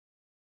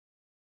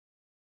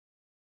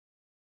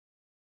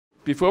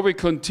before we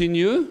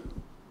continue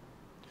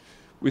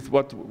with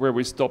where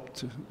we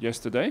stopped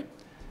yesterday,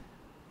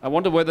 I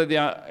wonder whether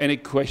there are any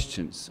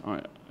questions.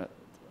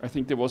 I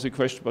think there was a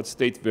question about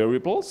state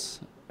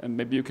variables, and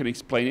maybe you can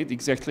explain it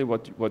exactly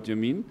what you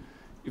mean.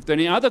 If there are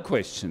any other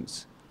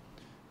questions,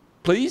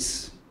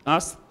 please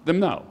ask them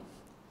now,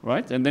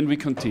 right? And then we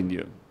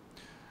continue.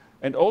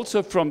 And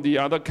also from the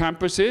other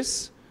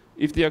campuses,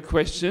 if there are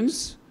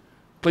questions,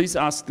 please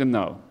ask them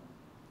now,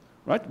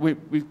 right?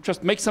 We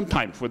just make some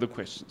time for the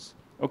questions,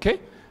 okay?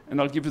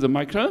 And I'll give you the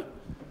micro.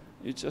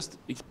 You just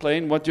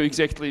explain what you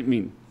exactly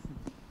mean.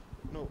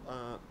 No,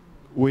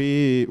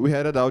 we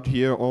had a doubt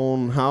here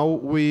on how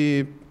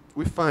we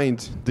find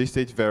the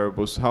state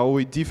variables, how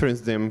we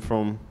difference them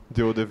from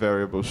the other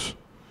variables.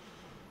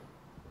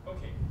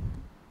 Okay.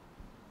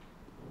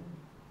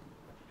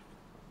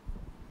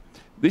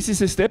 This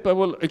is a step I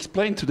will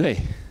explain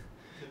today.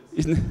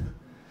 Isn't it?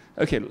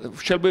 Okay,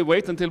 shall we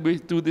wait until we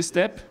do this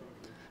step?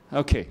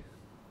 Okay.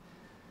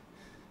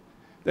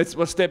 That's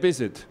what step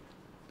is it?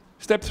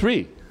 Step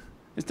 3.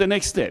 It's the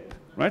next step,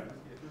 right?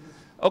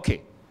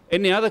 Okay.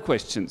 Any other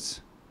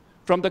questions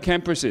from the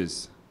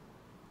campuses?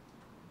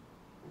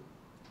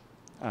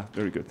 Ah,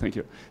 very good, thank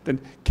you. Then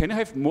can I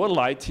have more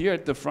light here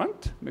at the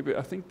front? Maybe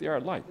I think there are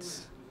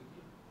lights.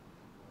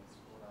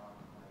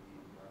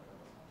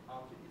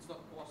 It's not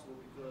possible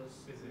because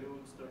you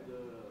start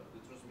the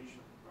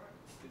transmission.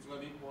 It's going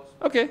to be possible.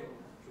 Okay.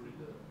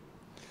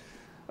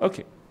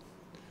 Okay.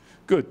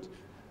 Good. It's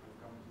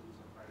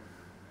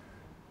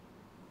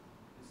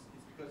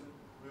because it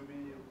will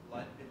be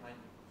light behind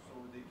you, so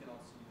they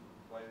cannot see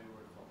why we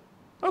were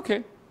talking.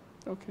 Okay.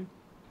 Okay.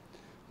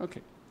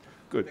 Okay.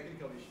 Good.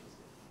 Technical issues.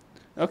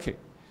 Okay.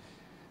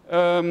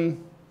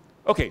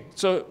 Okay,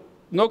 so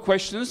no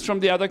questions from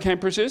the other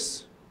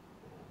campuses?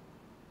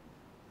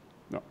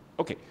 No.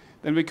 Okay,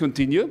 then we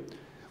continue.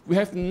 We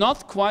have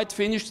not quite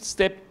finished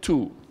step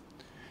 2.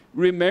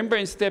 Remember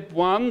in step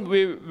 1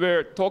 we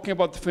were talking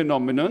about the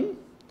phenomenon,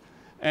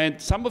 and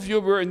some of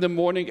you were in the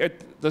morning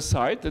at the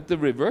site, at the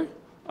river.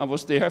 I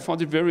was there, I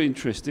found it very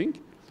interesting.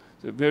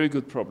 It's a very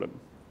good problem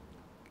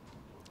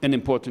and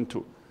important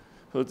too.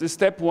 So this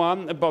step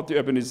 1 about the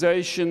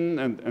urbanization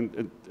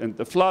and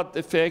the flood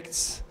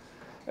effects,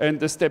 and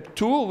the step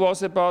 2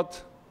 was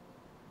about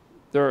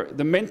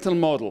the mental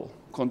model,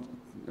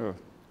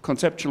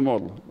 conceptual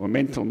model or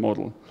mental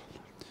model,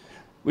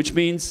 which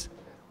means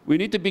we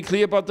need to be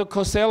clear about the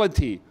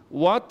causality.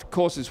 What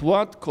causes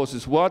what,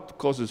 causes what,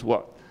 causes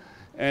what.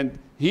 And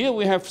here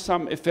we have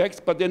some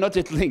effects, but they're not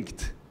yet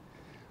linked.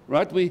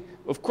 Right?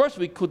 Of course,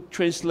 we could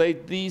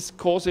translate these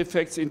cause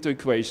effects into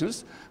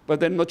equations,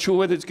 but I'm not sure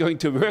whether it's going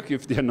to work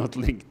if they're not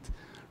linked.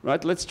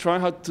 Right? Let's try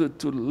how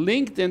to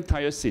link the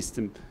entire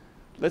system.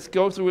 Let's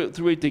go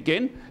through it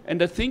again.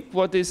 And I think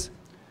what is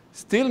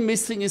still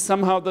missing is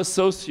somehow the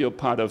socio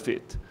part of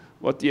it,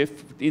 what the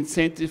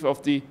incentive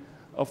of the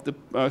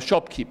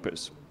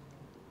shopkeepers.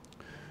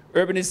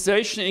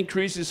 Urbanization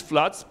increases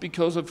floods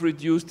because of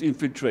reduced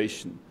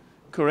infiltration.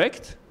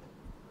 Correct?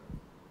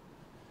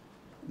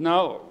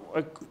 Now,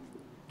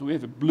 do we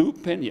have a blue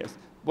pen? Yes.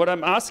 What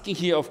I'm asking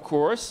here, of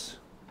course,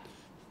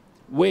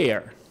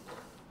 where?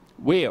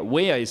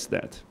 Where is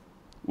that?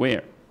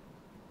 Where?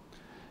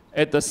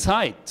 At the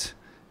site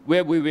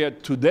where we were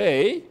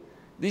today,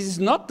 this is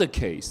not the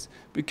case,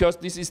 because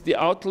this is the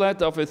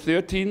outlet of a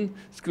 13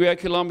 square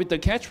kilometer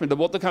catchment. The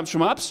water comes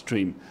from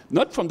upstream,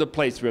 not from the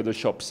place where the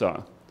shops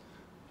are.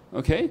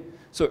 Okay?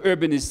 So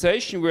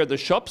urbanization where the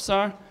shops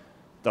are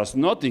does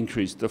not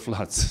increase the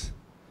floods.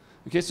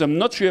 Okay, so I'm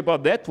not sure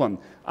about that one.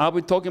 Are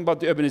we talking about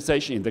the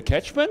urbanization in the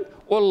catchment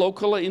or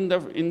locally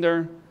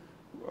where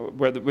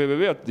we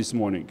were this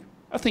morning?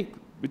 I think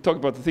we talk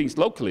about the things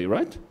locally,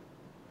 right?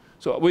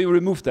 So we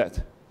remove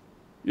that.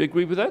 You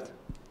agree with that?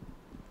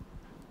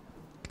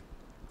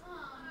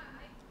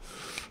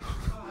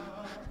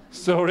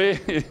 Sorry.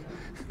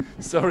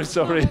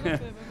 sorry.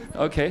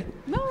 Okay.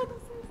 No.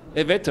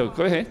 Eveto,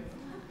 go ahead.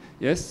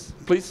 Yes,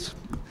 please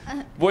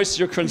voice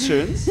your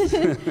concerns.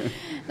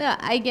 No,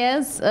 I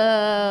guess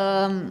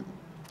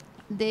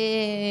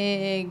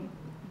the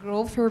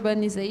growth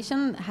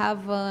urbanization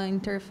have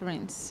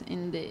interference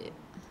in the,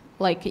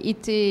 like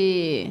it's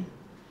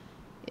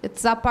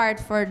apart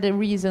for the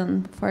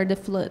reason for the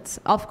floods.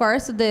 Of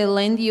course, the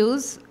land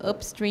use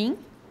upstream,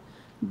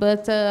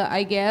 but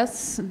I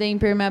guess the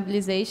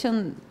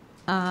impermeabilization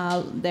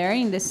there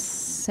in the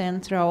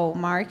central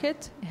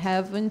market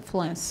have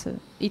influence.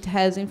 It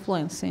has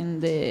influence in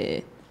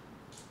the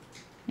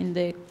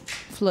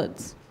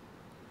floods.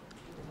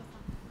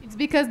 It's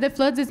because the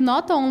floods is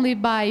not only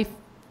by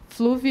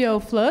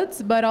fluvial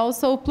floods, but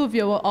also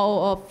pluvial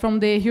from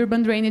the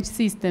urban drainage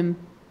system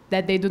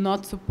that they do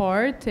not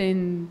support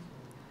and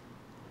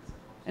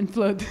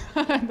flood.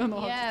 I don't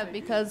know. Yeah,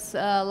 because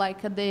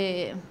like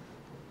the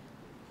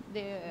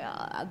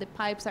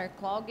pipes are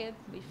clogged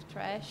with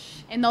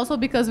trash. And also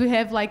because we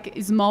have like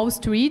small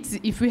streets.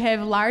 If we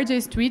have larger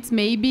streets,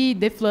 maybe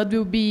the flood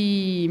will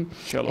be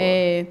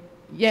shallower.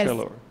 Yes.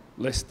 Shallower,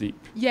 less deep.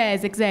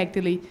 Yes,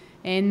 exactly.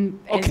 And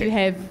okay. as we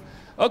have.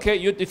 Okay,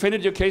 you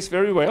defended your case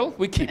very well.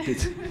 We keep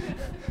it.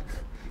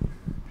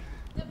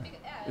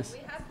 We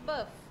have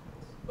both.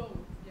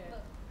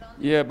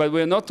 Yeah, but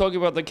we're not talking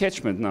about the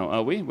catchment now,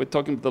 are we? We're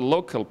talking about the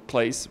local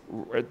place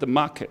at the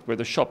market where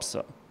the shops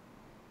are.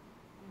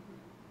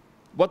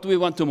 What do we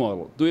want to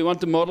model? Do we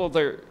want to model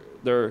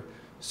their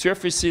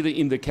surface ceiling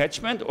in the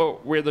catchment or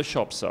where the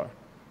shops are?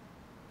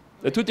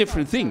 They're two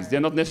different things. They're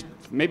not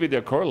maybe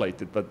they're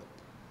correlated, but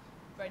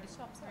Where the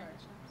shops are.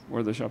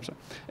 where the shops are.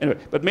 Anyway,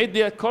 but maybe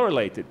they're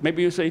correlated.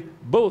 Maybe you say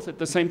both at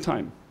the same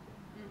time.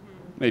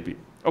 Maybe.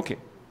 Okay.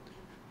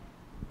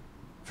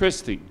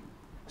 First thing.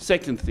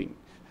 Second thing.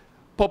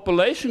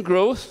 Population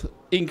growth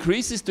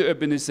increases the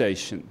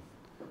urbanization.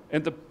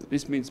 And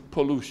this means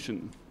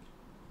pollution.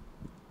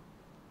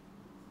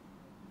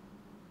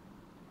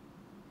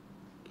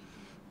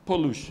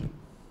 Pollution.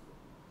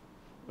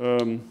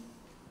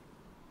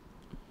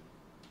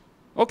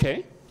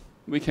 Okay,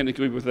 we can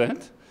agree with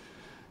that.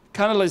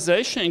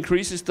 Canalization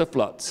increases the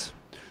floods.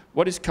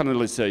 What is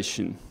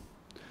canalization?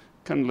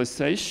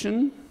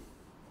 Canalization,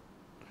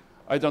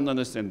 I don't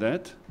understand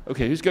that.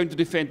 Okay, who's going to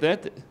defend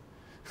that?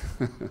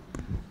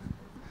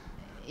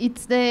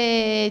 It's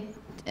the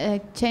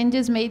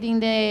changes made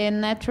in the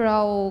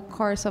natural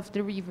course of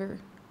the river.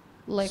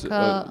 Like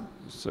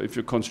so if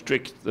you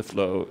constrict the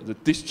flow, the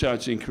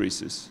discharge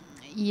increases.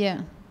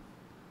 yeah.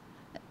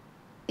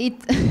 It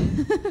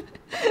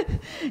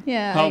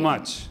yeah. How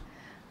much?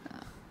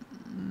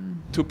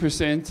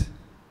 2%?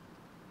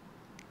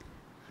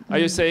 Are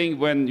you saying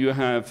when you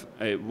have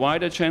a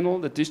wider channel,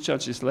 the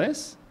discharge is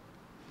less?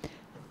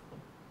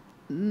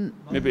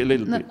 Maybe a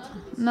little bit.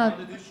 Not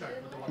the discharge,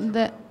 but the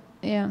water.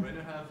 yeah. When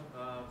you have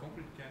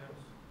concrete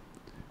canals,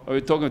 Are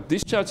we talking about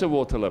discharge or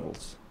water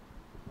levels?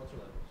 water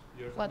levels.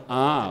 You're What?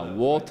 talking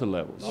Water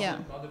levels. Yeah.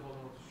 not the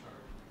volume of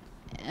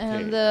discharge.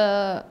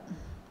 And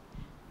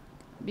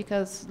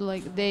because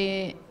like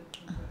they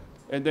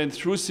And then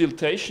through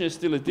siltation is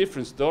still a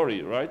different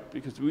story, right?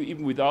 Because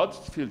even without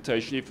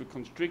filtration, if you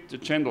constrict the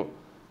channel,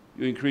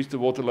 you increase the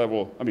water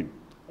level, I mean,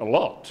 a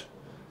lot,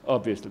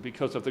 obviously,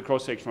 because of the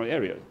cross-sectional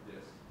area.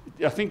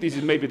 Yes. I think this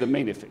is maybe the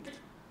main effect,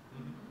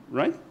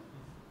 right?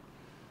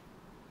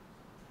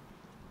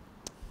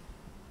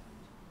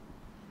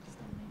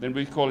 Then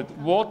we call it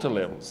water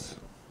levels.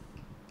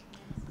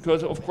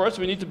 Because, of course,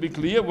 we need to be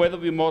clear whether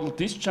we model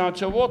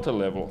discharge or water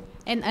level.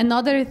 And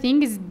another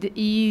thing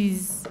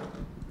is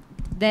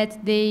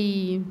that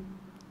they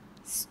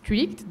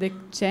strict the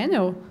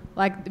channel.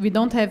 Like we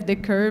don't have the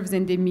curves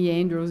and the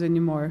meanders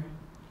anymore.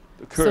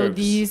 The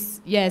curves.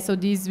 So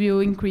this will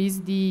increase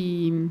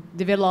the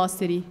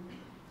velocity,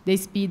 the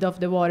speed of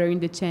the water in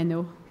the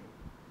channel.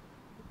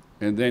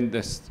 And then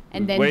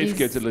the wave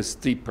gets a little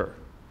steeper.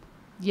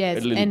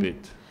 Yes, a little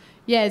bit.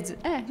 Yes,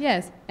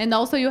 yes, and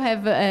also you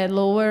have a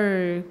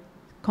lower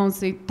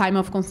time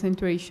of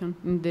concentration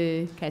in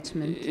the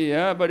catchment.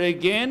 Yeah, but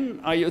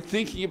again, are you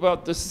thinking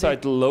about the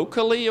site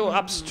locally or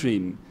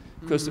upstream?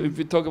 Because if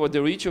we talk about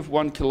the reach of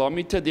 1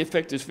 kilometer, the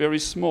effect is very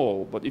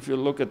small. But if you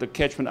look at the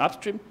catchment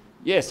upstream,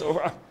 yes,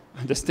 or I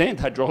understand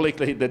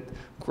hydraulically that,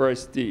 of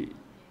course, the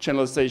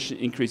channelization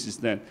increases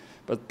then.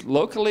 But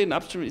locally and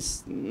upstream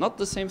is not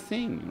the same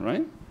thing,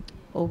 right?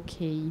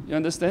 Okay. You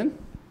understand?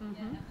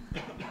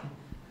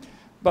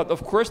 But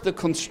of course, the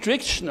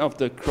constriction of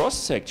the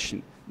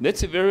cross-section,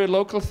 that's a very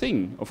local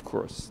thing, of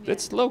course. Yeah.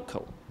 That's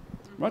local,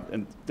 right?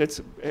 And that's,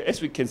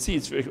 as we can see,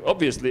 it's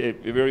obviously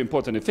a very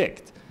important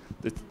effect.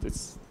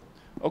 That's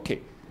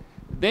okay.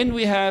 Then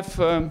we have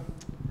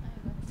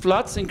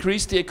floods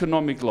increase the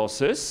economic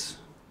losses.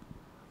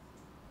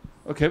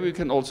 Okay, we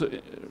can also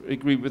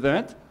agree with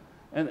that.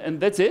 And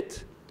that's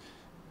it.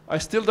 I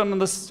still don't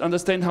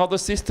understand how the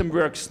system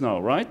works now,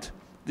 right?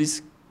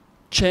 This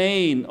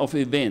chain of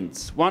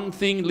events. One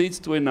thing leads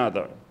to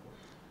another.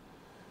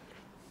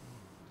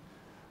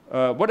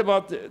 What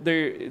about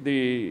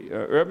the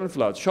urban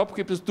floods?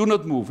 Shopkeepers do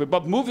not move.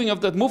 About movement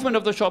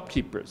of the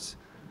shopkeepers.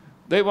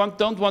 They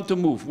don't want to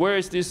move. Where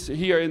is this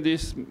here in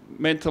this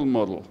mental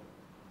model?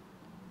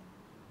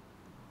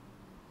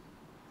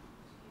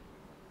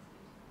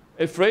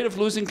 Afraid of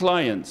losing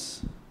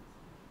clients.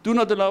 Do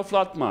not allow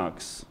flood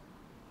marks.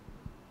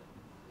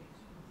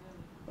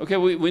 Okay,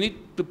 we need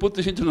to put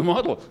this into the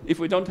model. If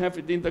we don't have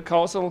it in the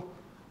causal,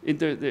 in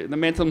the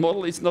mental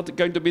model, it's not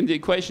going to be in the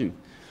equation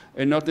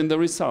and not in the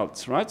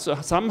results, right? So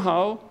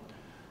somehow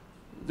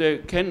there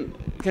can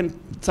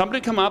somebody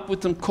come up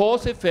with some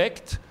cause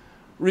effect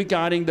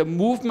regarding the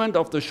movement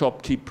of the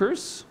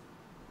shopkeepers.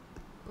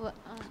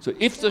 So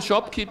if the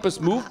shopkeepers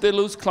move, they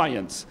lose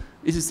clients.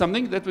 Is it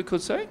something that we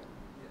could say?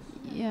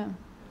 yeah.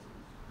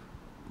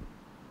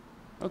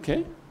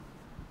 Okay.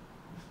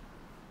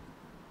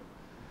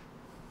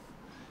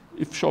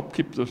 If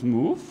shopkeepers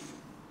move,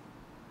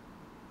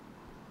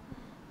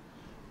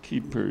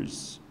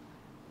 keepers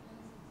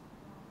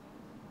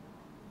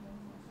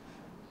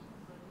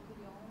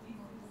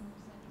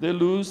they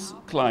lose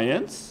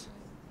clients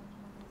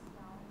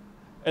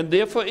and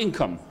therefore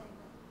income.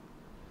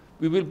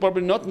 We will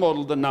probably not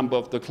model the number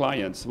of the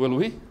clients, will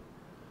we?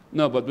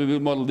 No, but we will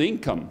model the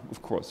income,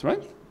 of course,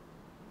 right?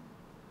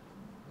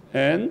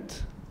 and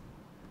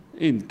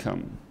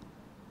income.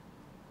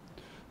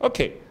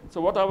 Okay,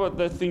 so what are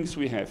the things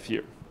we have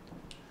here?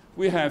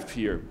 We have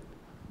here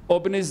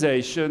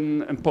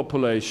urbanization and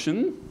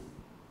population.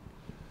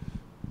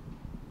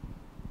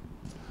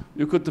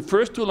 You could, the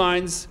first two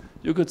lines,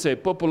 you could say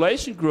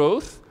population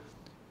growth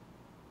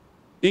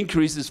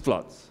increases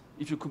floods,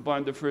 if you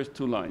combine the first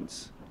two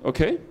lines,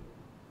 okay?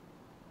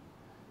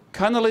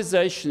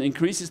 Canalization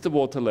increases the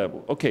water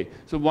level. Okay,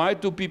 so why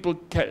do people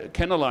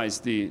canalize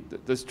the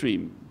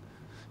stream?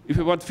 If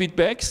we want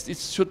feedbacks, it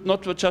should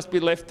not just be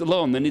left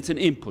alone, then it's an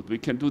input. We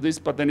can do this,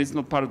 but then it's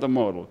not part of the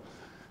model.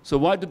 So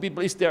why do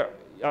people,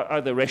 are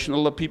there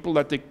rational people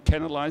that they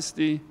canalize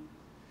the,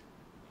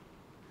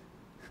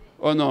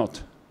 or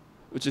not?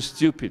 Which is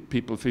stupid,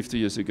 people 50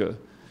 years ago.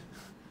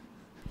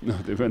 No,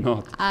 they were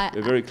not.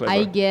 They're very clever.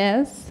 I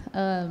guess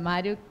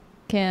Mario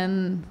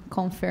can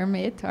confirm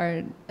it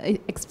or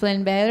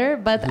explain better,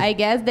 but I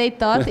guess they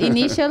thought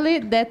initially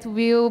that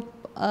we'll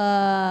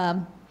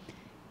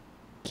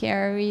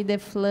carry the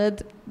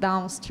flood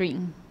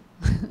downstream.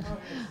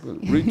 Well,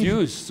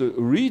 reduce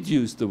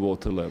the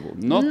water level,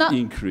 not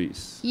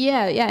increase.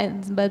 Yeah,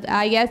 but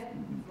I guess...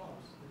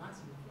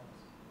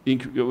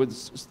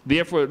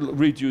 Therefore,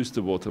 reduce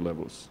the water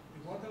levels.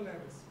 The water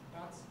levels,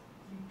 that's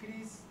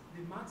increase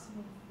the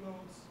maximum flows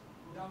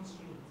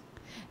downstream.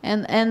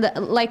 And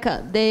like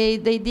they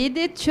did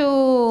it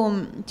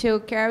to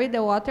carry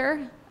the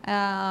water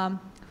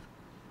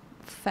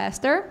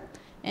faster,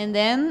 and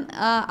then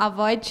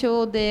avoid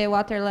to the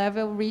water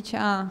level reach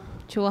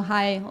to a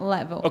high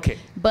level. Okay.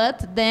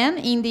 But then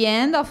in the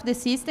end of the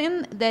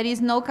system, there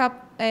is no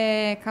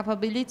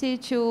capability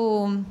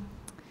to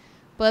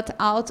put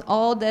out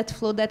all that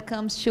flow that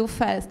comes too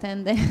fast,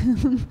 and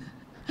then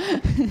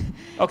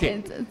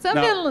okay.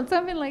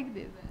 something like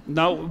this.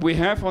 Now we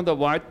have on the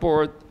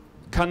whiteboard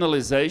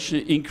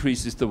canalization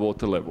increases the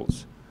water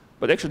levels.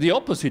 But actually the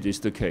opposite is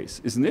the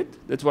case, isn't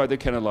it? That's why they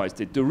canalized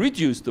it, to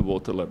reduce the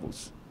water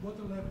levels.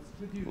 Water levels,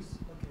 reduce,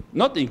 okay.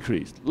 Not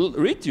increase,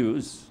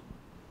 reduce.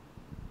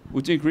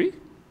 Would you agree?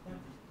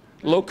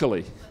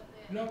 Locally.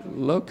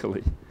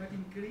 Locally. But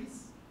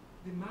increase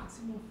the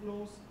maximum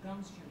flows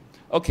downstream.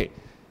 Okay,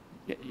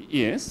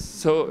 yes,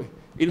 so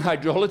in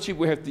hydrology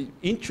we have the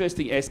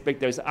interesting aspect,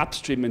 there's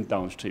upstream and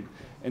downstream.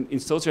 And in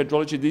social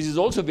hydrology, this is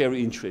also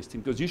very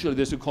interesting because usually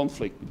there's a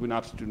conflict between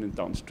upstream and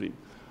downstream.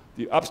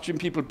 The upstream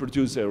people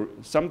produce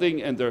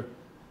something and the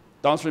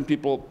downstream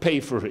people pay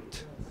for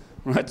it,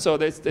 right? So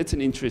that's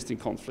an interesting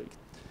conflict.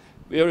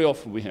 Very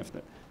often we have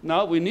that.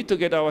 Now we need to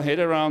get our head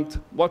around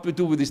what we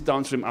do with this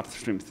downstream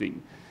upstream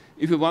thing.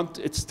 If we want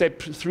at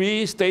step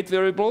 3 state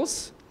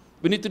variables,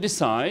 we need to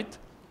decide.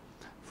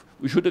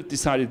 We should have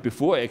decided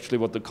before actually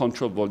what the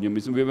control volume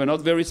is, and we were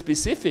not very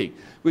specific.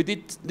 We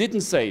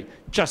didn't say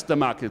just the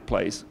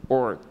marketplace,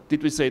 or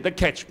did we say the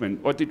catchment,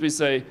 or did we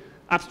say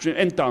upstream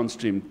and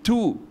downstream,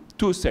 two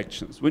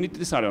sections. We need to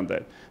decide on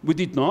that. We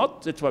did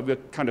not, that's why we're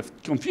kind of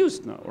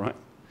confused now, right?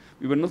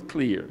 We were not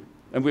clear,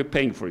 and we're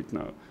paying for it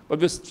now.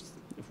 But we're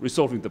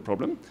resolving the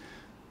problem.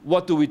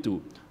 What do?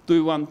 Do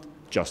we want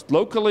just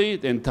locally,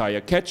 the entire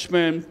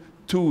catchment,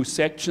 2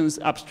 sections,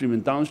 upstream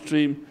and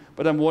downstream?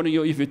 But I'm warning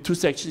you, if you 2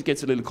 sections, it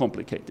gets a little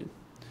complicated.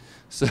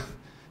 So,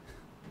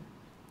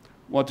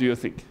 what do you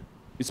think?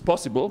 It's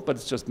possible, but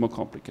it's just more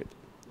complicated.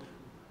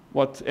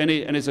 What?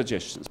 Any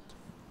suggestions?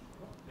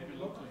 Maybe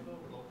locally.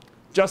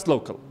 Just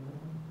local.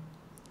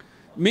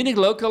 Meaning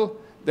local,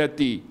 that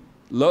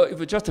if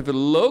we just have a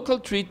local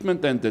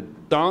treatment, then the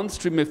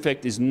downstream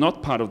effect is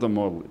not part of the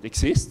model. It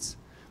exists,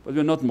 but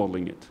we're not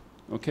modeling it.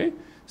 Okay?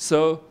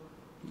 So,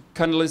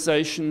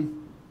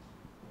 canalization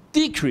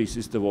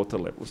decreases the water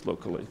levels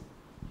locally.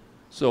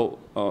 So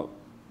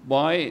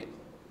why?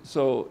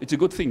 So it's a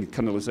good thing,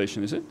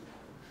 canalization, is it?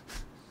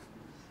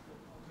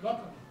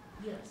 Locally,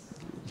 yes.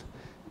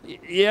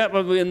 Yeah,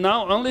 but we are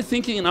now only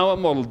thinking in our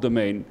model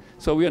domain.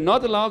 So we are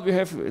not allowed, we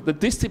have the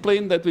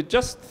discipline that we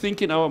just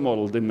think in our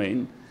model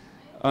domain,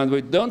 and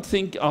we don't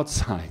think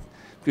outside,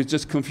 because it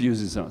just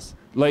confuses us.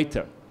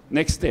 Later,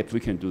 next step, we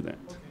can do that.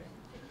 Okay.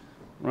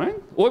 Right?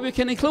 Or we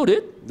can include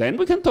it, then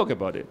we can talk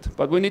about it.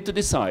 But we need to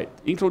decide,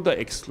 include or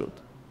exclude.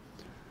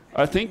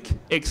 I think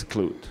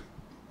exclude.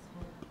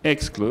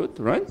 Exclude,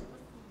 right?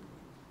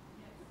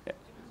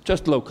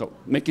 Just local,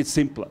 make it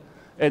simpler.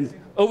 And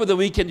over the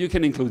weekend you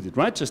can include it,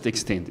 right? Just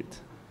extend it.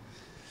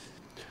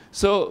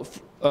 So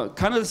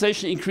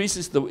canalization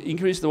increase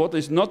the water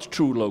is not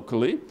true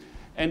locally.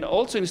 And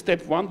also in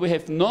step 1 we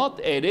have not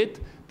added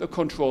the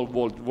control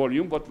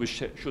volume, what we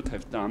should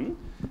have done.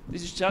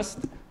 This is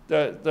just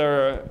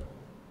the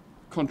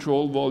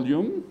control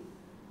volume.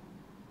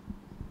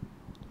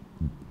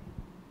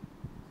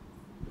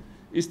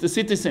 Is the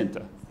city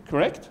center,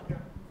 correct? Yeah.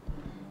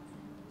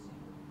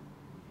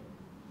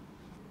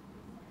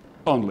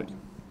 Only.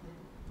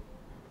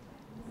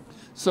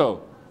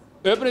 So,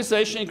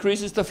 urbanization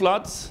increases the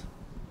floods.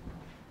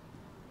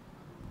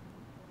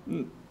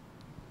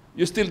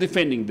 You're still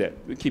defending that.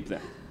 We keep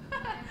that.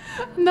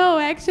 No,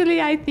 actually,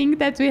 I think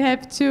that we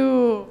have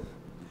to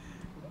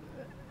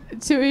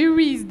to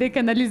erase the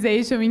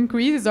canalization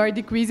increases or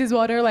decreases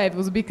water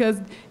levels,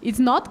 because it's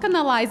not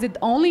canalized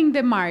only in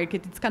the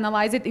market, it's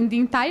canalized in the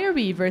entire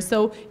river.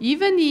 So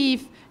even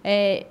if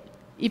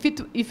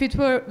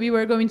we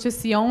were going to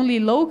see only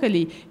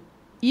locally,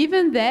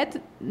 even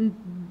that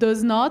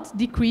does not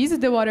decrease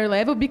the water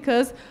level,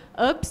 because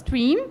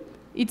upstream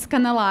it's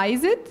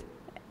canalized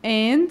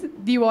and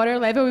the water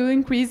level will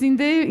increase in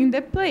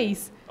the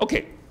place.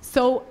 Okay.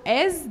 So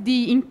as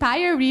the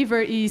entire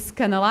river is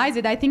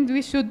canalized, I think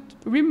we should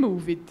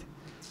remove it.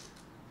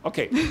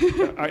 Okay.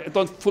 I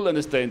don't fully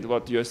understand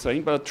what you're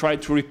saying, but I'll try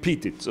to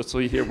repeat it so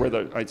you hear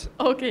whether I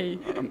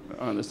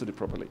understood it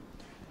properly.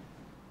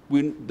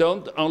 We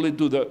don't only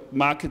do the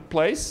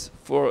marketplace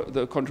for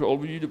the control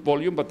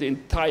volume, but the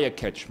entire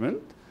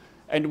catchment.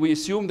 And we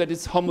assume that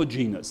it's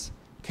homogeneous.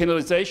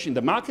 Canalization in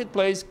the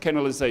marketplace,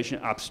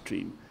 canalization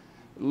upstream.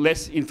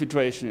 Less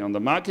infiltration on the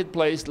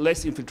marketplace,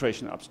 less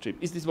infiltration upstream.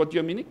 Is this what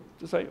you're meaning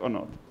to say or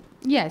not?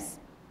 Yes.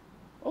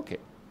 Okay.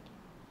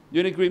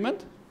 You in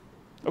agreement?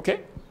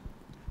 Okay.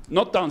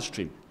 Not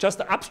downstream, just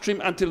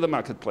upstream until the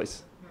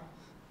marketplace.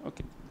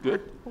 Okay,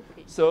 good.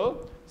 Okay.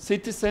 So,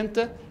 city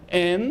center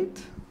and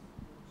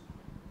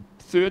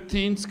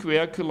 13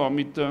 square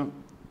kilometer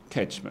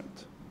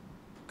catchment.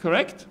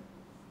 Correct?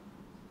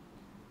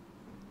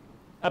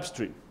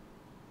 Upstream.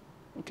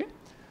 Okay?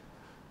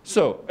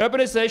 So,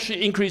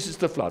 urbanization increases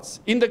the floods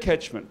in the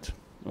catchment.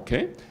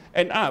 Okay?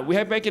 And we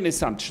have made an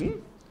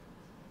assumption.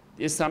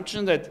 The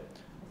assumption that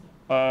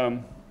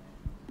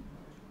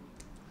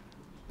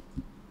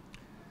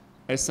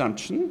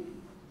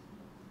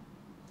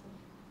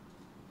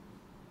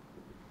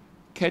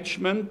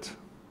catchment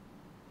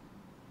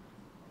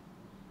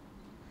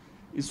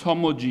is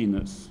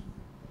homogeneous.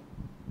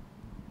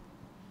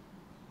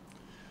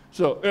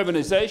 So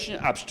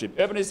urbanization upstream,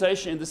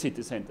 urbanization in the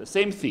city center,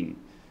 same thing.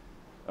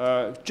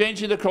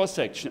 Change in the cross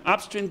section,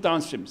 upstream,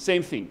 downstream,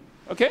 same thing.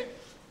 Okay?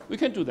 We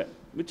can do that.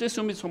 We just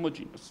assume it's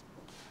homogeneous.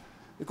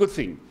 A good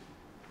thing.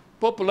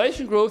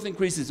 Population growth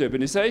increases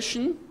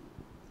urbanization,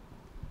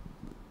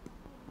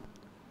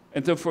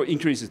 and therefore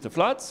increases the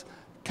floods.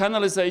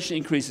 Canalization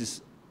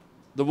increases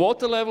the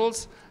water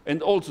levels,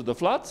 and also the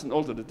floods, and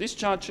also the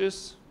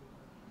discharges,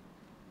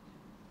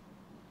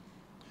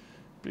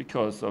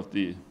 because of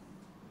the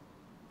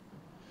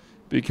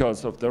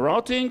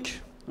routing.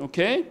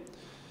 Okay?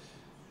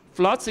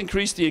 Floods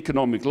increase the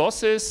economic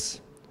losses.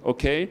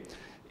 Okay?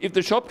 If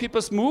the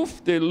shopkeepers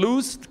move, they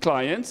lose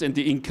clients and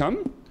the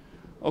income.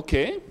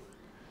 Okay?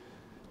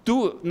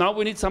 Now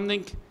we need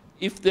something.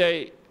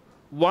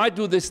 Why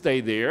do they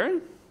stay there?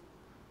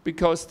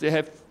 Because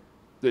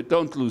they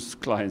don't lose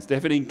clients, they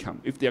have an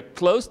income. If they're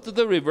close to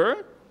the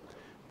river,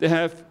 they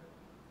have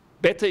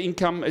better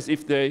income as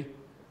if they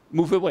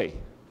move away.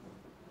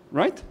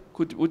 Right?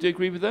 Would you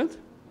agree with that?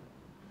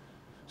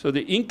 So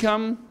the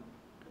income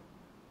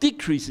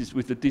decreases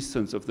with the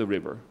distance of the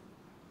river.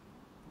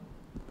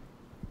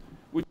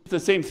 Which is the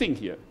same thing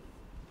here.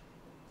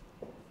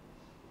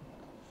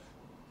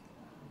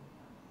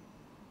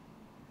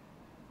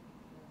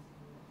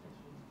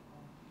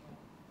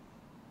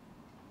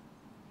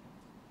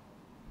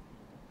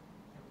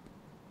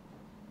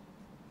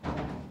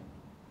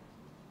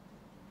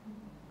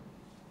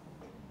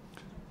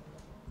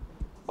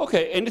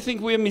 Okay,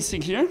 anything we're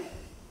missing here?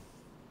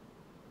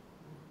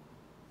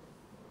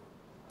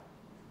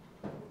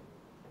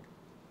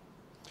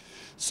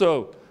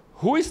 So,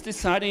 who is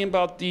deciding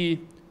about the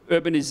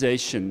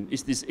urbanization?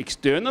 Is this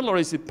external or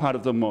is it part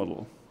of the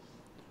model?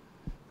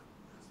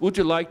 Would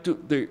you like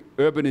the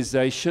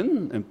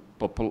urbanization and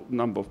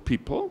number of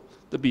people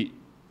to be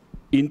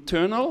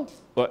internal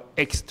or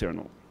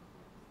external?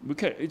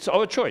 Okay, it's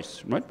our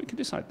choice, right? We can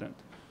decide that.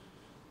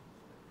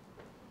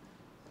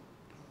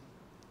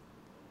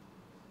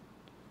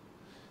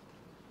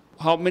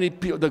 How many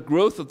people, the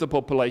growth of the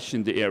population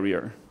in the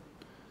area?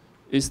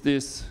 Is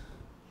this,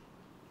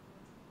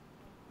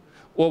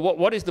 or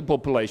what is the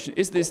population?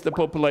 Is this the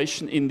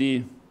population in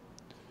the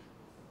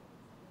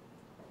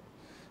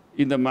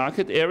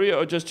market area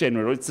or just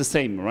general? It's the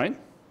same, right?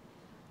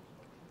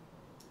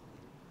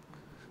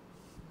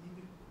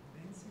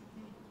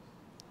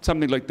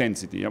 Something like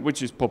density, yeah,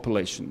 which is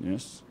population,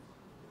 yes.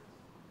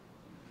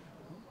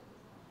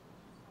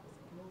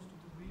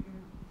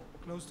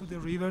 Close to the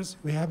rivers,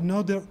 we have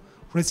no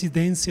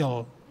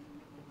residential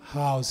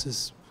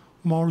houses,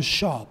 more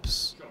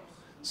shops.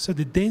 So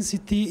the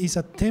density is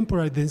a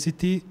temporary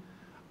density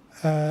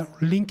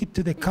linked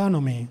to the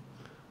economy,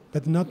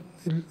 but not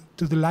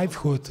to the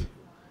livelihood.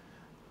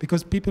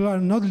 Because people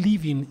are not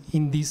living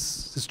in these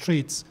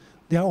streets.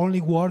 They are only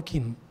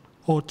working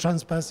or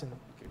trespassing.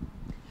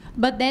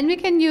 But then we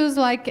can use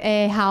like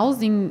a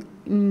housing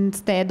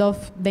instead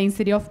of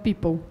density of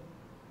people.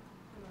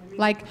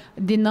 Like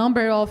the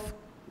number of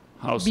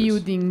houses.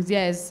 Buildings,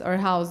 yes, or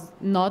house,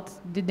 not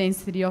the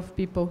density of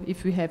people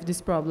if we have this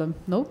problem,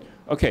 no?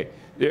 Okay.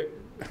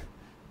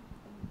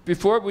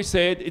 Before we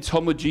said it's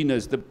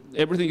homogeneous,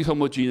 everything is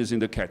homogeneous in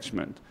the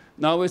catchment.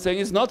 Now we're saying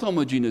it's not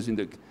homogeneous in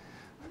the...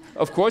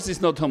 Of course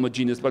it's not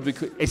homogeneous, but we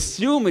could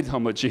assume it's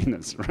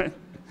homogeneous, right?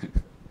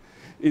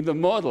 in the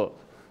model.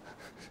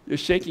 You're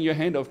shaking your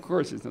hand, of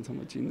course, it's not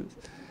homogeneous.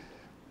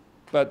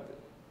 But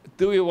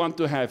do we want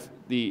to have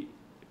the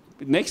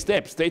next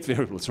step, state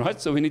variables, right?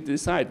 So we need to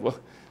decide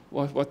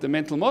what the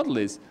mental model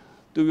is.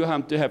 Do you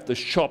have to have the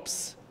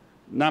shops,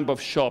 number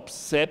of shops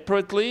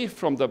separately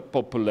from the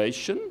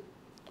population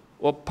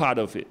or part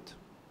of it?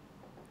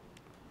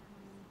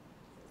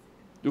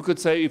 You could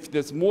say if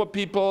there's more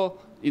people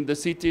in the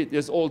city,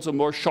 there's also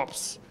more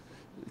shops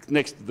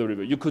next to the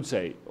river. You could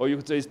say, or you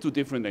could say it's two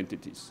different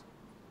entities.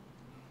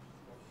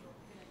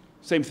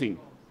 Same thing.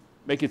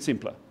 Make it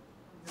simpler.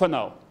 For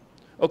now.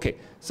 Okay,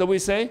 so we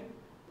say,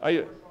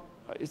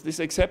 is this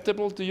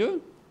acceptable to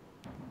you?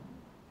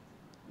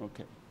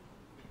 Okay.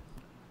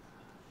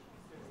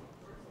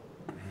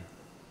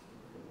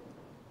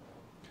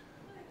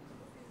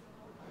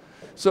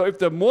 So if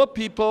there are more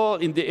people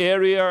in the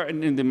area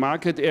and in the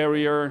market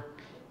area,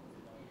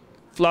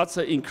 floods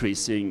are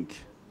increasing.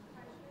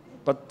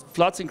 But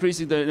floods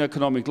increasing the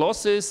economic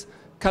losses,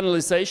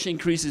 canalization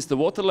increases the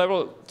water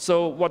level.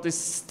 So what is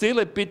still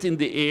a bit in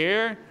the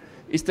air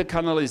is the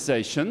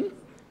canalization.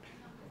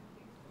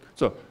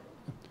 So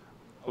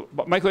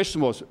my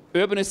question was,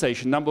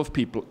 urbanization, number of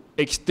people,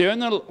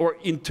 external or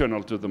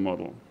internal to the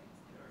model?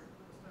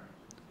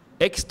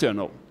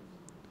 External.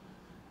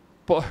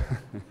 So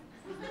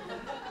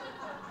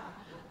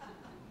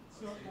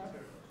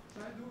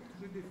try to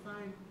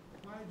redefine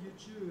why you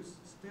choose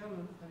external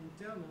and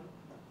internal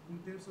in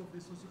terms of the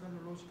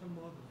socio-hydrological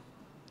model,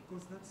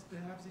 because that's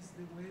perhaps is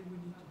the way we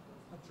need to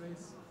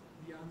address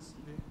the answer.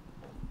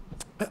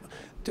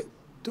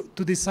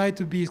 To decide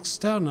to be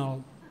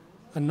external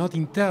and not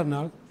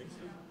internal,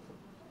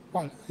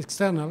 well,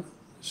 external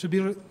should be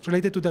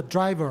related to the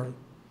driver,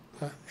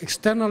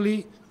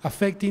 externally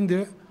affecting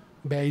the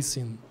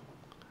basin.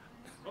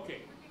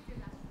 Okay.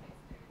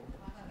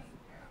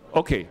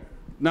 Okay.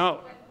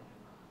 Now,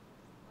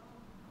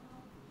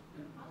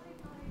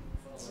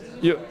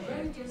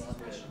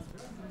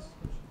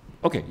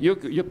 okay,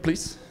 you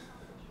please.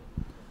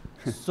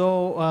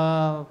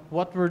 So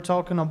what we're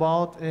talking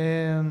about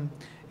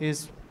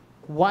is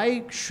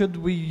why should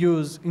we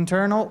use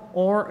internal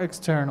or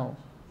external?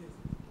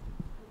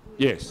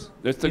 Yes,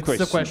 that's the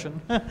question. It's the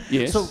question.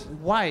 Yes. So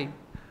why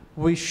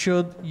we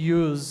should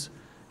use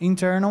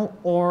internal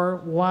or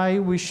why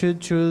we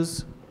should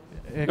choose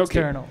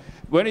external? Okay.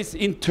 When it's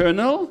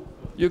internal,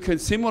 you can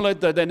simulate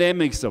the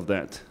dynamics of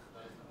that.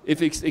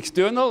 If it's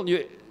external,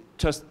 you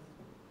just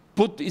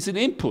put it's an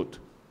input.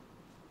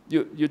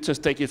 You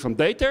just take it from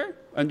data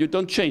and you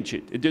don't change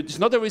it. It's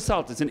not a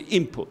result, it's an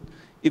input.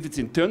 If it's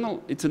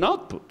internal, it's an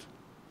output.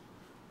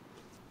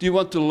 Do you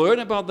want to learn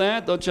about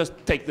that or just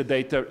take the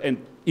data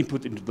and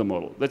input into the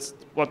model? That's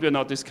what we're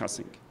now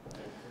discussing.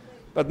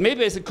 But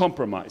maybe as a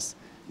compromise,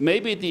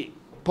 maybe the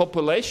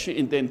population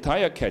in the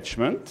entire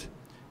catchment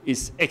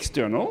is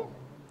external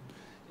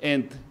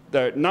and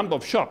the number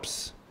of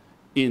shops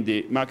in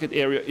the market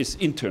area is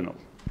internal.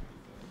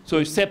 So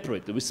we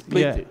separate it, we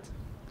split it.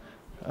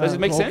 Does it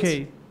make sense?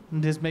 Okay,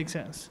 this makes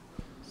sense.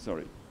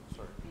 Sorry.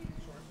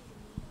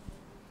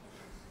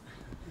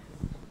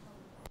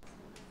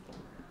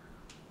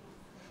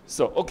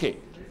 So, okay,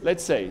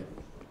 let's say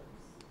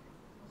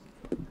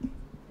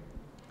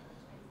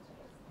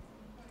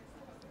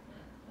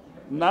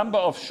number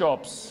of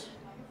shops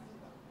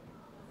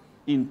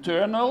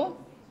internal,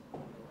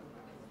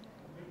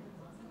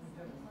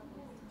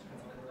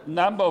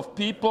 number of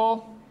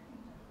people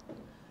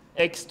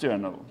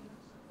external.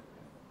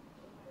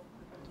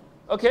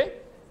 Okay,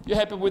 you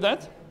happy with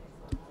that?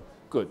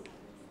 Good.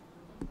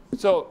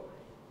 So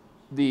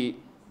the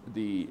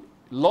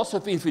loss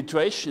of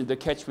infiltration in the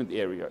catchment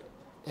area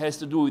has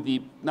to do with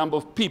the number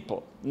of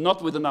people,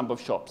 not with the number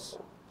of shops.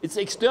 It's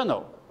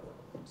external.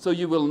 So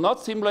you will not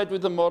simulate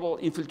with the model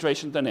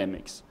infiltration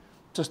dynamics,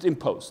 just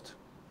imposed.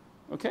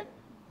 Okay?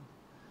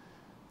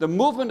 The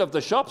movement of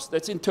the shops,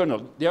 that's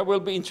internal. There will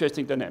be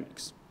interesting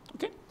dynamics.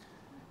 Okay?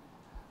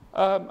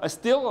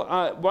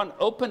 One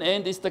open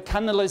end is the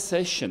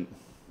canalization.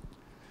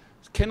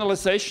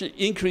 Canalization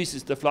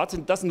increases the floods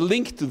and doesn't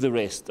link to the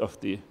rest of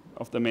the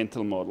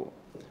mental model.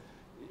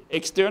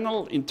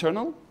 External,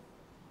 internal.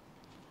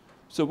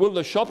 So will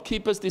the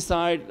shopkeepers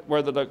decide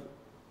whether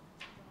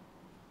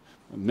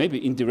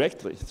maybe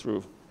indirectly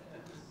through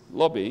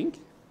lobbying?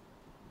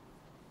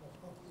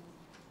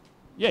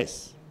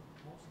 Yes.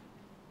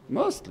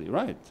 Mostly,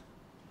 right.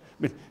 I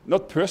mean,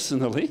 not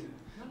personally.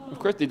 Of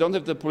course, they don't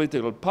have the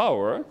political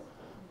power,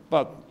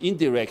 but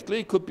indirectly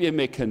it could be a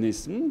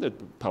mechanism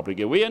that public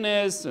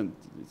awareness and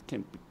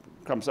it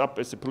comes up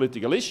as a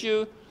political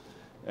issue,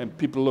 and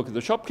people look at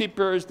the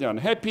shopkeepers, they're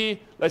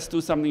unhappy, let's do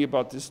something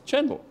about this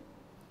channel.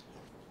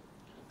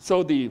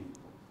 So the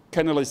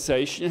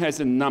canalization has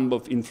a number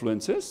of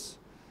influences,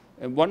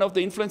 and one of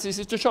the influences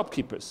is the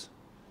shopkeepers.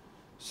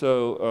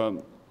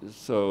 So,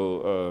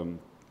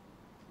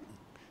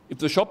 if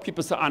the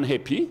shopkeepers are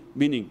unhappy,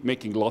 meaning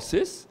making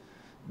losses,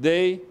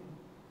 they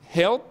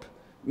help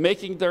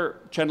making their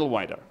channel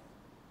wider.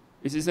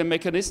 Is this a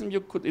mechanism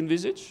you could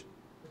envisage?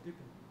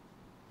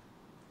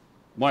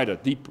 Wider,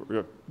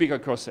 deeper, bigger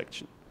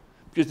cross-section.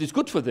 because it's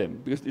good for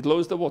them, because it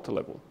lowers the water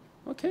level.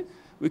 Okay?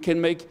 We can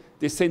make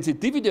the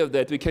sensitivity of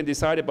that, we can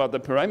decide about the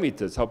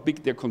parameters, how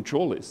big their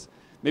control is.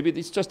 Maybe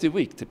it's just a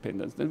weak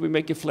dependence, then we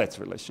make a flat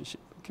relationship.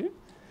 Okay?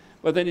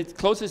 But then it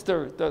closes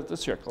the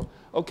circle.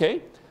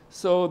 Okay,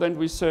 so then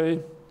we say,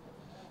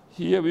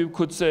 here we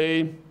could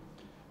say,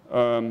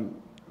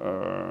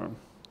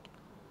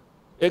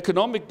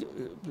 economic,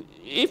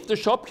 if the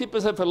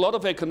shopkeepers have a lot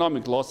of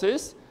economic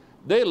losses,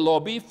 they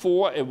lobby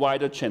for a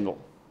wider channel.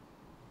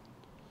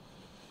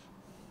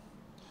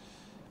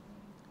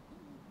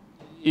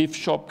 If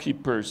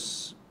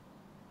shopkeepers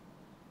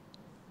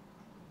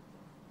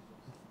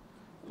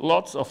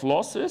lots of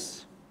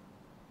losses,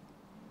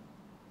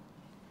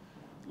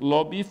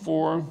 lobby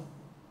for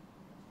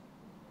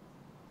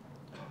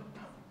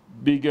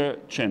bigger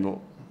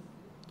channel.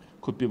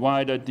 Could be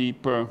wider,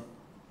 deeper.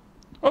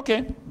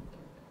 Okay.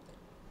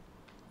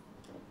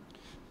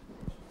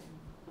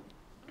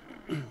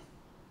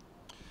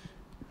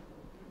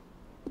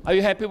 Are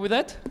you happy with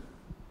that?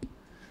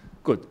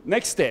 Good.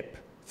 Next step,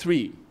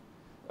 3.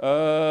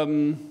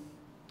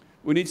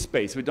 We need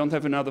space. We don't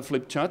have another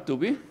flip chart, do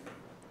we?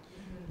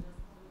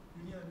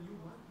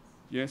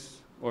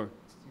 Yes, or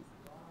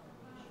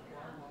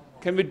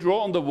can we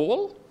draw on the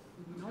wall?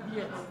 Not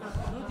yet.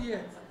 Not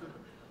yet.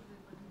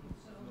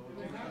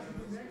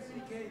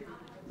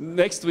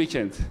 Next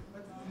weekend.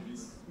 But in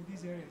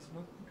these areas,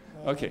 not.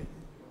 Okay.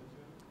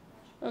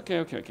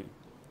 Okay.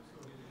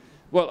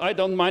 Well, I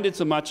don't mind it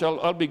so much.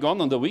 I'll be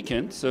gone on the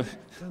weekend, so.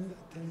 10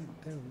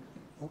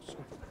 also.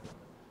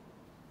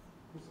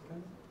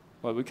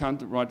 Well, we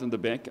can't write on the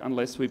back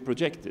unless we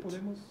project it.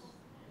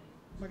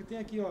 Mas tem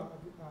aqui, ó.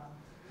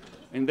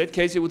 In that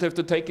case, you would have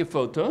to take a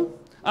photo.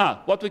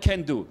 What we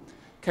can do.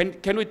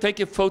 Can we take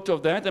a photo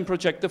of that and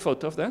project the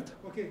photo of that?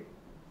 Okay,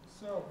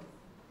 so.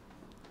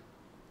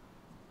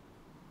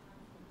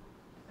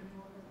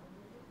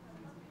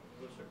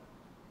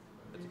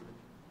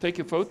 Take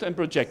a photo and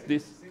project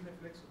this.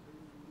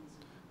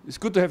 It's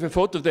good to have a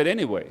photo of that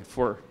anyway,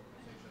 for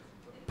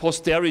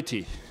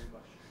posterity,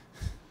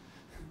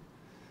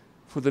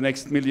 for the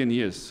next million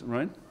years,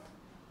 right?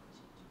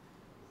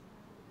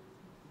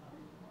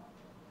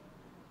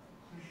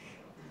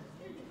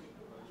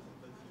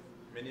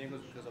 Many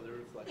angles because of the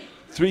reflection.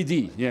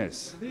 3D,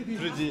 yes.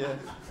 3D, yeah.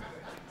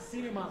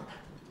 Cinema.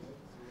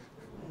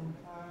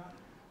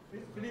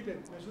 Felipe, ¿me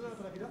ayuda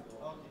para virar?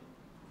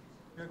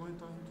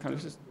 Can you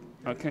just,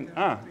 you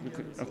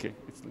could, okay.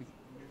 It's like,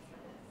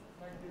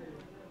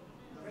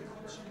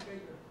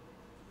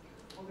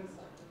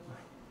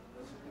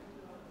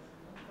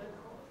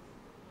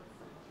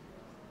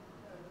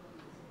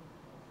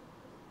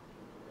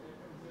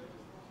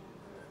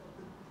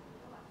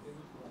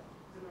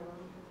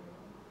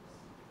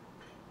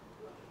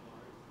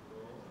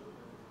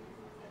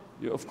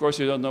 of course,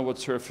 you don't know what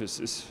surface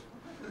is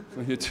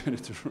when you turn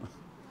it around.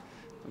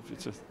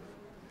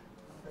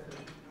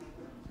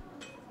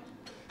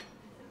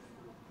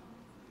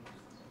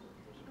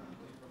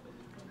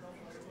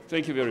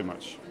 Thank you very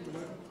much.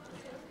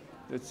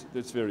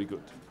 That's very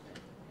good.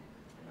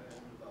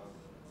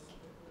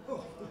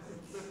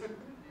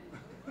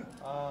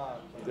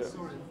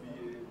 Sorry.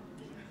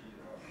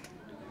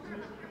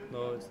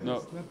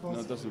 No,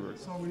 it doesn't work.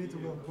 So we need to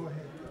go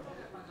ahead.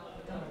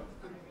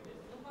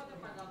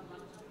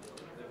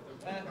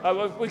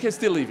 We can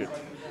still leave it.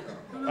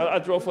 I'll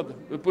draw for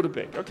we'll put it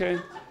back, okay?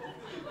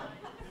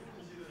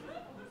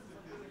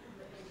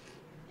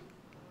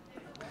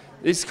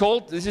 This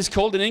is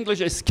called in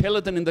English a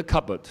skeleton in the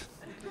cupboard.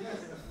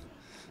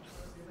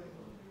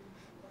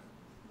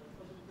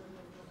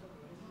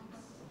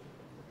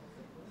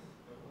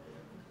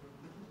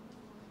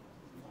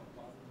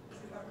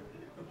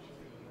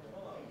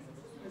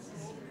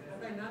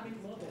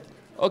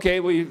 Okay,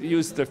 we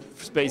use the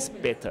space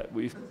better.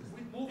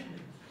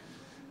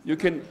 You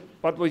can,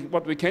 but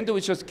what we can do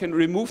is just can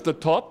remove the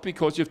top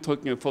because you've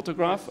taken a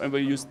photograph, and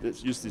we'll use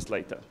this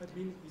later. But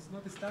it's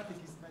not static,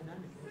 it's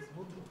dynamic. It's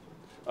moving.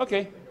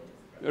 Okay,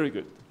 very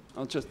good.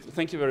 I'll just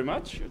thank you very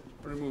much.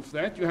 Remove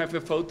that. You have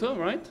a photo,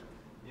 right?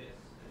 Yes.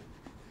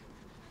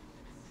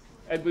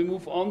 And we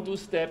move on to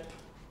step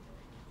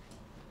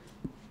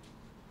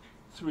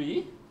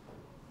 3.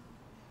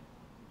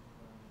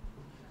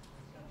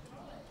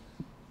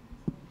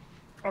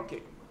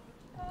 Okay.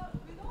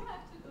 We don't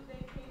have to do the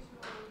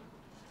occasional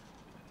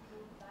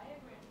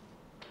diagram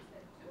for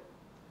step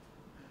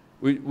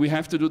 2. We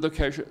have to do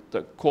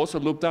the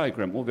causal loop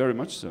diagram. Oh, very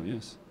much so,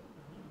 yes.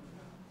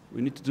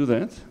 We need to do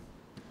that.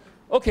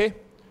 Okay.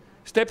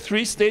 Step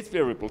 3, state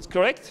variables,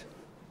 correct?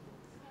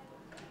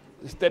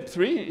 Step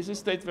 3, is it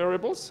state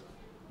variables?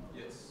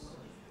 Yes.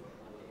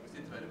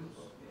 State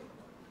variables.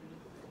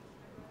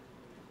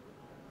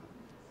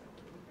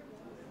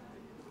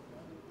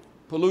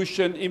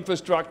 Pollution,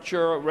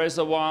 infrastructure,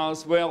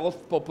 reservoirs,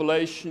 wealth,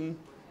 population,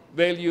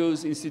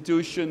 values,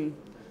 institution.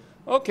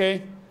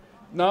 Okay.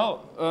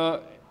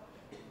 Now,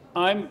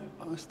 I'm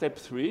step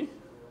 3.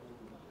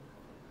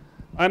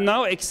 I'm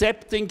now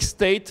accepting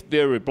state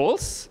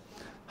variables.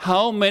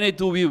 How many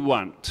do we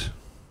want?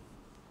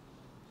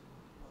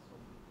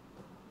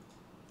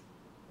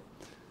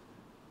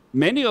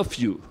 many of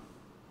you,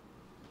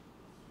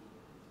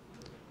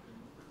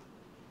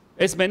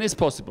 as many as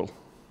possible,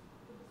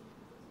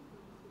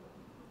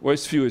 or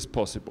as few as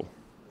possible.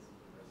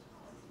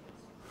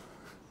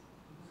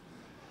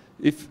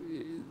 If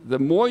the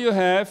more you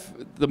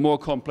have, the more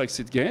complex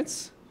it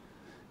gets.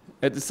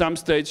 At some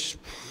stage,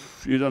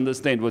 you don't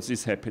understand what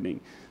is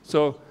happening.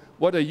 So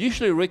what I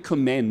usually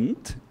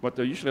recommend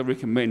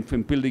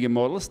when building a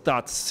model,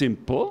 start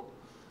simple,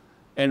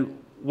 and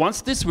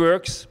once this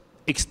works,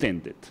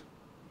 extend it.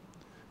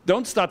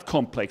 Don't start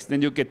complex,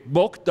 then you get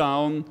bogged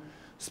down,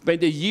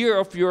 spend a year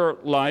of your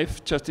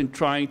life just in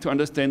trying to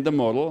understand the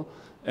model,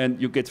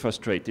 and you get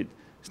frustrated.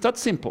 Start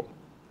simple.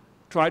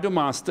 Try to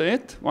master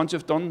it. Once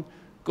you've done,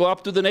 go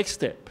up to the next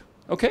step,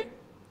 okay?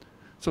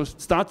 So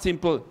start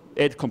simple,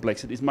 add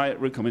complexity is my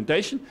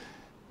recommendation.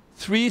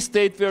 3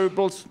 state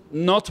variables,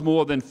 not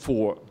more than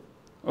 4,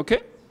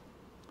 okay?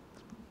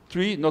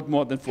 3, not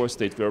more than 4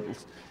 state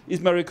variables is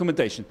my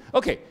recommendation.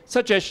 Okay,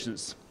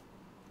 suggestions.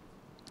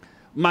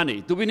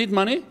 Money, do we need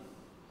money?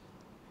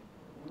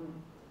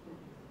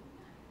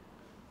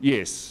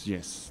 Yes,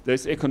 yes,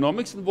 there's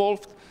economics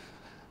involved,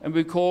 and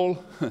we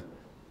call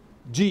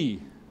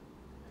G,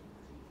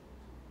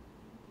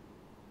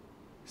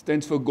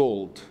 stands for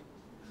gold.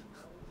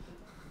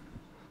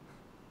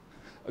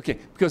 Okay,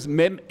 because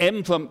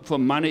M for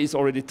money is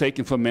already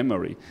taken for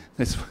memory.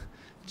 That's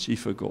G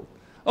for gold.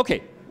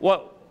 Okay,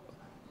 well,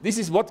 this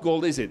is what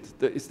gold is it?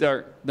 Is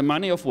there the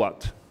money of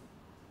what?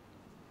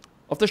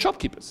 Of the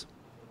shopkeepers,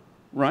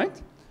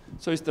 right?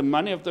 So it's the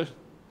money of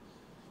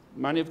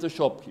the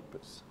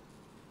shopkeepers.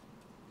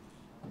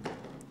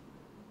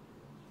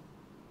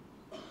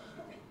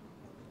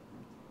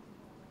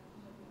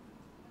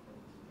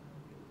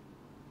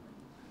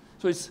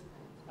 So it's,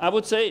 I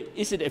would say,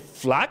 is it a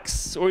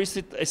flux or is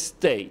it a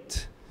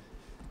state?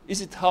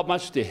 Is it how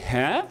much they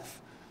have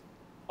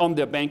on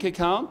their bank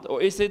account,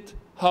 or is it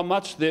how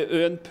much they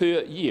earn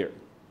per year?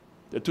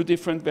 They're 2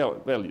 different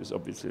values,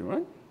 obviously,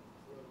 right?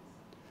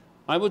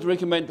 I would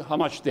recommend how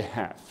much they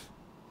have.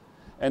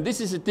 And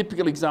this is a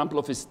typical example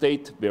of a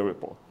state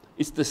variable.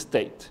 It's the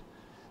state.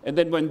 And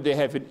then when they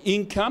have an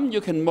income,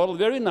 you can model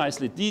very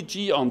nicely.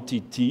 dg on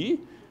tt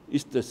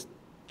is the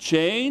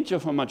change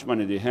of how much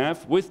money they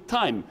have with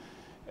time.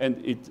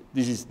 And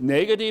this is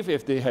negative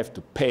if they have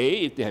to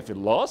pay, if they have a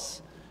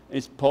loss.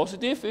 It's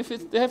positive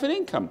if they have an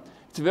income.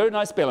 It's a very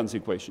nice balance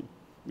equation.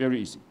 Very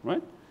easy,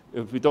 right?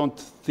 If we don't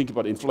think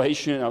about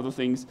inflation and other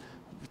things,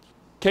 it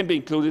can be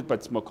included, but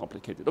it's more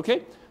complicated,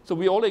 okay? So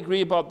we all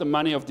agree about the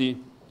money of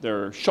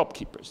their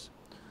shopkeepers.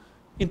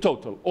 In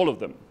total, all of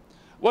them.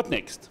 What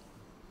next?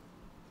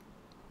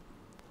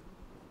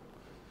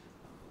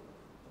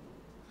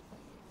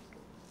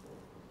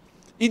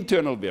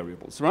 Internal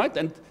variables, right?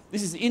 And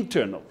this is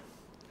internal.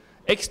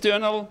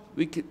 External,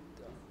 we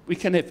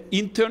can have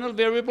internal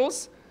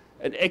variables,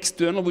 and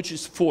external, which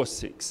is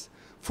forcings.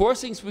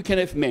 Forcings, we can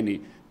have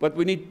many, but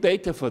we need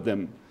data for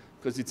them,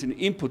 because it's an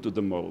input to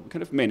the model. We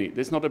can have many.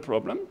 That's not a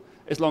problem,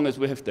 as long as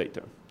we have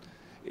data.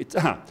 It's,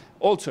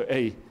 also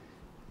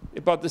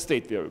about the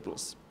state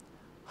variables.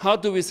 How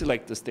do we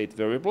select the state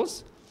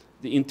variables?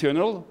 The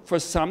internal, for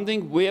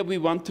something where we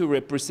want to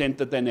represent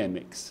the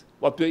dynamics,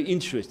 what we're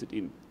interested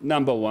in.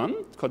 Number 1,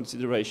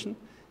 consideration.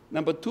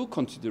 Number 2,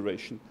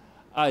 consideration.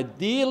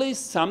 Ideally,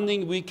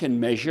 something we can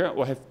measure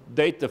or have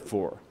data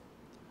for.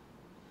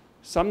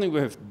 Something we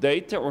have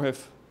data or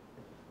have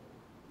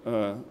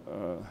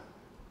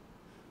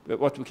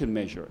what we can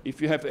measure.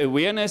 If you have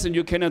awareness and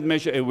you cannot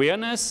measure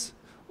awareness,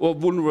 or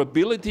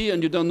vulnerability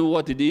and you don't know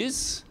what it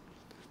is,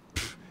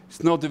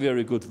 it's not a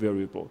very good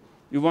variable.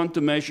 You want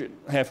to measure,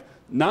 have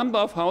number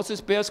of houses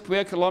per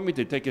square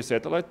kilometer. Take a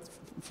satellite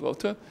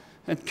photo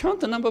and count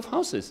the number of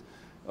houses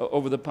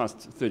over the past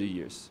 30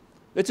 years.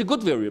 That's a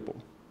good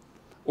variable.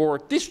 Or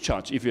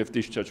discharge, if you have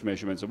discharge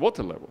measurements of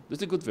water level.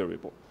 That's a good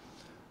variable.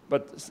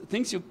 But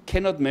things you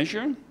cannot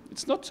measure,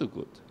 it's not so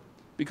good.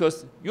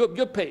 Because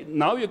you're paying,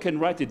 now you can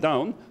write it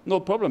down, no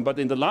problem. But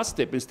in the last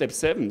step, in step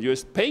 7, you're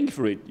paying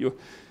for it. You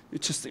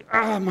just say,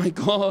 oh my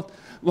God,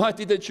 why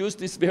did I choose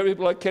this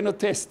variable? I cannot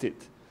test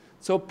it.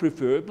 So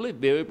preferably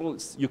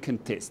variables you can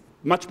test,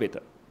 much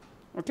better.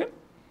 Okay?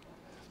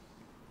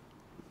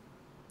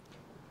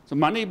 So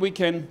money we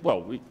can,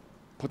 well,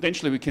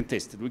 potentially we can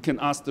test it. We can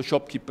ask the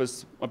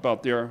shopkeepers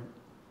about their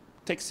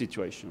tax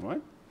situation,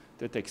 right?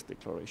 Their tax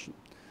declaration.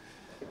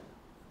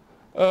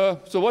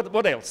 So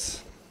what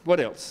else? What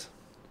else?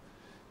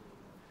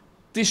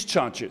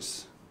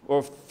 Discharges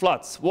or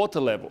floods, water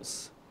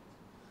levels.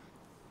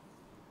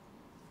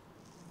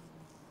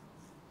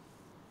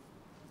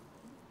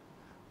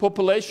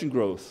 Population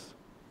growth.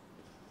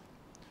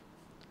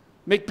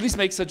 Please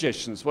make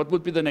suggestions. What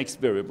would be the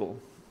next variable?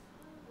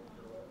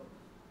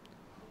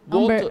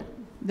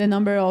 The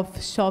number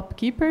of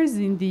shopkeepers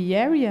in the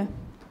area?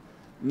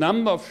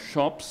 Number of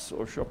shops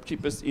or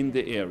shopkeepers in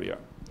the area.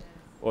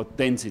 Or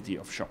density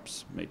of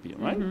shops, maybe,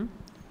 right? Mm-hmm.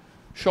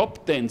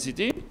 Shop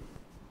density.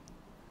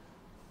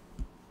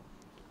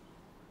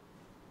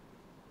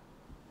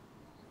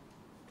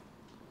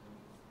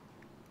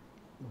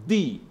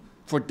 D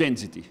for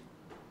density.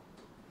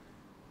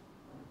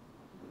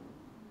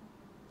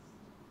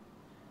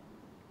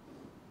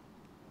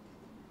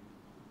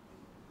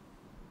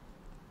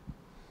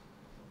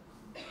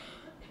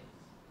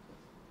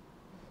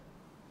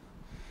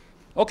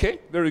 Okay,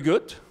 very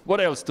good. What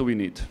else do we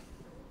need?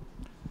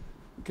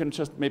 We can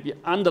just maybe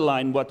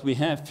underline what we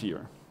have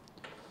here.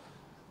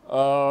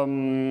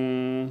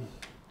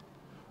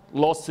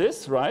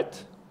 Losses,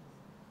 right?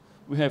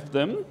 We have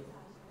them.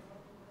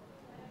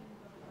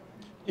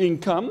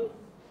 Income,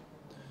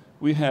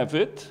 we have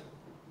it.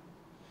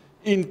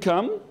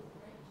 Income,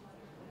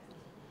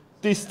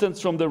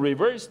 distance from the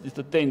rivers is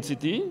the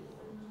density.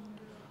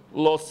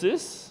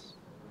 Losses,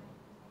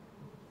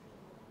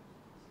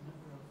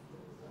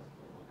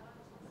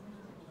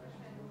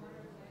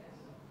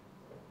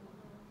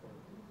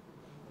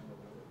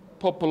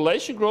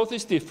 population growth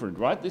is different,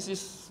 right? This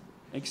is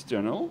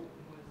external.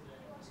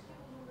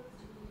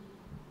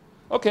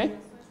 Okay,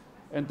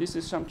 and this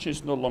assumption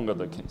is no longer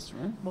the case,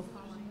 right?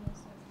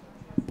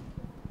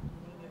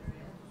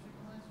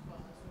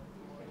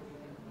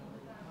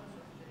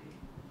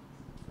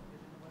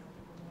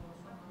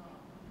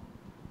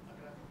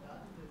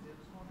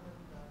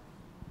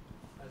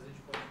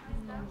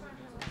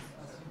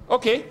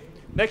 Okay,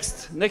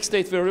 next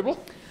state variable.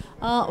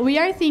 We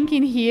are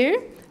thinking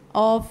here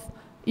of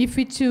if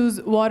we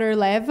choose water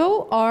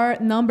level or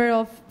number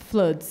of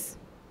floods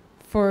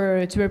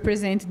to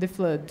represent the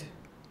flood.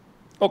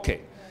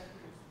 Okay.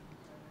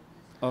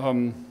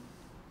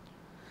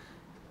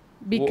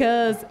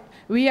 Because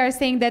we are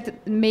saying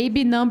that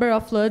maybe number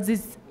of floods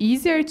is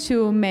easier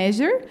to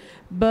measure,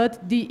 but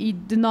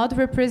it do not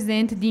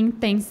represent the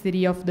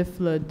intensity of the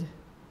flood.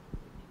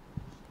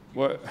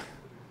 Well,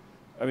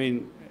 I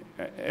mean,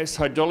 as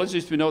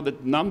hydrologists, we know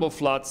that number of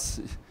floods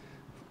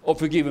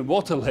of a given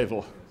water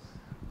level,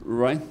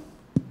 right?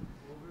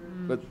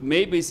 But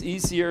maybe it's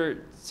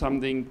easier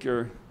something. Maybe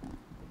you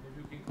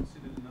can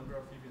consider the number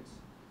of events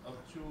up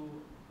to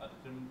a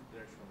determined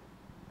threshold.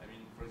 I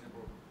mean, for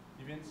example,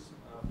 events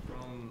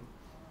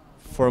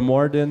for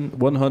more than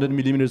 100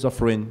 millimeters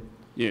of rain.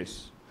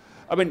 Yes.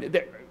 I mean,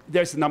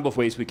 there's a number of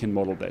ways we can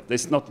model that.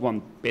 There's not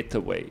one better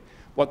way.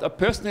 What I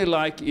personally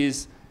like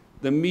is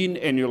the mean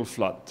annual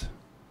flood.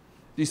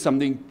 This is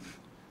something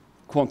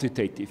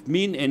quantitative,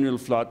 mean annual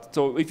flood.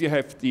 So if you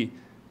have the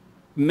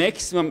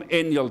maximum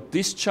annual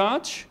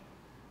discharge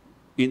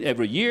in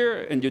every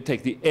year, and you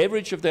take the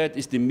average of that,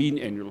 is the mean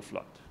annual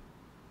flood,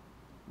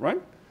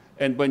 right?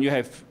 And when you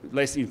have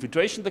less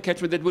infiltration, the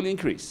catchment, that will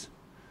increase.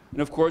 And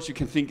of course, you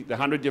can think the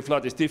 100-year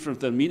flood is different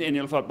than mean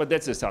annual flood, but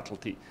that's a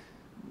subtlety.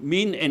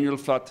 Mean annual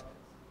flood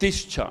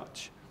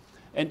discharge.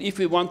 And if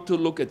we want to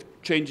look at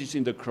changes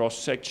in the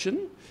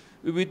cross-section,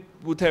 we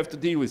would have to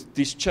deal with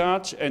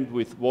discharge and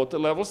with water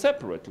level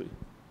separately.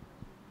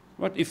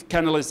 Right? If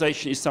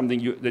canalization is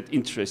something that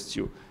interests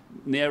you,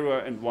 narrower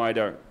and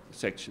wider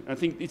section. I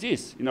think it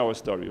is in our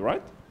story,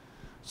 right?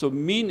 So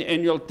mean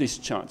annual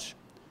discharge.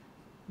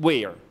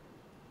 Where?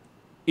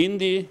 In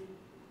the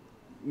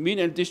mean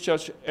annual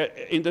discharge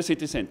in the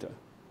city center.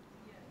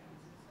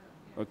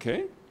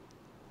 Okay?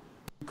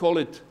 We call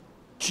it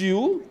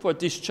Q for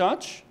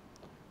discharge.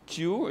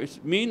 Q is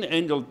mean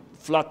annual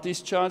flood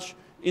discharge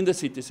in the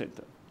city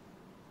center.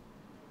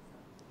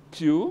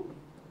 Q.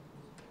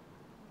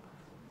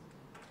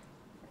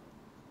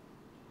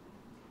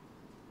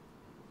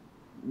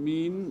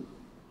 Mean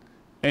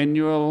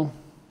annual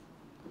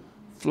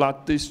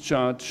flood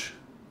discharge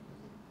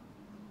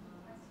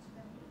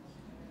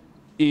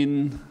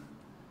in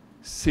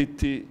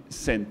city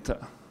center.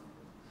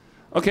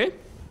 Okay?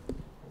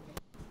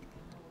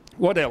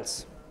 What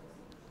else?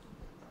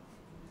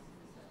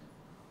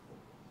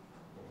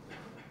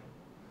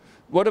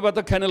 What about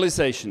the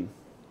canalization?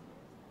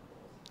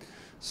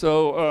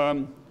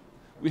 So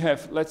we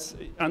have, let's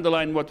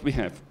underline what we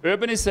have.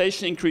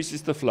 Urbanization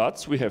increases the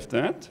floods, we have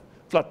that.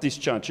 Flood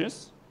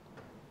discharges.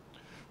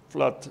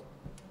 Flood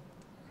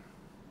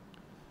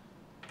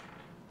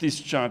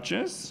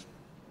discharges.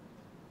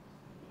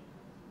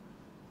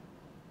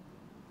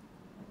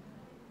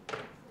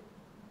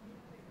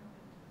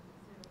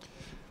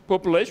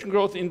 Population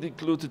growth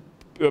included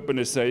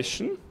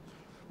urbanization.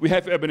 We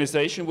have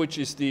urbanization, which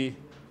is the,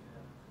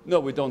 no,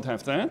 we don't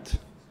have that.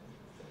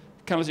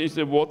 Comes into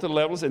the water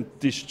levels and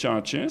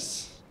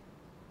discharges.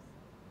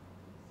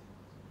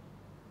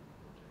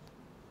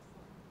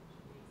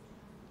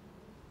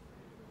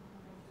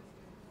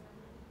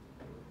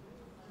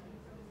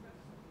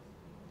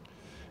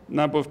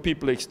 Number of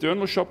people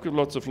external, shop with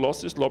lots of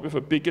losses, lobby for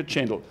bigger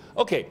channel.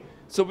 Okay,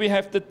 so we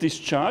have the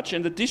discharge,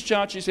 and the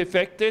discharge is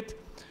affected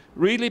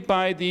really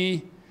by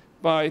the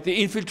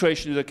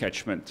infiltration of the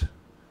catchment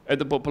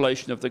and the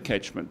population of the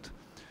catchment,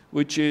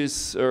 which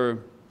is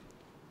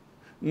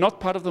not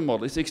part of the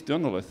model. It's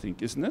external, I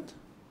think, isn't it?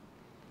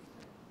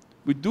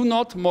 We do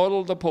not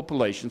model the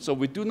population, so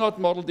we do not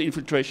model the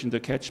infiltration of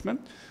the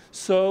catchment.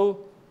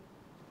 So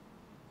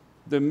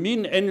the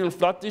mean annual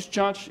flood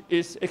discharge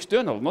is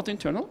external, not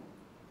internal.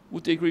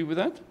 Would they agree with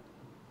that?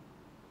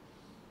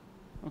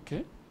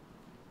 Okay.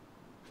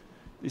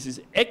 This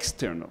is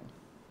external.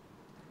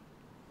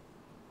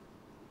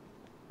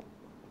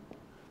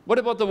 What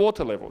about the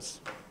water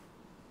levels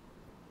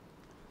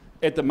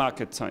at the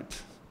market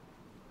site?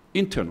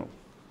 Internal,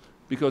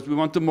 because we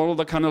want to model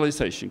the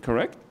canalization,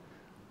 correct?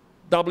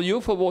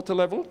 W for water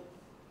level.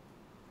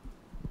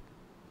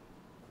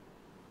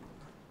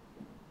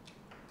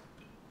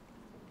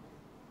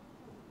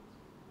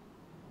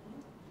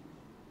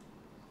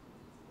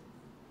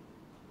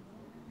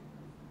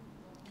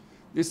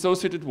 the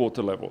associated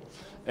water level.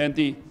 And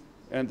the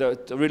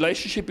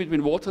relationship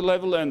between water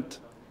level and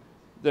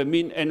the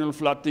mean annual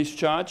flood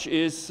discharge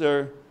is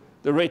the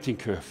rating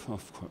curve,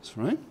 of course,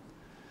 right?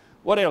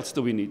 What else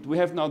do we need? We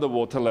have now the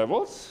water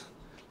levels.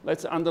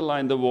 Let's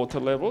underline the water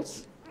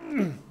levels.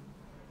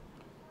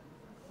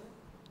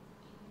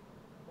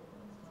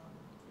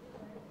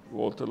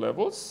 Water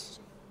levels.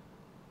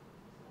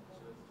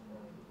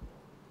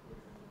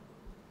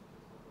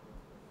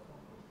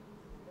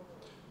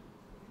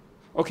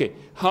 Okay,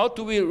 how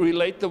do we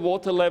relate the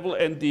water level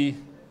and the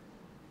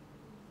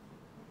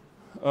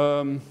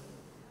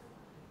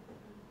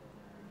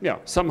yeah,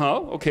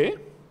 somehow, okay.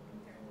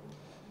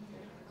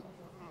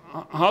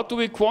 How do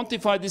we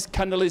quantify this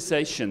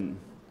canalization?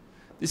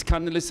 This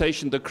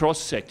canalization, the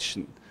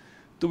cross-section.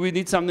 Do we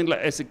need something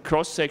like as a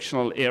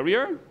cross-sectional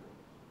area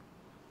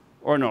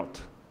or not?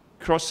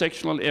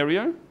 Cross-sectional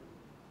area?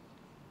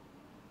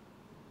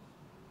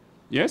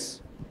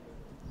 Yes?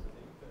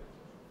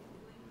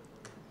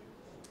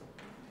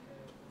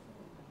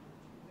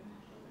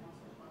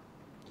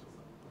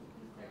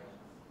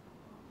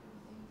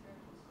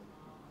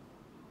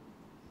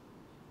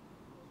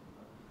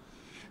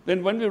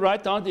 Then when we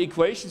write down the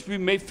equations, we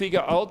may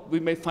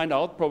find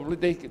out probably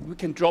we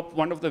can drop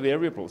one of the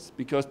variables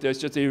because there's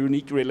just a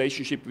unique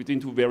relationship between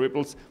two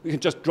variables. We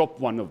can just drop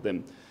one of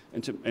them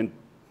and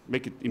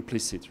make it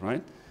implicit,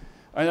 right?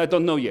 And I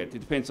don't know yet. It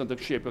depends on the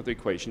shape of the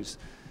equations.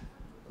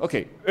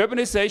 Okay,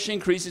 urbanization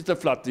increases the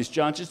flood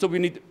discharges, so we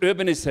need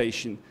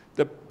urbanization,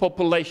 the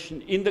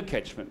population in the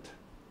catchment.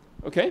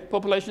 Okay,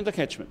 population in the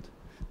catchment.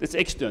 That's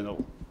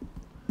external.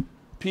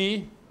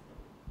 P,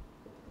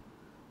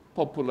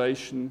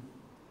 population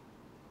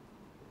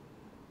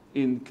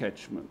in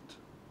catchment,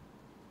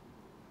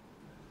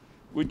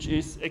 which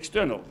is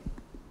external.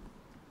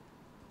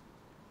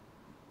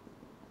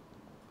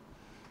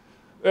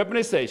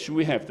 Urbanization,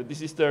 we have that.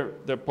 This is their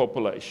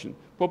population.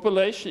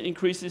 Population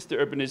increases the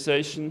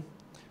urbanization.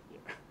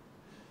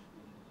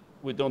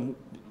 We don't,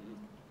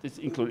 this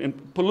include,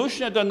 and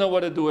pollution, I don't know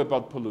what to do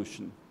about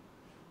pollution.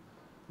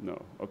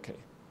 No, okay.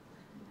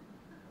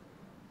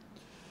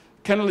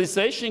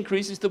 Canalization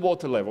increases the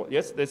water level.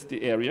 Yes, that's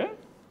the area.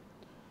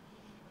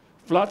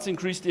 Floods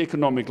increase the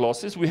economic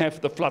losses. We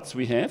have the floods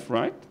we have,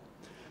 right?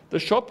 The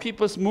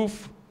shopkeepers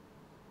move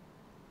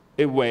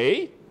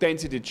away,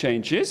 density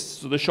changes,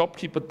 so the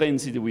shopkeeper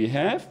density we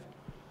have,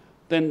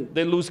 then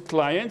they lose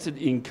clients and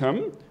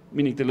income,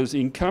 meaning they lose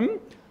income.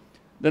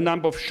 The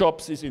number of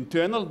shops is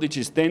internal, which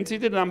is density.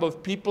 The number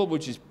of people,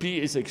 which is P,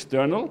 is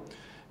external.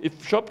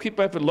 If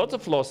shopkeepers have a lot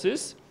of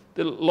losses,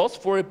 they loss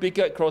for a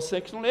bigger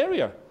cross-sectional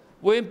area.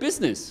 We're in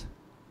business,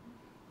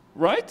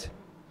 right?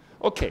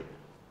 Okay.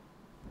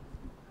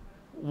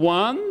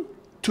 1,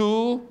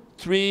 2,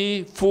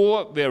 3,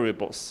 4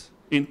 variables,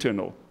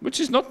 internal, which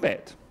is not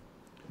bad.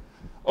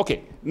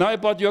 Okay, now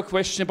about your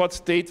question about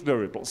state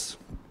variables.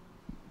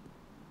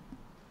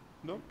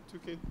 No, it's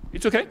okay.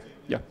 It's okay?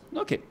 Yeah,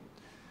 okay.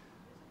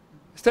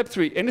 Step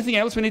 3, anything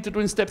else we need to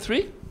do in step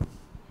 3?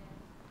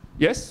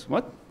 Yes,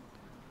 what?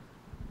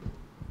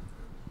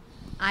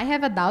 I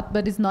have a doubt,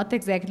 but it's not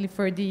exactly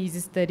for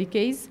this study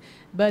case.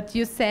 But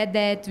you said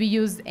that we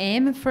use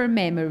M for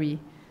memory.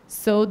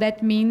 So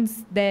that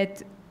means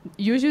that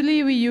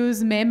usually we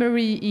use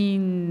memory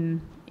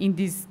in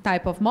this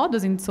type of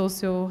models, in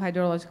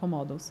socio-hydrological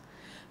models.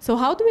 So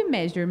how do we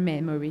measure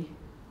memory?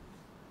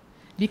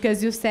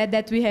 Because you said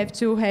that we have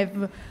to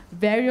have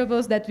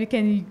variables that we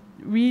can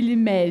really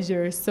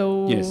measure.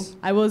 So yes.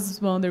 I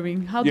was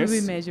wondering, how do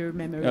we measure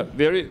memory?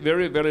 Very,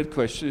 very valid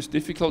question. It's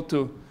difficult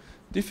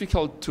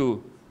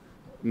to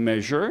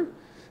measure.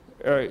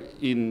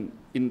 In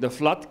the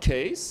flood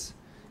case,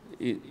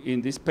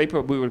 in this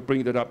paper, we will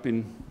bring that up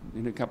in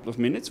a couple of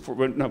minutes,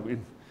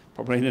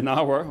 probably in an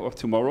hour or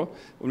tomorrow,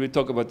 when we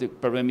talk about the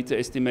parameter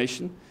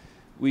estimation.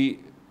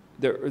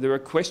 There are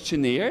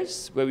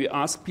questionnaires where we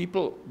ask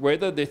people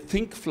whether they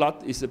think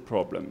flood is a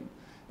problem.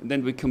 And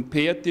then we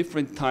compare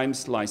different time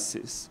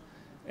slices.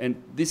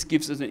 And this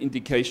gives us an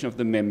indication of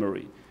the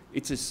memory.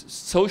 It's a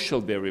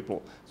social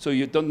variable. So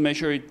you don't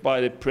measure it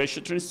by the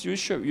pressure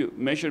transducer, you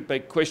measure it by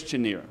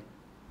questionnaire.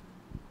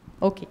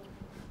 Okay.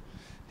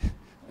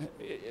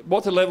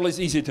 Water level is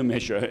easy to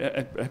measure.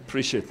 I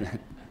appreciate that,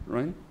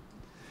 right?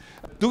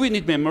 Do we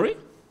need memory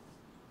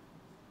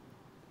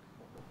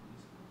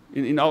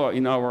in our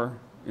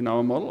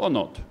model or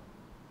not?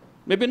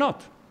 Maybe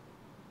not.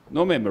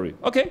 No memory.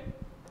 Okay,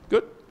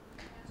 good.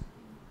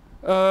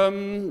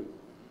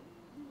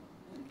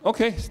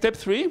 Okay, step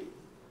 3.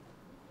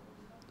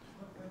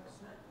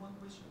 One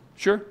question.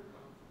 Sure.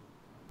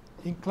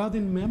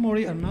 Including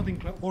memory and not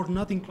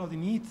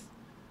including it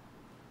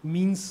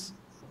means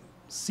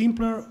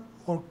simpler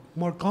or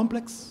more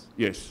complex?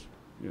 Yes,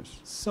 yes.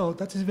 So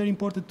that is very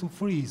important to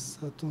freeze,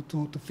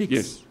 to fix.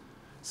 Yes.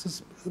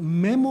 So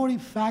memory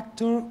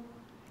factor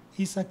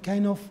is a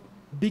kind of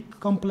big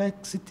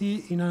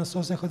complexity in a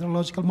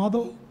socio-hydrological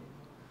model,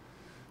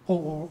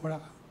 or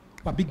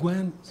a big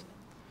one?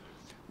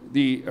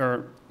 The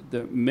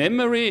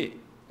memory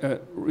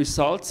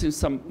results in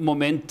some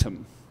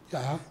momentum.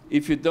 Yeah.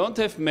 If you don't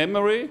have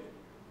memory,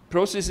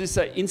 processes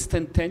are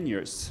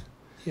instantaneous.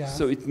 Yeah.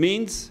 So it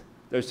means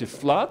there's a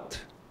flood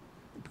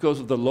because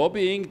of the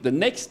lobbying. The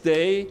next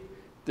day,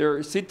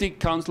 the city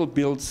council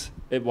builds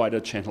a wider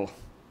channel,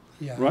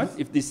 Yeah. right?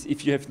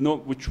 If you have no,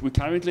 which we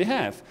currently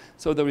have.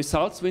 So the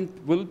results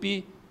will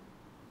be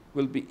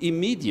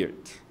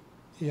immediate.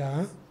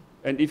 Yeah.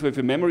 And if we have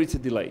a memory, it's a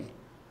delay.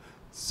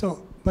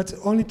 So, but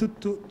only to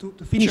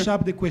finish Sure.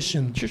 up the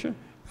question. Sure, sure.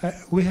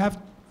 We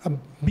have a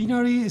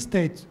binary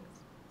state,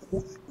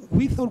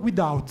 with or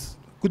without,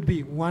 could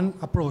be one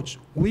approach,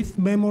 with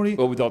memory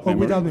Or without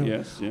memory. without memory.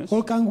 Yes, yes.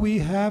 Or can we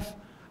have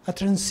a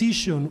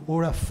transition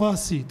or a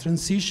fuzzy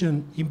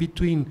transition in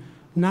between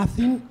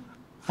nothing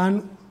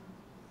and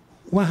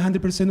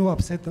 100%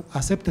 of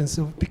acceptance?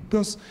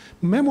 Because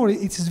memory,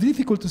 it is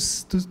difficult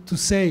to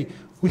say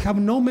we have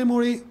no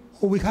memory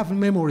or we have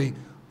memory.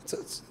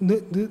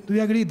 Do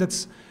you agree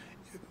that's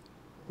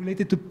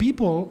related to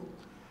people?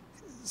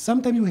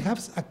 Sometimes we have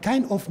a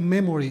kind of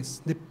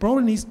memories. The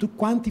problem is to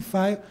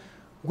quantify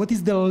what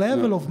is the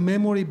level of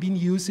memory being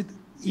used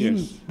in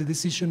Yes. the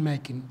decision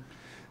making.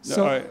 No,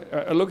 So,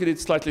 I look at it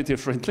slightly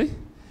differently.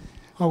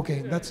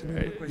 okay, that's a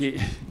good question.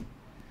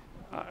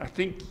 I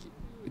think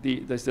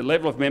the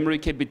level of memory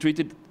can be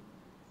treated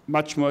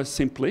much more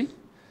simply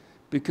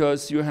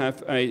because you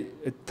have a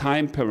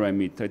time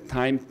parameter, a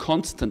time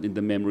constant in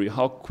the memory,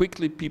 how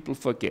quickly people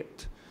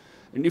forget.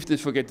 And if they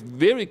forget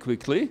very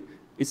quickly,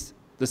 it's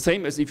the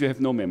same as if you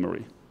have no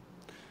memory.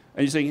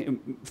 And you're saying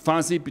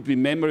fuzzy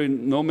between memory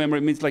and no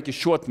memory means like a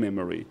short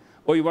memory.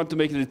 Or you want to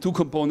make it a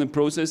two-component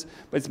process,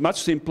 but it's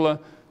much simpler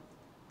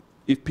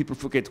if people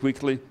forget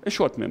quickly, a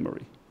short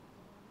memory.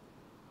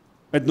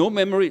 At no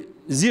memory,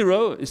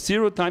 zero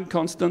time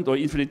constant or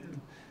infinite.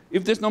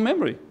 If there's no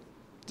memory,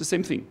 it's the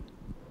same thing.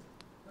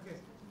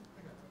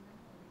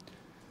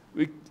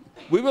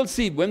 We will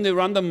see when they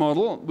run the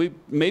model, we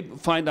may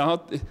find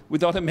out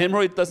without a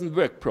memory it doesn't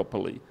work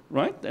properly,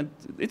 right? And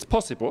it's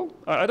possible.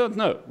 I don't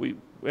know. We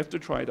have to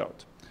try it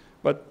out.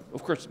 But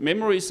of course,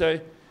 memory is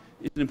an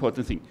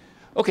important thing.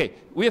 Okay,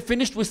 we are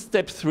finished with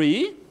step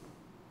 3.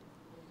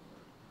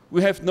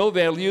 We have no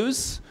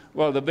values.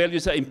 Well, the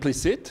values are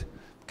implicit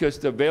because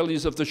the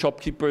values of the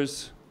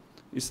shopkeepers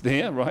is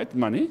there, right?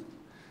 Money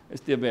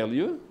is their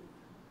value.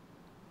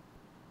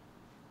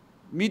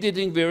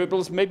 Mediating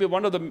variables, maybe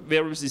one of the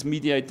variables is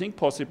mediating,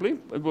 possibly,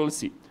 but we'll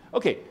see.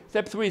 Okay,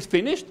 step 3 is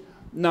finished.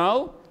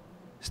 Now,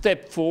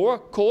 step 4,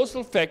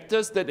 causal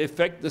factors that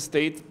affect the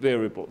state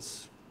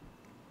variables.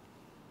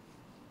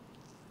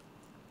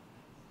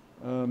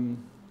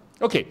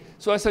 Okay,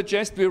 so I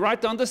suggest we write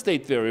down the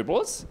state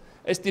variables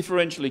as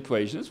differential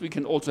equations. We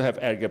can also have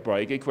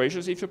algebraic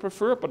equations if you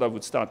prefer, but I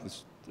would start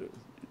with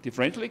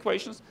differential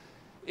equations.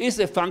 Is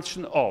a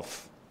function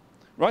of,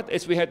 right,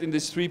 as we had in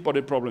this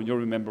 3-body problem you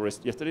remember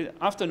yesterday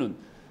afternoon.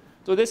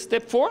 So that's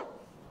step 4.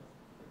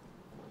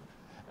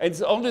 And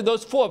it's only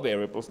those 4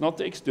 variables, not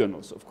the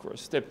externals, of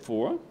course. Step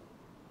 4.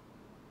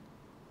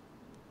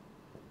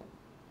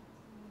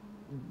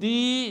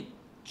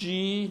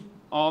 dg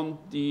on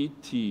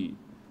dt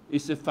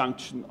is a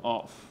function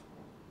of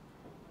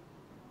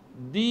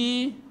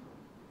dt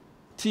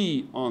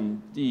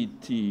on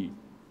dt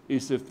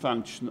is a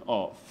function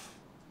of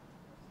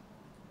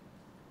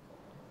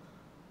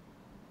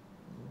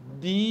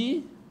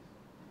dw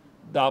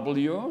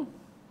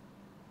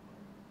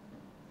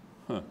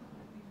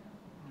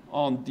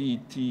on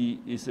dt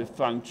is a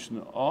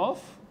function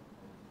of,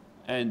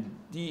 and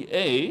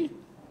dA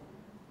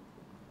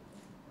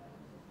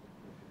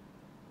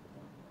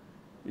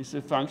is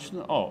a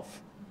function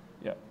of.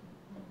 Yeah,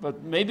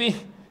 but maybe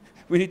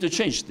we need to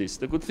change this.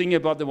 The good thing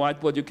about the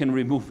whiteboard, you can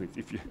remove it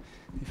if you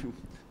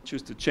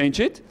choose to change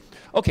it.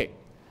 Okay,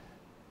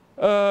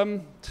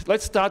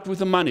 let's start with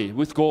the money,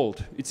 with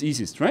gold. It's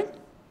easiest, right?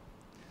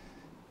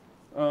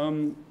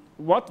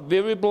 What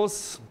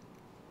variables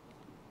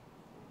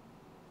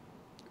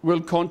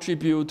will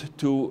contribute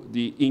to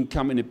the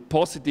income in a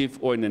positive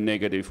or in a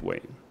negative way?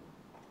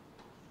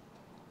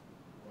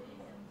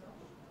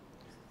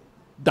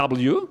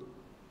 W,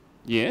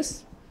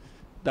 yes.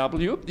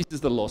 W, this is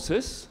the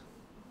losses.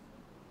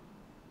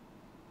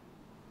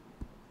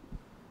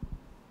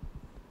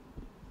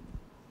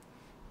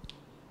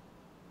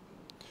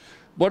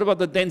 What about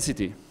the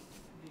density?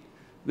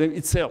 Then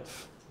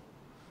itself.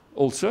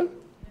 Also?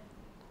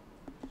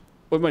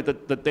 What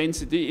about the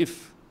density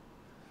if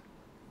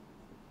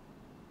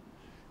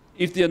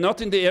they are not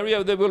in the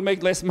area, they will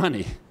make less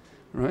money,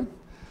 right?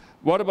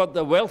 What about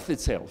the wealth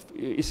itself?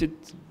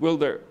 Will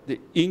the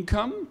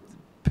income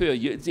per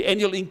year, the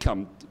annual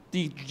income,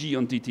 dg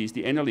on dt is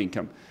the annual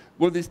income.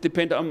 Will this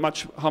depend on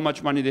how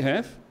much money they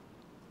have?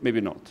 Maybe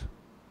not,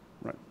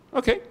 right?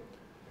 Okay.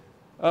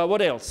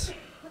 What else?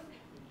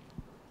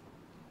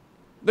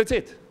 That's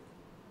it.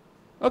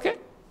 Okay,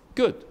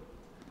 good.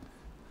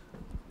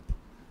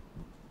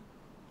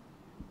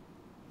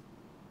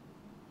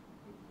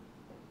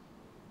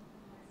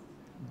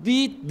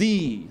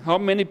 dd, how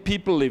many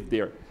people live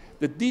there?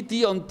 The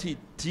dd on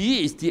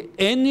dt is the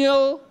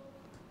annual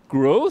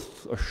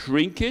growth or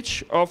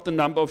shrinkage of the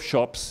number of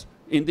shops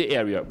in the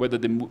area, whether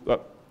they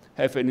have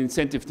have an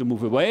incentive to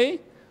move away,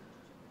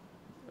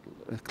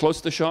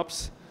 close the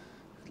shops,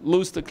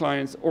 lose the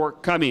clients, or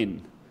come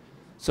in.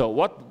 So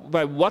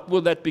by what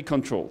will that be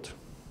controlled?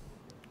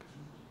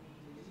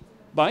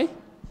 By?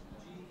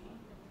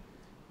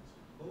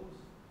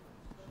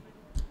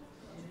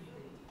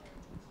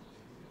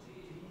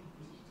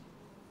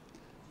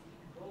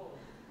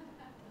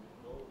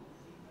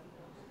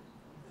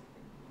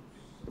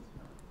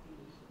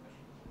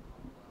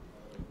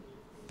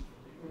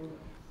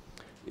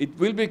 It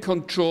will be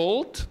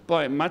controlled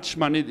by much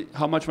money,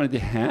 how much money they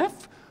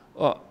have,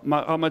 or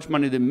how much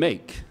money they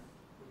make.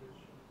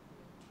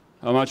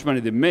 How much money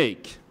they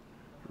make,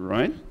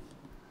 right?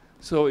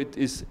 So it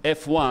is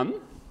F1,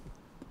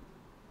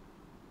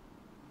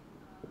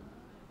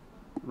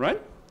 right?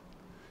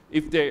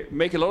 If they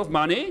make a lot of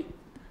money,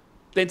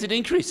 density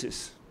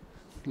increases.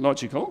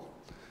 Logical.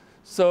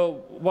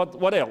 So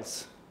what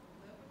else?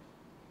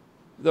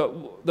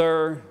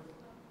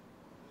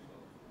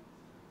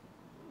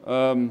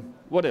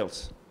 What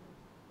else?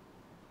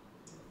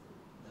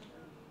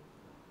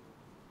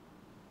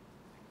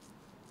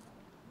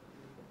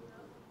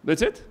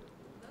 That's it?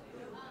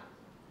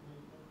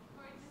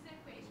 For these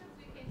equations,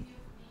 we can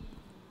use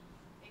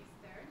the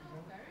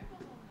external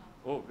variable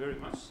or not? Oh, very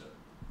much so.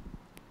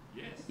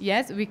 Yes.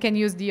 Yes, we can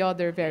use the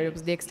other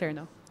variables, the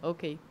external.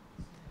 Okay.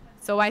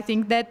 So I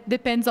think that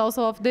depends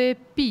also of the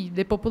P,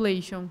 the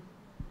population.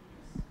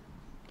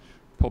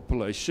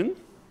 Population.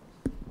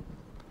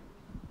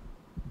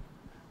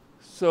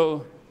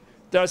 So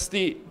does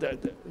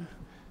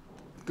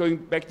going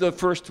back to the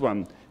first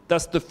one,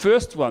 does the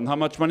first one, how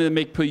much money they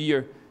make per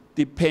year,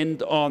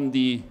 depend on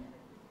the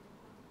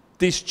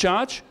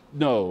discharge?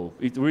 No,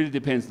 it really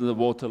depends on the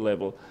water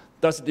level.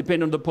 Does it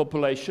depend on the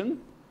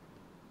population?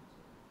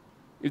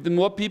 If there are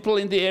more people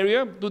in the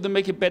area, do they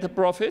make a better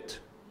profit?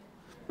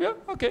 Yeah,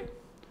 okay.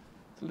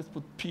 So let's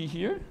put P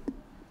here,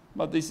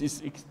 but this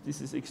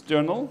is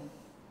external.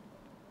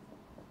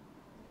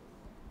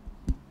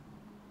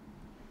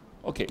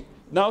 Okay.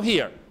 Now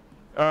here,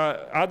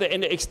 are there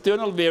any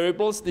external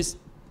variables this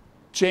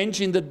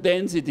change in the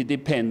density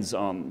depends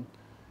on?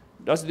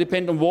 Does it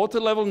depend on water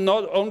level,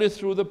 not only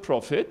through the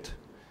profit?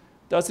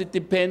 Does it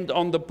depend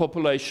on the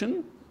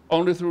population,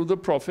 only through the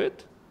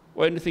profit,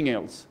 or anything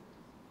else?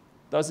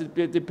 Does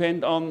it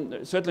depend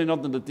on, certainly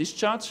not on the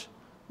discharge,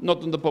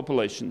 not on the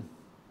population?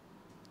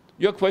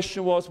 Your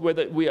question was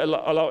whether we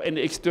allow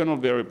any external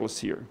variables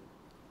here.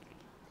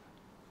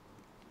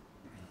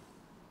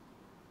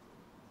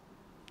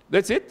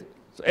 That's it?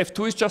 So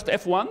F2 is just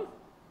F1?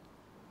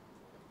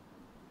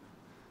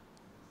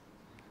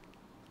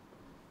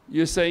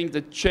 You're saying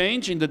the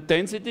change in the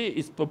density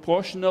is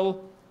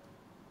proportional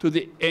to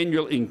the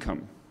annual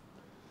income,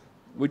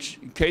 which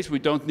in case we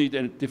don't need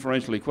a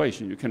differential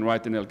equation, you can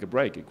write an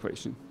algebraic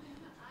equation.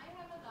 I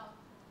have a doubt,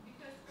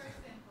 because for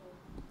example,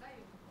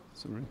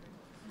 Sorry.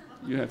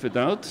 You have a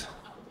doubt?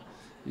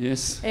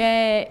 Yes.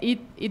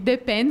 It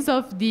depends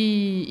of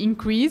the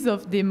increase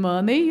of the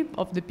money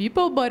of the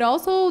people, but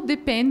also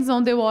depends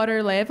on the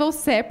water level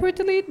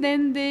separately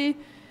than the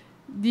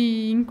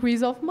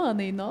increase of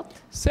money, not?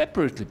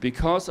 Separately,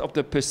 because of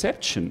the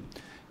perception.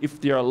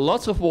 If there are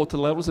lots of water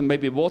levels and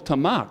maybe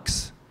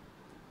watermarks,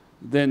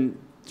 then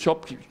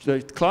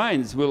the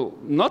clients will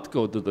not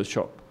go to the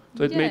shop.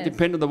 So it may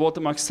depend on the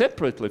watermark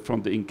separately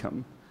from the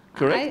income.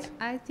 Correct?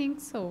 I think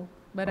so,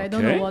 but I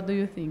don't know. What do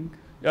you think?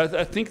 Yeah,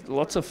 I think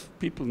lots of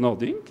people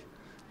nodding.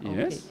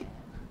 Yes. Okay.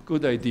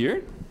 Good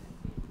idea.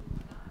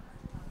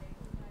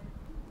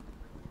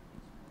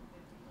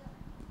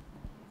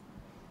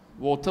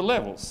 Water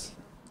levels.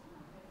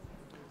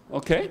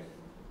 Okay.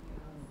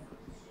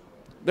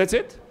 That's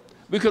it?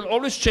 We can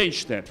always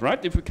change that,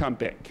 right, if we come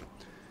back.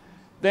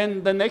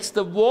 Then the next,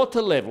 the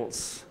water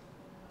levels.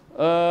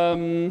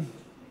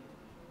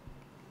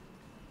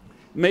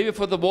 Maybe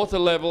for the water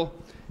level,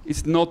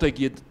 it's not a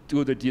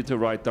good idea to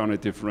write down a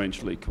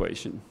differential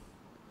equation,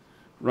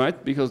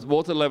 right? Because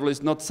water level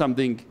is not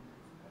something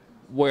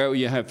where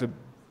you have a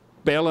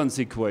balance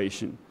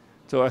equation.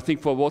 So I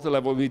think for water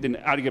level, we need an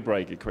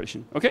algebraic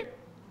equation, okay?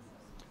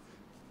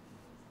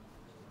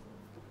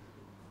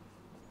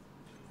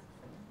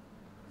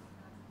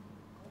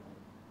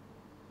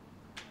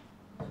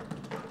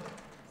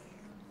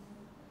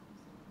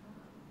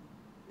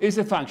 Is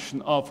a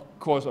function of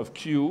course of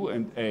Q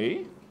and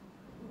A.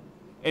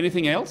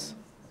 Anything else?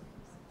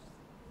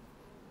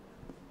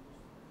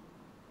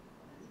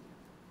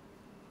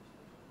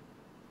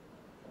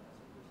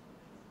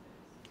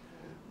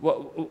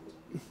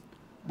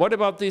 What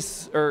about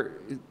this?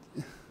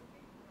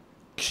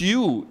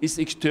 Q is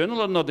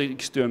external or not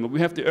external? We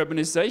have the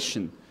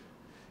urbanization.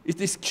 Is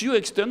this Q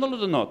external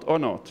or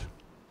not?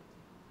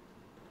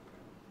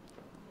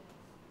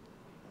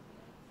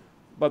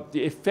 But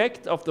the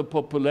effect of the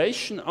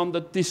population on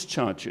the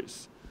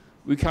discharges,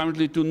 we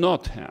currently do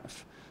not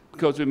have,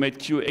 because we made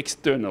Q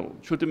external.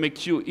 Should we make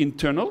Q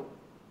internal?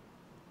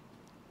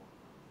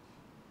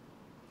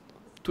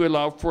 To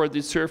allow for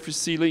the surface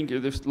sealing,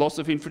 the loss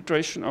of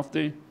infiltration of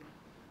the,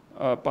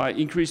 by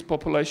increased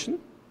population?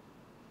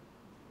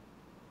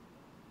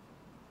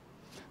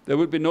 there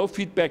will be no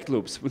feedback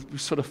loops with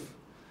sort of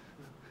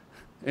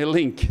a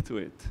link to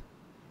it.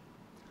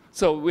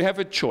 So we have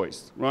a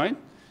choice, right?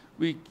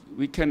 We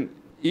can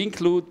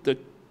include the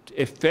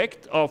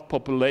effect of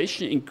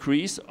population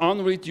increase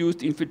on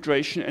reduced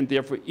infiltration and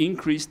therefore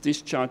increased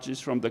discharges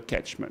from the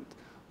catchment.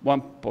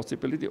 One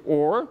possibility.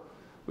 Or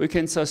we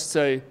can just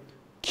say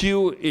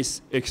Q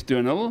is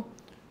external.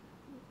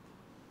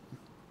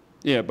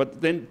 Yeah, but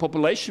then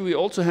population we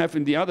also have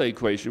in the other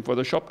equation for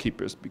the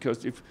shopkeepers,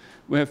 because if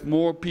we have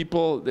more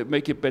people, that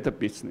make a better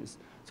business.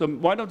 So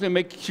why don't we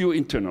make Q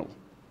internal?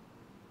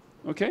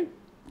 Okay,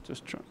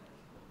 just try.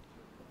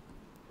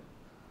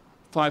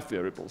 5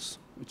 variables,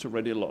 it's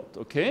already a lot,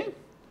 okay?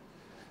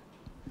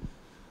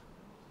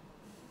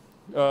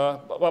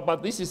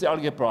 But this is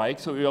algebraic,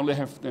 so we only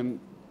have then,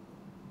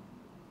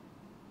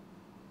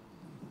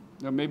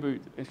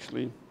 maybe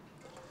actually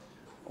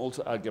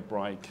also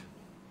algebraic.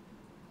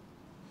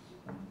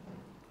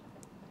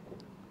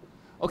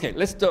 Okay,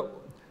 let's do.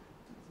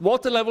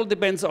 Water level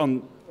depends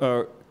on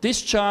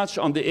discharge,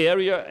 on the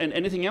area, and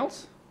anything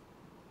else?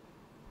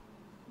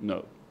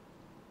 No.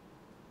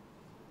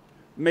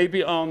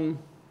 Maybe on,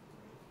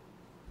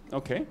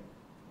 okay.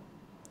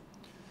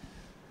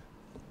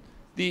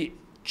 The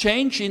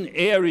change in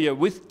area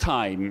with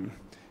time,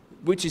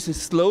 which is a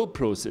slow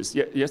process.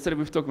 Yesterday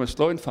we were talking about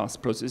slow and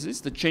fast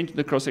processes. The change in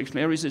the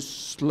cross-sectional area is a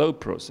slow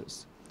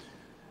process.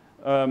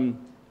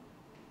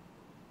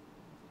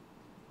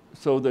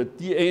 So the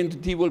dA into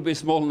T will be a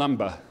small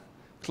number,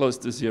 close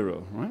to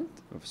 0, right?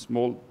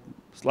 Small,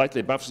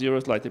 slightly above 0,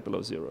 slightly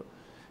below 0.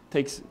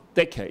 Takes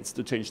decades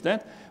to change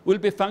that. Will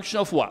be a function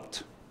of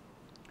what?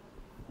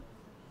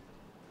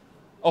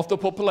 Of the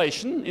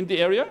population in the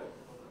area?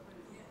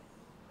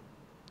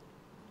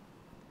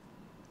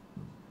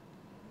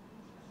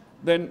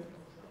 Then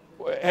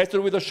it has to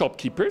do with the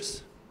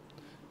shopkeepers.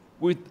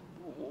 With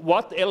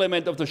what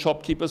element of the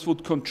shopkeepers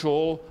would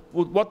control,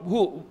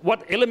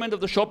 what element of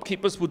the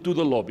shopkeepers would do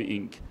the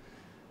lobbying?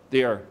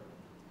 Their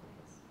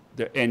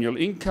annual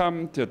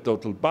income, their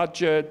total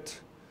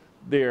budget,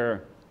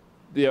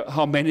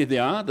 how many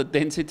there are, the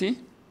density,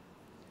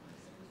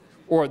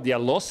 or their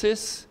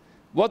losses.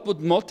 What would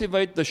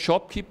motivate the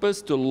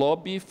shopkeepers to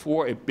lobby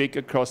for a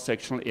bigger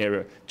cross-sectional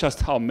area?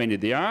 Just how many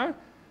there are,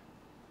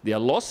 their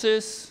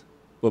losses,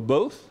 or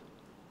both?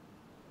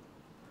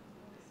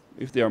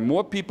 If there are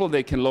more people,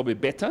 they can lobby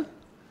better,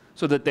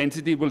 so the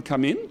density will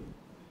come in.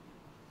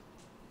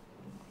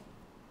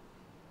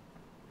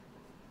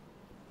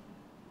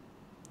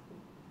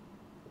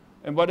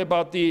 And what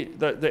about the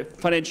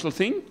financial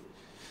thing?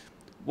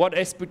 What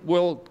aspect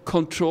will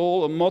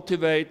control or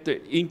motivate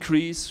the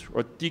increase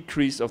or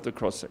decrease of the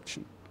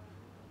cross-section?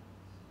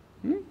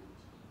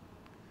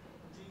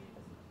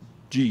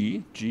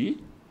 G.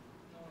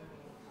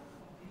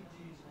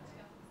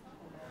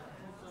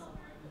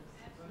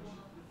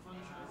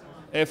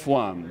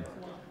 F1.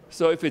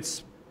 So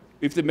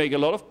if they make a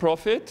lot of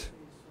profit,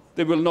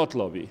 they will not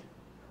lobby.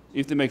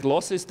 If they make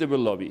losses, they will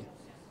lobby.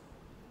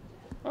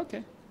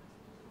 Okay.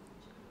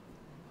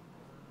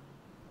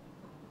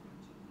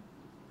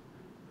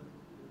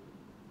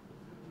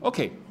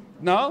 Okay,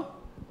 now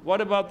what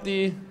about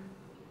the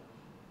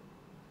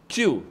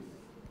Q?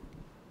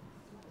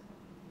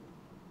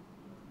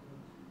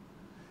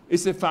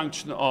 It's a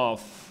function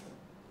of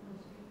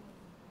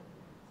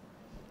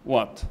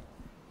what?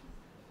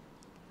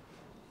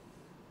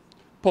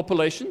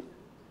 Population?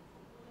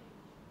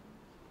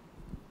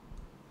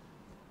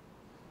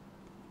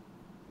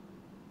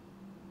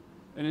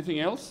 Anything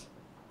else?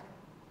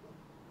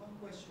 One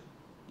question.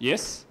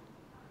 Yes?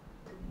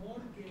 The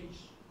mortgage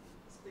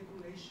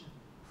speculation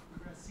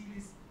in Brazil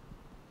is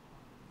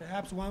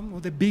perhaps one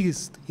of the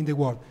biggest in the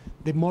world,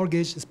 the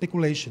mortgage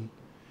speculation.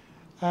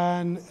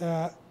 And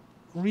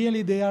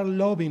really they are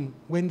lobbying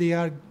when they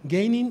are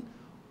gaining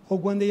or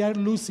when they are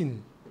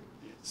losing.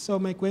 So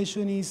my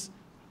question is,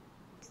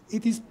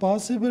 it is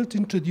possible to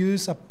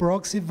introduce a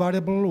proxy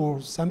variable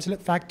or some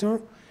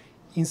factor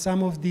in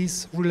some of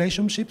these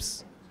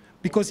relationships?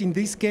 Because in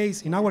this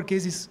case, in our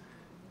case, it's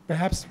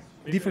perhaps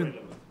different.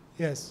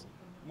 Yes.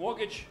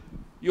 Mortgage.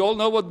 You all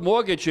know what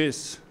mortgage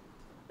is.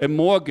 A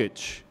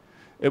mortgage.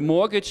 A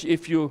mortgage,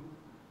 if you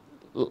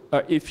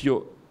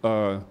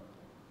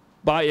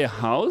buy a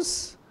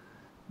house,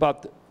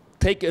 but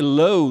take a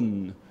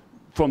loan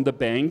from the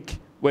bank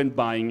when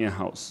buying a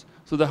house.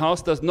 So the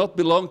house does not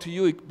belong to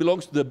you, it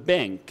belongs to the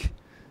bank,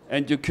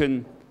 and you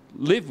can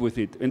live with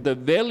it. And the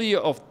value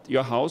of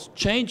your house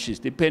changes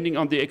depending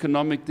on the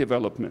economic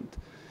development.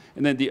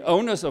 And then the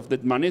owners of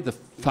that money, the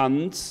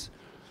funds,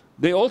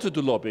 they also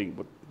do lobbying,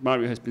 what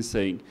Mario has been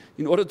saying,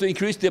 in order to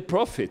increase their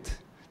profit.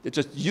 They're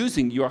just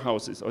using your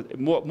houses, or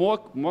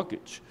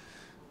mortgage.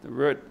 The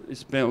word is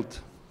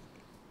spelled.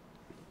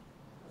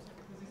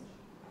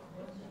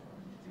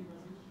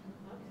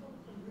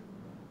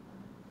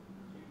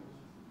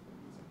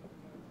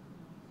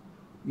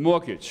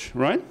 Mortgage,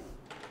 right?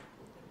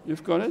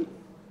 You've got it?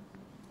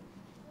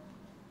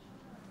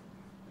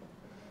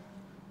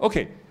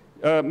 Okay.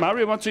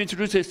 Mario wants to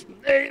introduce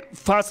a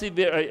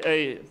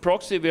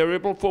proxy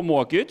variable for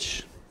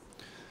mortgage.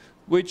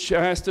 which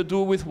has to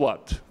do with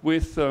what?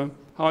 With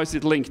how is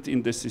it linked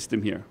in the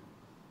system here?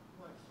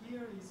 Well,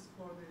 here is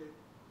for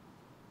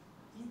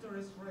the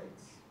interest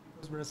rates,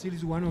 because Brazil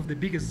is one of the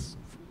biggest.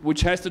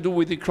 Which has to do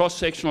with the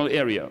cross-sectional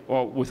area,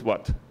 or with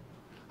what?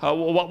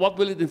 What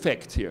will it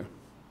affect here?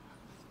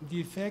 The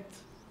effect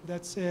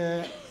that's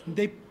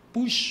they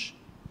push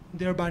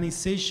the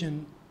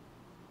urbanization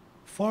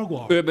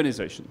forward.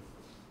 Urbanization.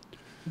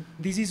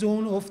 This is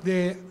one of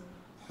the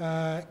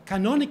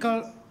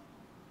canonical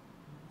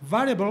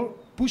variable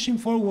pushing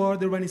forward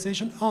the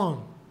urbanization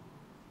on.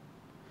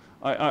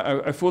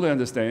 I fully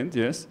understand,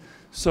 yes.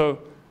 So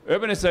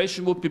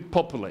urbanization would be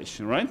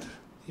population, right?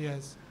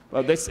 Yes.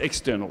 Well, that's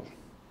external.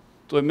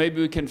 So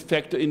maybe we can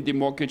factor in the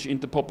mortgage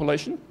into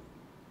population?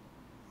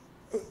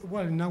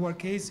 Well, in our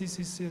case, this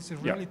is a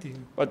reality. Yeah.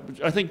 But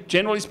I think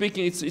generally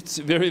speaking, it's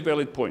a very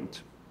valid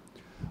point.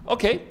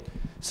 Okay,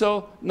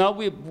 so now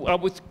we are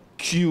with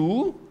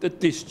Q, the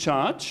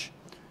discharge,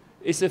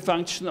 is a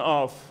function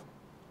of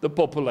the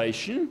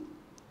population.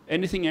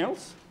 Anything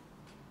else?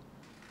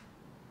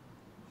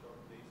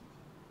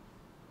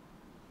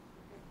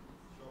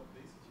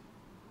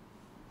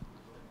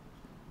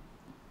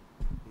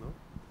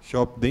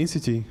 Shop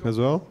density as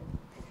well.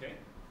 Okay.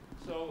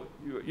 So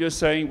you're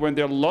saying when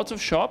there are lots of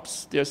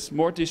shops, there's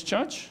more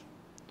discharge?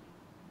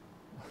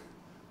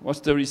 What's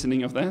the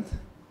reasoning of that?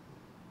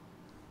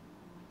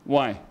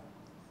 Why?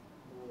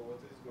 What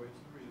is going to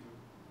the reason?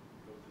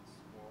 Because it's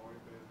more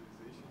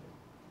urbanization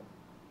of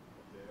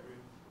the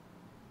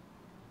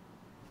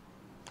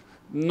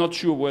area. Not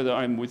sure whether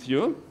I'm with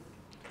you.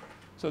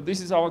 So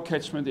this is our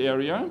catchment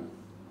area.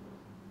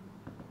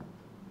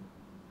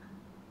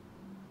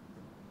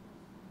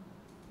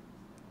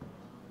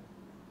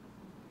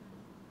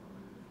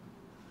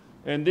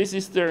 And this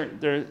is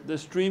the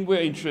stream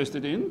we're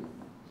interested in,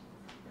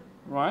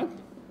 right?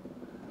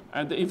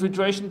 And the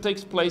infiltration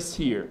takes place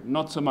here,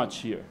 not so much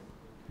here.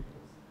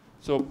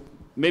 So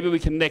maybe we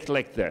can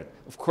neglect that.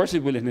 Of course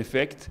it will in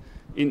effect,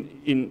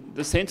 in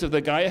the sense of the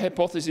Gaia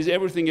hypothesis,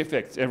 everything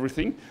affects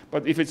everything,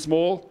 but if it's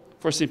small,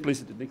 for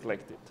simplicity,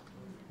 neglect it.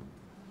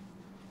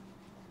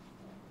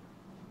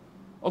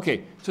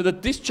 Okay, so the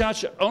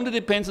discharge only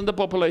depends on the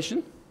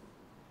population,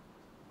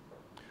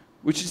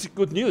 which is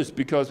good news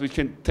because we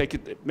can take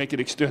it, make it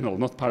external,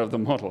 not part of the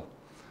model,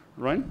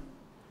 right?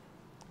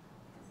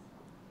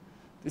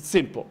 It's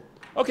simple.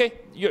 Okay,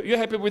 you're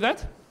happy with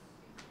that?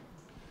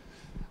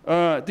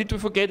 Did we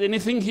forget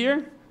anything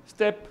here?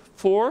 Step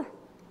 4.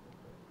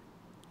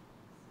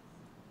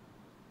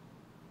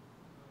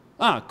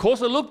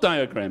 Causal loop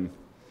diagram.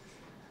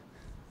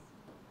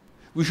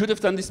 We should have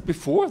done this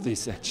before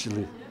this,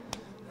 actually.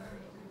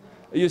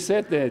 You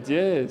said that,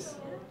 yes.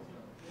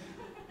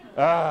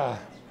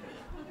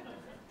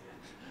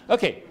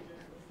 Okay.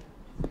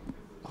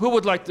 Who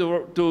would like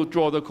to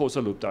draw the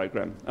causal loop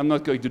diagram? I'm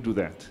not going to do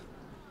that.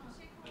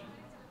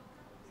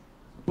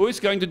 Who is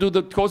going to do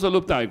the causal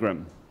loop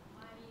diagram?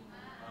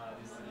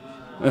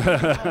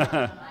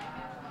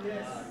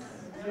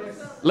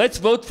 Let's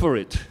vote for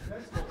it.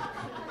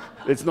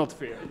 It's not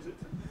fair, is it?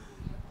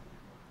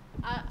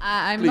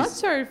 I'm not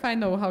sure if I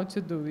know how to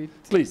do it.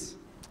 Please.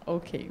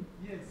 Okay.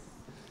 Yes.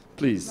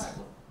 Please.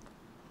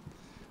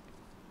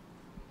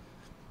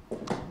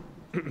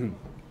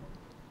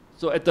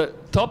 So at the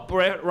top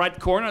right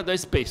corner,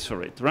 there's space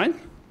for it, right?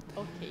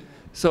 Okay.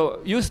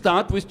 So you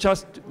start with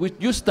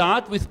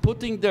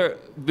putting the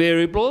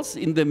variables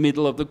in the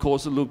middle of the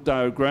causal loop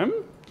diagram,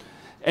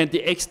 and the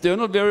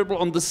external variable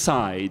on the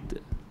side.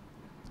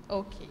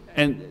 Okay.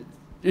 And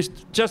it's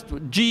just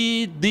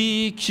G,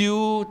 D,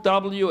 Q,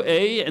 W,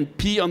 A, and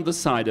P on the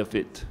side of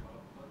it.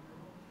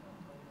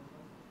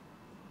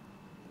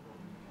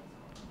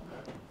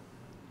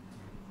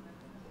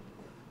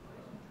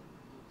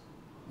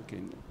 Okay,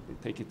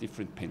 take a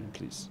different pen,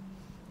 please.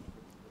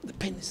 The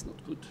pen is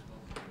not good.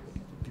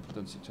 People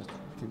don't see. Just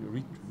can you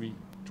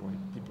redraw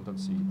it? People don't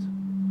see it.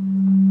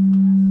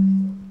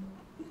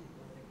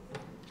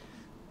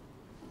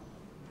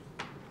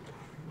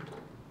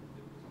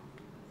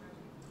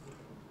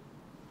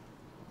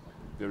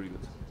 Very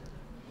good.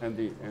 And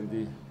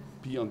the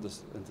P on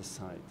the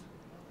side.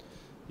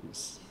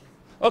 Yes.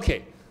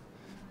 Okay.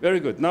 Very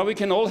good. Now we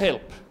can all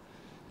help.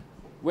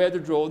 Where to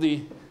draw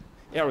the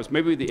arrows?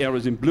 Maybe the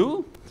arrows in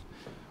blue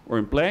or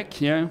in black.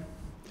 Yeah.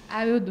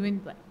 I will do in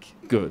black.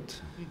 Good.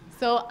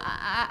 So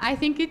I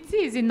think it's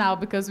easy now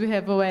because we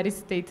have already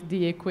stated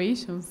the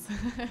equations.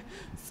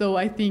 So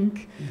I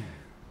think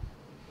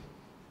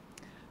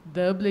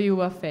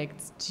W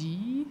affects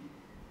G,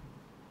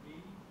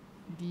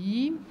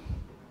 D,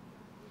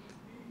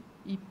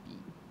 EP.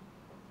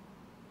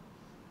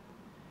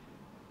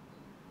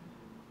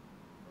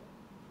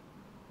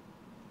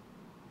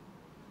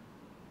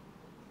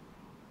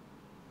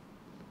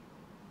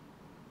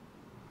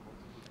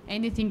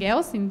 Anything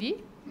else in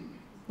D?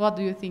 What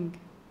do you think?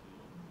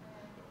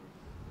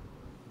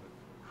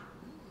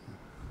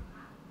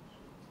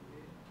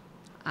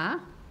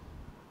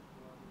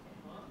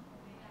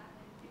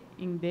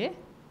 In D?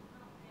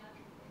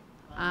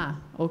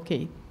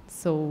 Okay.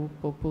 So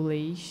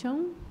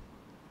population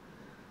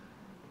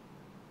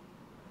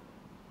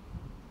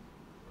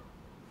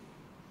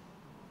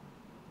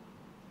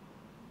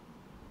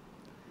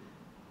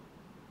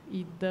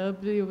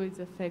W is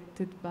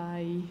affected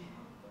by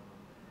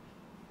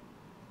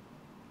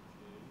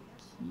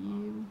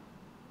Q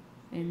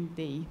and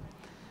D.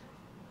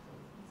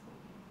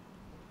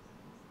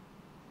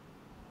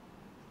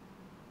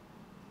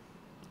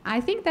 I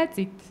think that's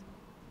it.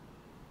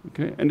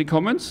 Okay, any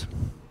comments?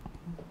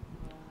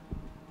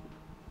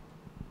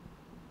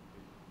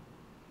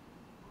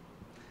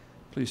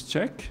 Please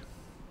check.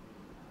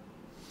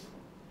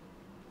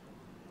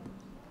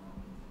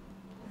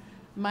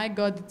 My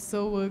God, it's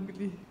so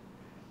ugly.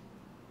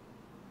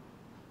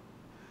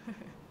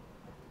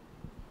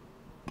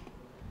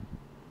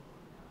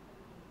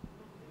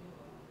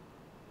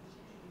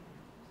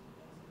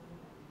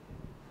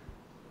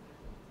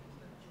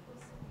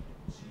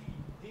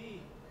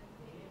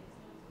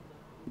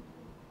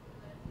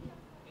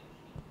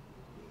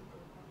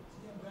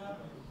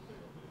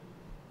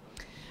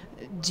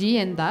 G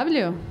and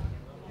W?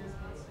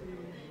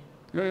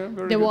 Yeah, very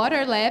The good.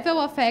 water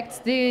level affects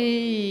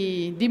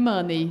the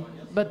money,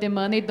 but the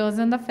money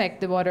doesn't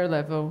affect the water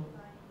level.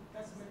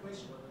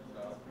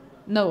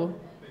 No.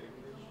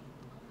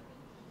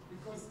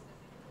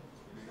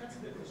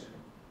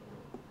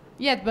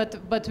 Yes,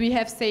 but we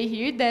have say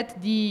here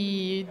that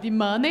the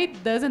money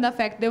doesn't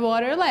affect the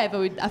water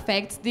level, it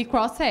affects the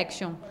cross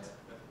section. But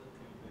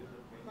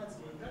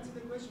that's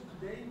the question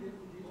today. The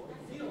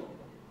field,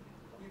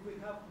 if we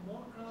have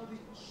more crowded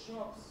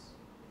shops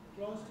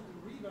close to the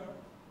river,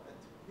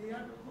 they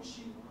are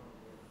pushing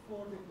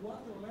for the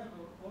water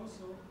level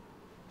also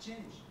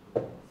change.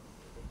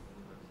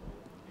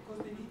 Because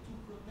they need to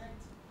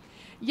protect.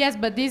 Yes,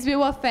 but this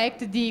will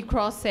affect the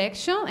cross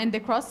section, and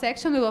the cross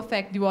section will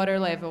affect the water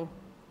level.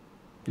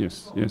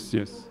 Yes, yes,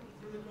 yes.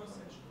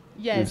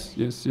 Yes. Yes,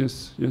 yes,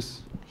 yes,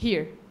 yes.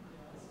 Here.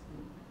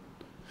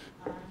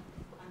 And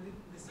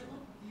the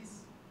second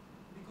is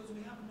because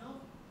we have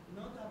not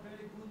a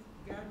very good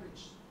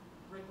garbage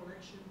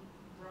recollection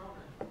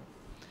program.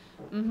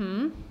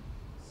 Mm-hmm.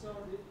 So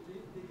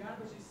the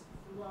garbage is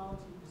throughout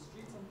in the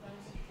street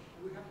sometimes,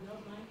 and we have no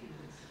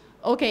maintenance.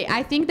 Okay,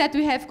 I think that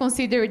we have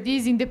considered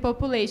this in the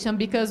population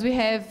because we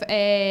have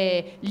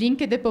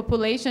linked the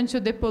population to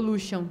the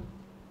pollution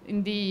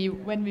in the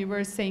when we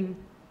were saying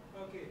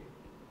Okay.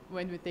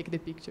 when we take the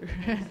picture.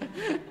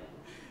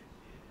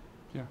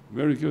 Yeah,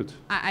 very good.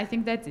 I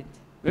think that's it.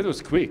 That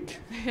was quick.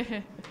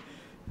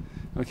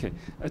 Okay,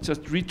 I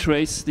just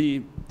retrace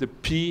the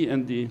P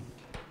and the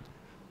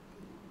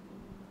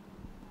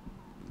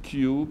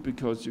Q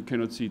because you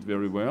cannot see it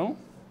very well.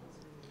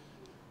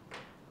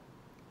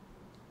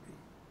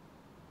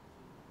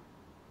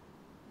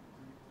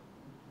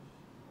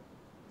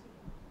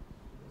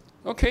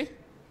 Okay,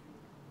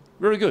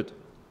 very good.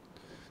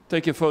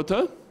 Take a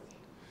photo.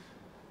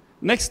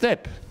 Next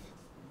step.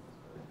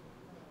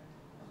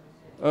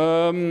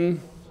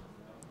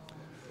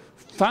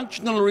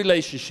 Functional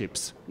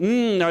relationships.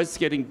 Now it's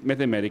getting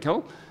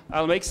mathematical.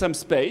 I'll make some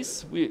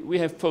space. We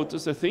have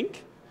photos, I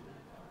think.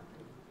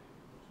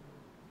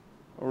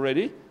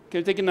 Already. Can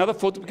you take another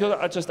photo? Because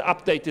I just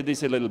updated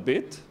this a little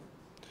bit.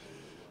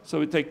 So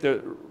we take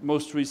the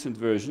most recent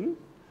version.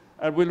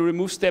 I will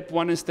remove step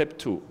 1 and step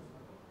 2.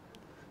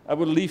 I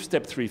will leave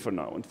step 3 for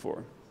now and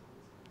 4.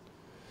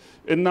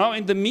 And now,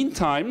 in the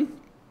meantime,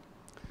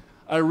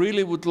 I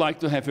really would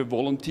like to have a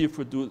volunteer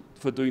for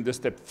doing the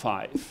step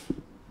 5.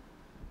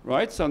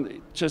 Right?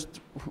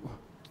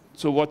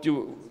 So what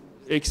you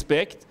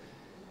expect,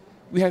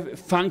 we have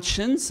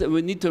functions, and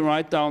we need to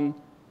write down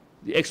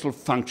the actual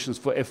functions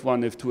for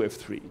F1, F2,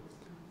 F3,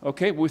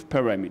 okay, with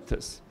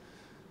parameters.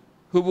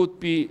 Who would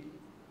be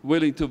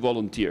willing to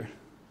volunteer?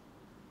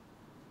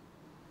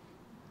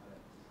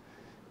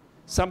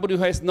 Somebody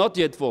who has not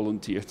yet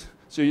volunteered,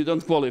 so you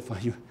don't qualify.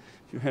 You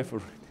have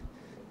already.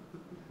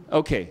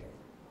 Okay.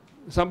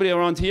 Somebody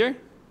around here?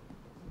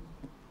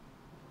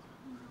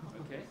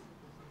 Okay.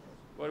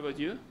 What about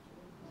you?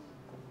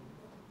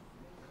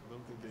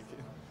 Don't think they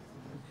can.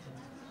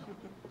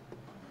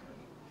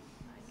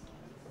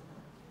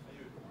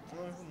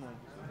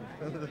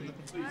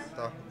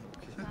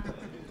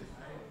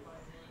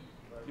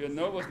 Your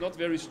no was not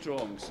very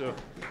strong, so.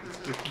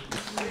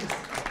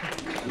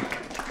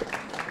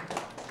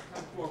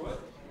 Come forward.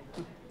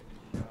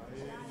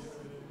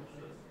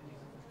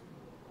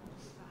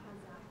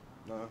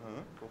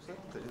 Com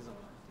certeza.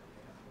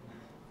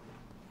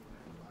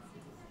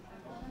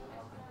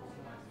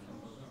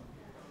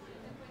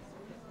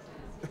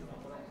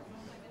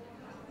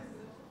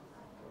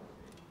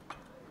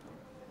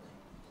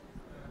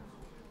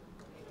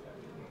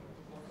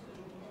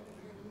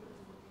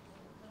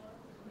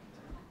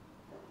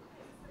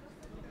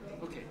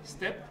 Okay,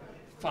 step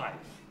 5.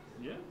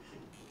 Yeah?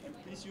 And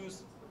please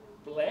use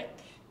black.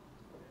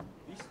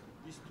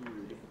 These two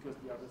really, because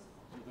the others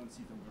you don't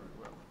see them very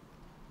well.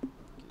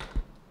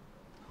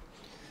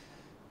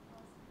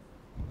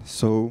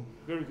 So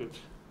Very good.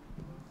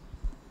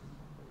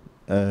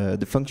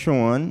 the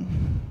function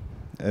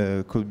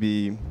 1 could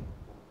be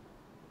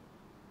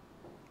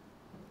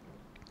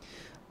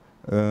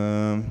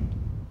the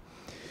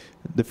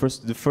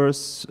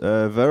first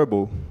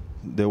variable,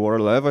 the water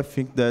level. I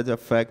think that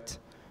affect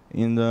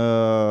in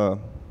the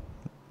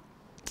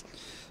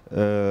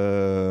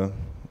a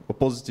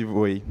positive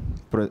way.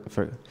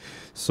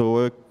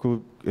 So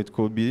it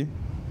could be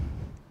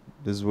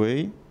this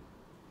way.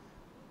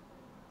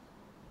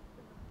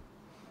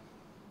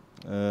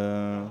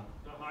 The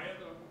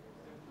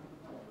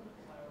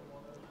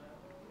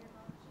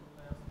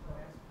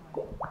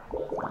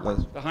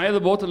higher the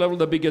water level,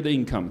 the bigger the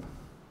income.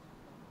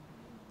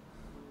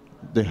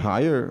 The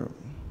higher?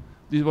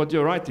 This is what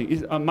you're writing.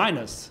 Is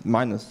minus?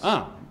 Minus.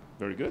 Ah,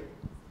 very good.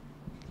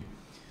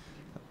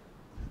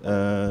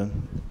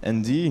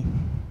 And D.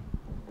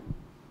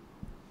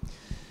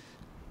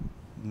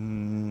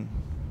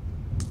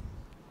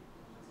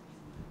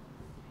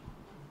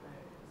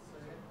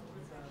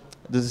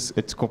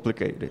 It's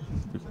complicated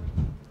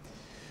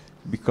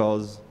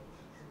because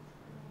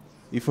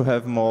if we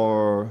have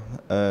more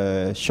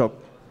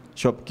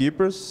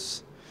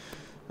shopkeepers,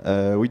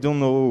 we don't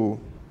know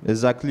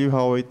exactly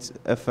how it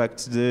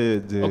affects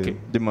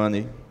the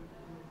money.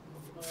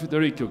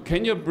 Federico,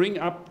 can you bring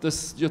up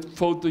this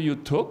photo you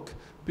took?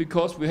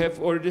 Because we have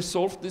already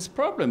solved this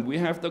problem. We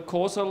have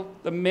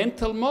the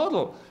mental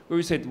model, where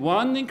we said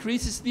one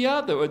increases the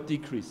other or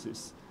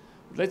decreases.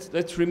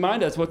 Let's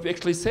remind us what we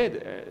actually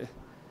said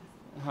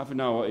half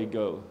an hour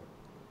ago.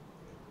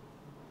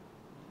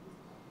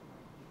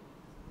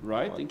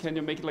 Right? What? And can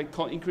you make it like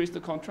increase the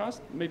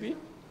contrast, maybe?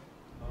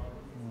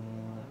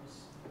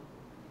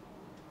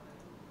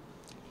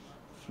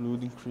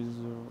 Fluid increase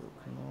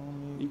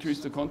economics. Increase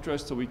the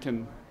contrast so we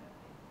can.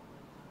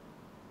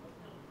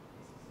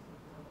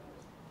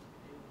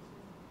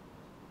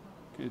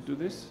 Can you do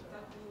this?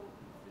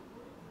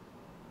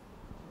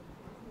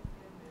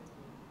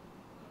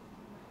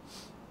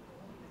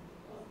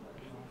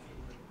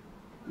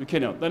 You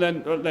cannot.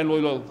 Then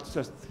we'll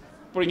just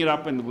bring it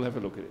up and we'll have a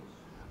look at it.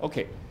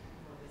 Okay.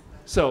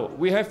 So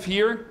we have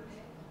here,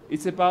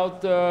 it's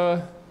about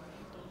the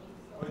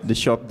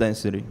shop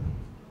density.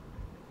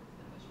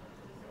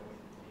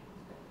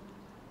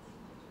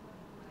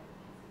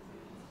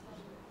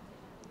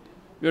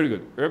 Very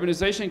good.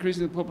 Urbanization,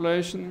 increasing the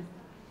population,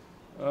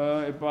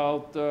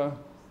 about the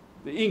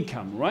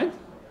income, right?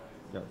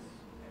 Yes.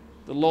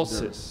 The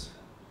losses.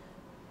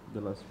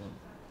 The last one.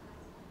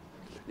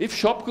 If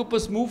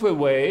shopkeepers move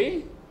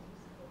away,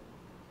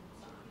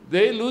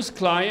 they lose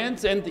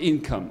clients and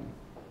income.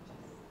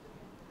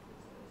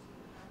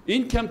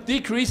 Income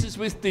decreases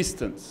with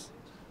distance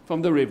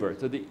from the river.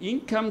 So the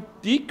income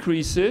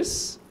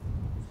decreases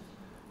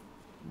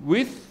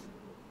with...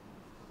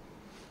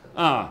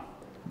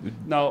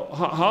 Now,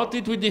 how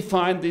did we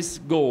define this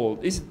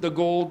gold? Is it the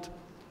gold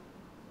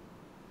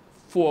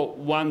for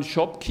one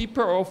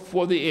shopkeeper or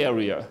for the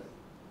area?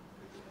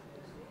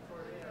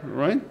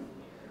 Right?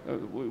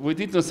 We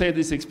did not say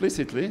this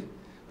explicitly.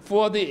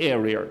 For the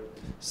area.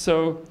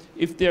 So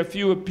if there are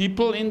fewer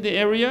people in the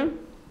area,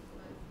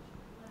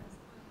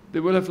 they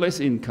will have less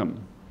income.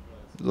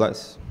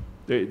 Less.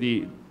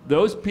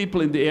 Those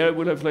people in the area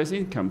will have less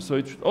income. So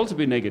it should also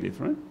be negative,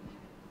 right?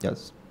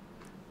 Yes.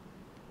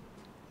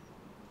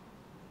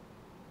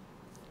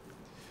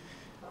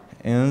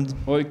 And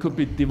or it could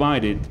be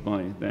divided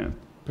by that,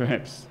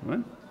 perhaps,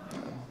 right?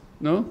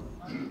 No?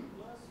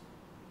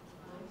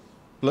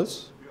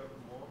 Plus?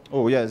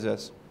 Oh, yes,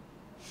 yes.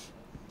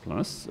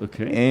 Plus,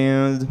 okay.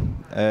 And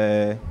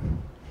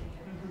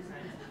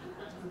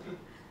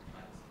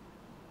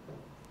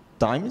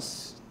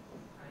times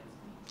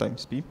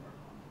P.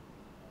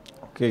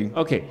 Okay.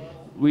 Okay.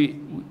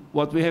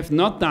 What we have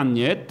not done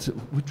yet,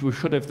 which we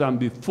should have done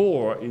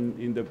before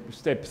in the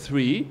step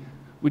 3,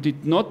 we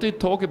did not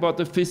talk about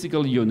the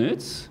physical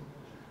units,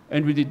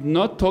 and we did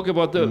not talk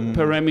about the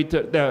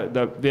parameter,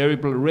 the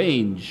variable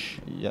range.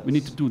 Yes. We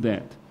need to do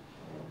that,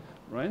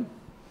 right?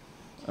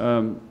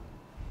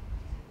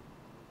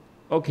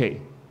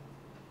 Okay.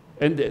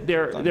 And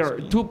there are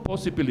two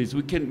possibilities.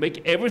 We can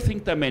make everything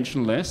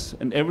dimensionless,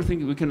 and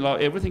we can allow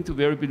everything to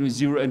vary between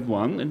 0 and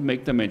 1 and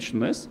make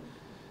dimensionless,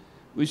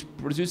 which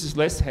produces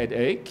less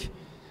headache,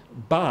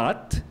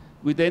 but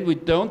we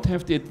don't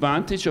have the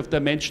advantage of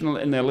dimensional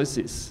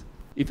analysis.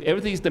 If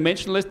everything is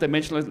dimensional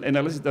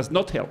analysis does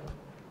not help,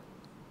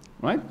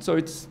 right? So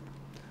it's,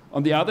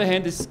 on the other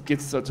hand, it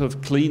gets sort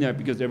of cleaner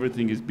because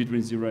everything is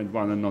between 0 and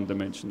 1 and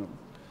non-dimensional.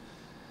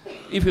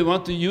 If we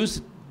want to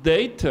use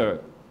data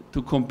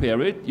to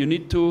compare it, you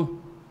need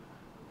to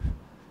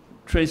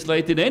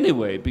translate it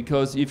anyway,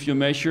 because if you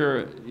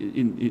measure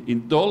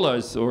in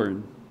dollars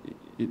or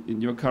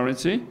in your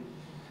currency,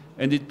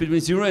 and it's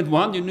between 0 and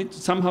 1, you need to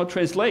somehow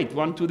translate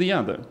one to the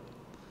other.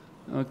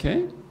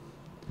 Okay?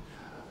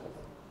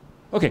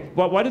 Okay,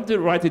 well, why don't you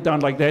write it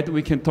down like that?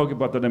 We can talk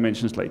about the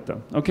dimensions later.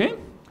 Okay?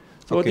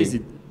 So what is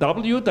it?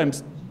 W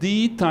times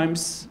D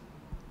times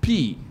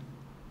P.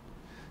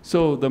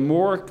 So the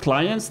more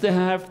clients they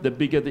have, the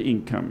bigger the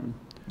income.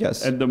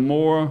 Yes. And the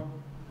more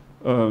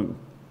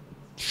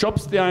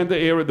shops there are in the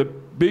area, the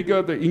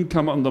bigger the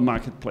income on the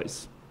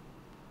marketplace.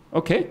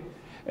 Okay?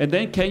 And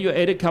then can you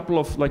add a couple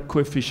of like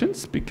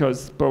coefficients?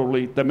 Because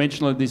probably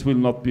dimensionally this will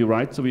not be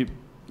right, so we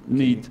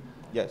need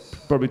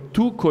probably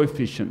 2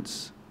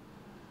 coefficients.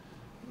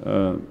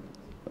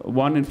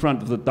 One in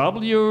front of the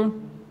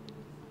W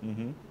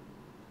Mm-hmm.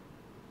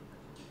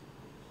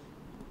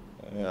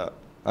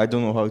 I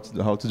don't know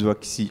how to do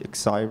XI.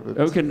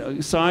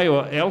 Okay, psi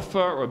or alpha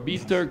or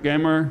beta,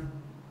 gamma.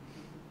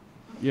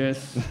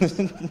 Yes.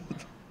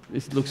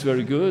 This looks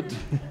very good.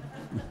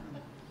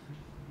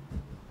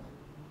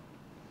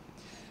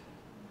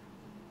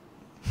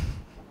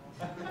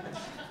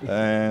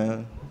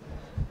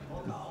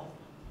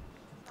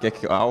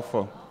 Que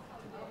alfa?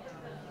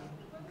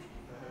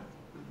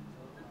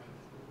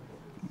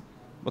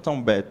 Botar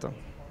beta.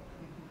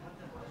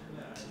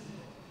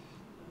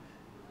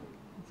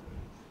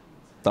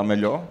 Tá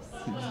melhor?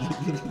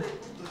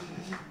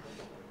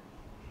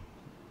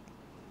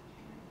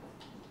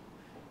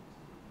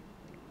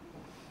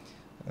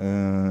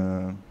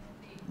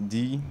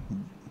 D,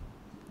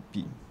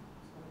 P.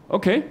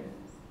 Okay.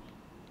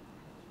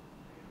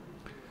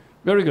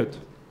 Very good.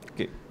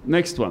 Okay.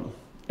 Next one.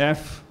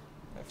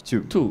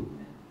 F2. 2.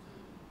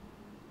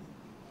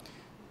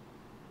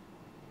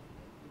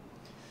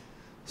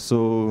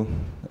 So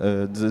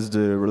this is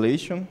the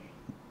relation.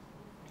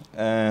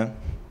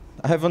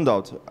 I have one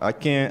doubt. I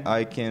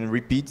can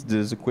repeat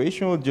this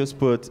equation or just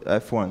put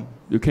F1?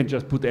 You can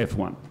just put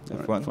F1.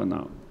 F1 right, for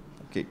now.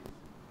 Okay.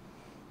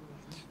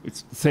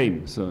 It's the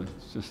same, so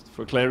it's just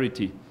for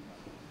clarity.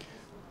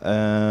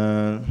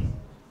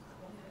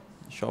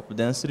 Shop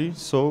density,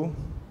 so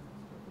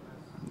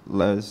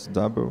let's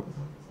double.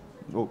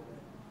 Oh.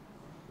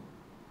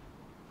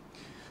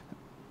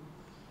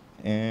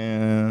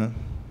 And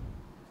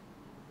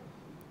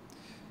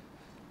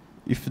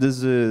if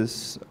this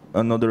is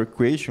another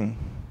equation,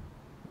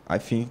 I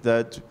think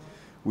that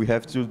we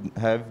have to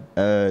have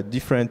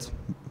different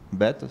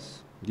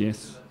betas.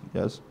 Yes.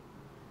 Yes.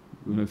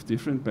 We have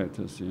different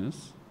betas,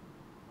 yes.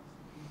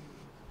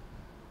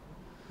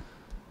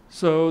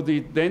 So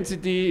the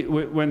density,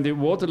 when the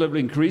water level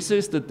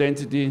increases, the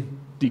density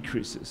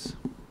decreases.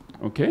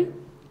 Okay?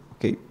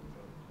 Okay.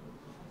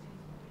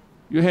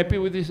 You happy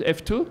with this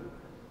F2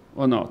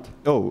 or not?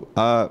 Oh,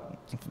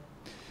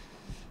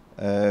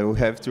 we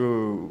have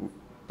to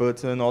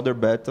put another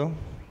beta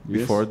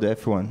before the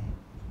F1.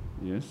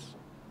 Yes.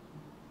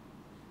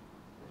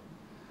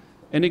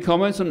 Any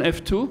comments on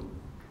F2?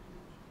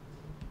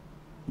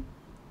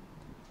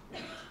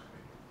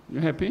 You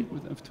happy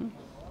with F2?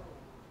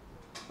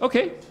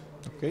 Okay.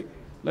 Okay.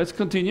 Let's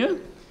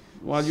continue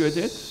while you're at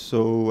it.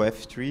 So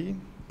F3.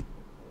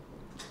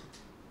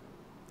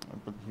 I'll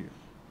put here.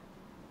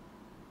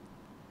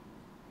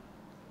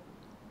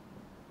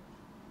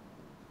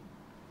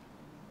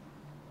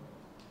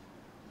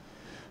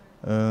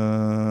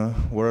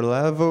 Water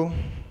level.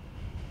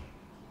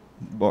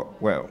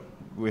 But, well,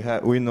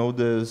 we know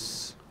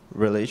this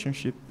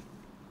relationship.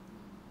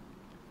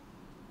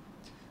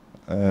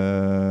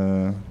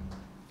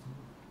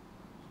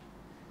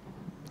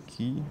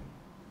 Key.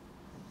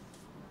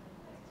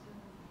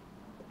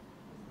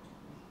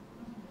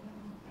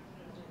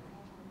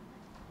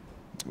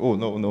 Oh,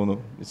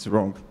 no, it's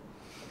wrong.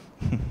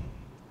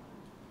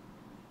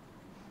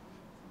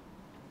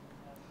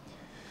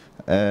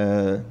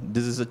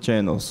 This is a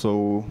channel,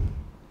 so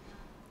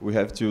we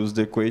have to use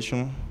the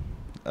equation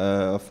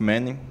of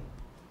Manning,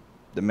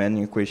 the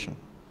Manning equation.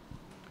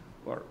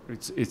 Well,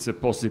 it's a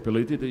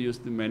possibility to use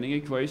the Manning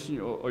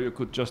equation, or you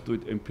could just do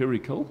it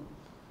empirical,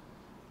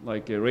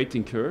 like a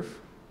rating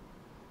curve,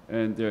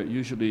 and they're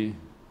usually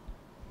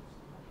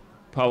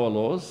power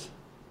laws.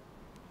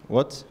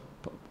 What?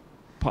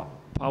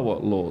 Power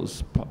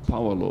laws,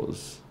 power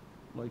laws,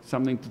 like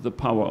something to the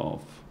power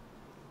of.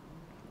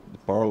 The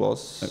power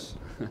laws. Just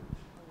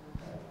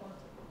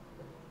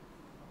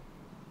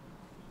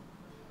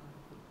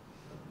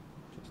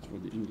for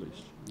the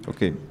English.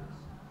 Okay.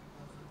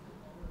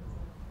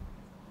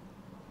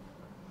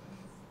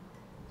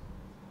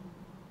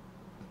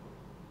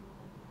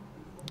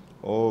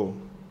 Oh.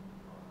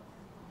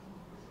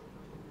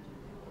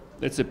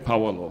 That's a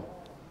power law.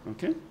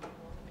 Okay?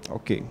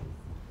 Okay.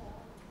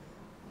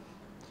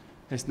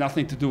 Has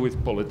nothing to do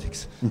with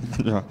politics.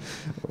 Yeah.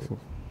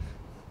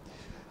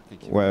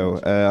 Well,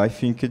 I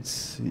think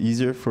it's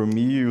easier for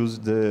me to use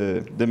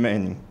the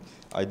Manning.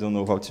 I don't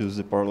know how to use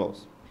the power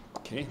laws.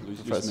 Okay,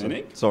 use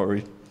Manning.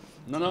 Sorry.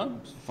 No,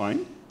 it's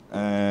fine.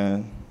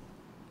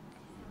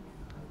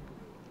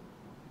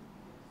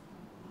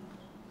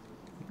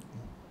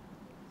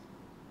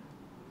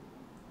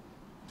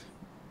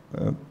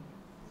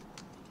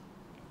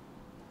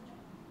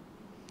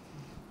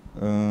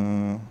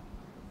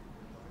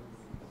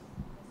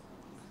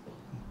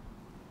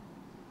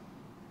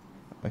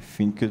 I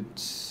think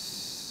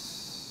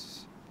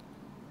it's.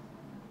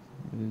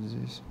 What is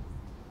this?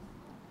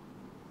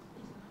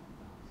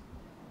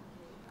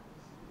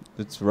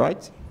 It's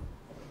right?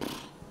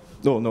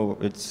 No,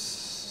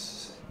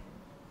 it's.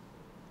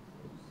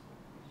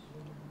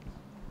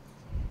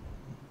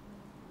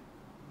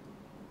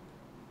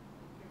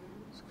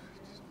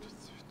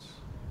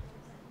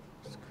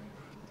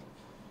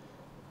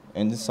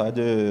 And inside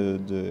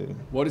the.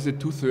 What is a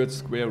 2/3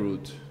 square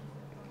root?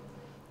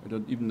 I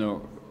don't even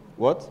know.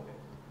 What?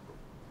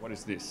 What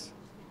is this?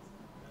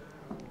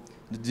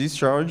 The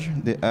discharge,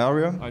 the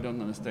area. I don't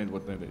understand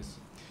what that is.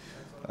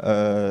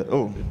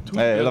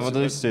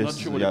 elevador I'm states. not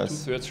sure what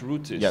Yes. the 2/3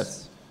 root is.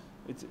 Yes.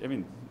 I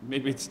mean,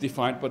 maybe it's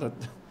defined, but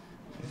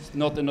it's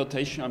not the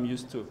notation I'm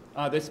used to.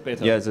 Ah, that's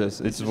better. Yes,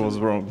 it was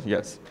wrong.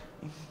 Yes.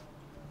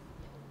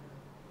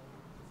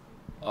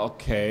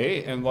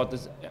 Okay, and what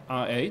is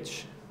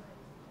RH?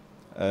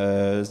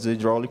 The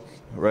hydraulic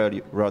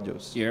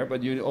radius. Yeah,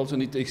 but you also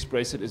need to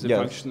express it as a Yes.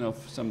 function of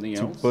something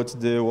To else. put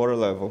the water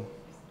level.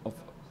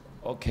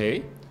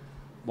 Okay.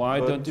 Why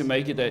But- don't you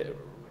make it a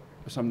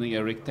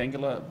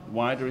rectangular,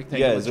 wide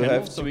rectangular Yes, we channel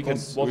have so to we can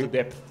water we-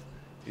 depth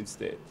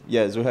instead?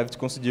 Yes, we have to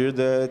consider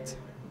that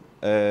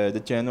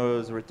the channel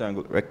is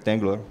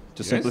rectangular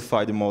to Yes.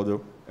 simplify the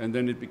model. And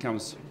then it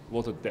becomes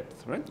water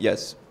depth, right?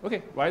 Yes.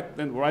 Okay, right.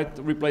 Then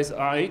replace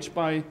RH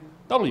by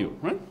W,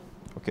 right?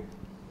 Okay.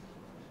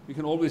 You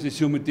can always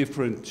assume a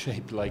different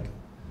shape, like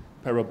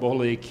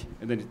parabolic,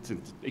 and then its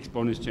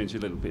exponents change a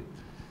little bit.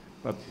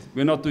 But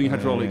we're not doing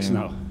hydraulics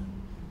now.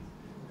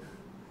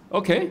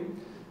 Okay,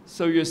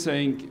 so you're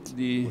saying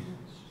the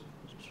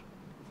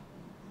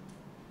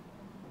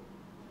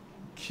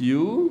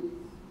Q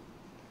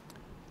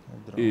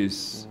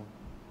is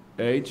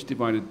H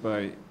divided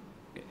by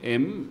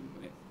M,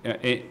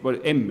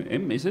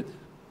 M is it?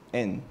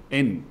 N.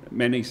 N,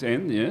 Manning's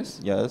N, yes.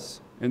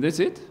 Yes. And that's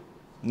it?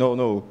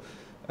 No.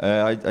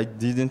 I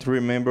didn't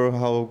remember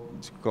how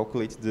to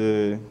calculate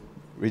the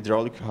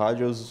hydraulic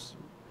radius.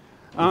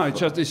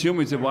 Just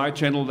assume it's a wide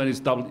channel, then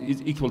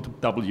it's equal to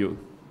W.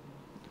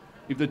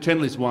 If the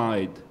channel is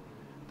wide,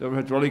 the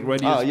hydraulic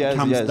radius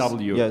becomes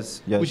W,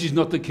 Yes. which is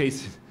not the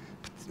case.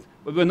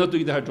 But we're not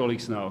doing the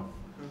hydraulics now.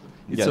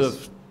 It's sort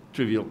of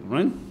trivial,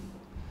 right?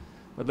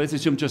 But let's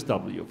assume just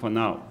W for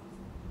now.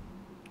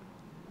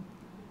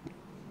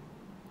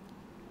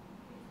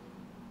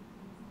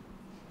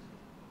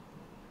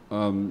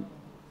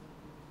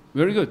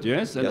 Very good,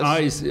 yes? And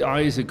Yes.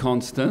 I is a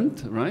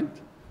constant, right?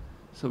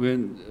 So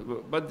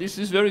but this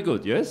is very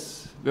good,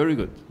 yes? Very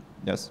good.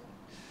 Yes.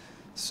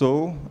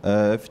 So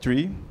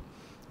F3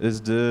 is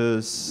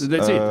this.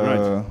 That's it,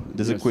 right?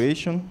 This Yes.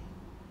 equation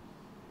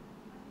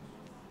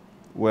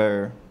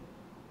where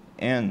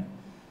N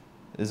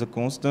is a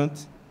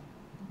constant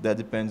that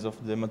depends of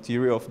the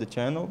material of the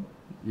channel.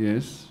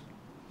 Yes.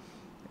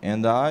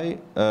 And I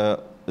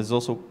is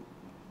also,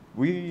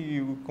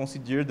 we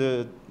consider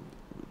the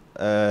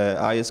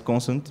I as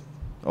constant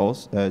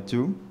also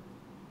too.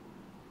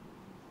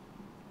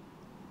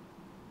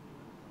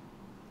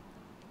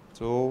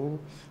 So,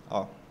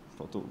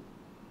 photo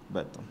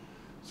beta.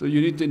 So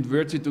you need to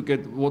invert it to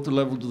get water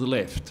level to the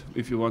left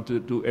if you want to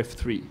do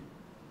F3.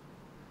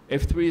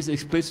 F3 is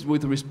explicit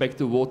with respect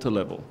to water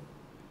level.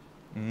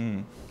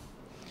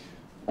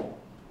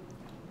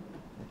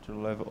 Water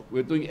level.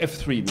 We're doing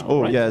F3 now,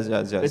 Oh, right?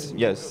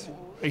 yes.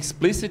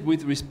 Explicit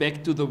with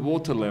respect to the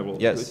water level.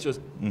 Yes. It's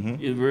just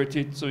invert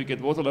it so you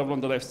get water level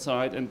on the left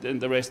side and then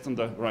the rest on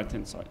the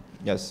right-hand side.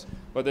 Yes.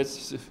 But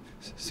that's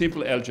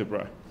simple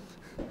algebra.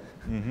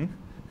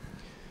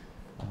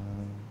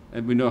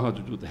 And we know how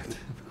to do that,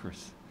 of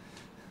course.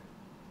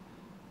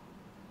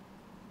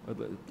 But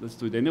let's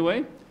do it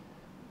anyway.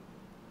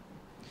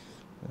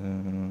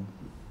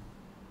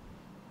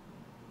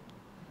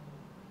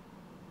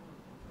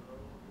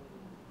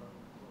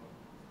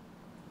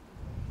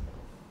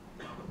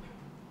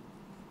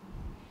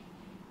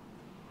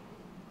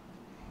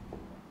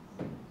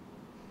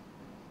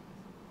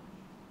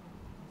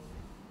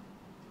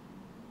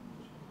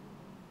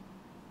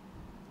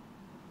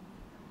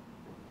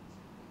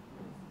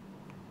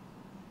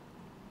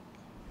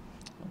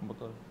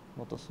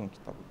 Votação que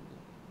tá.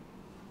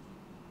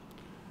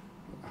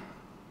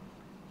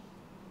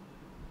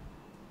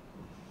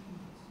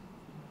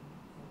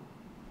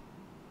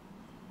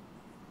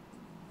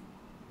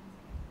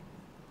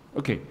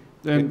 Okay,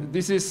 then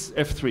this is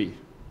F3.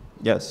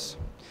 Yes.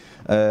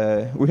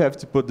 We have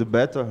to put the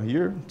beta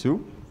here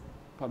too.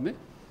 Pardon me?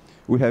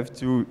 We have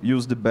to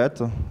use the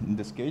beta in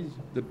this case.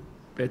 The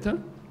beta?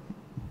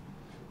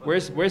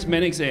 Where's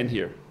Manning's N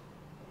here?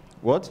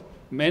 What?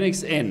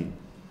 Manning's N.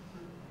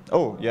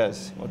 Oh,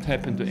 yes. What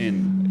happened to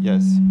N?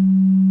 Yes.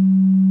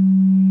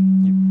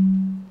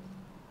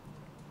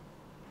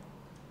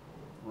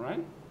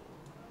 Right?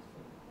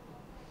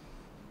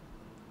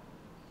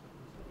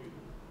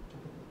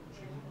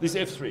 This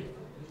is F3.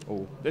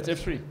 Oh. That's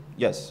F3.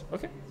 Yes.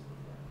 Okay.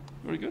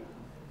 Very good.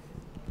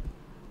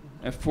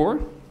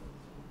 F4.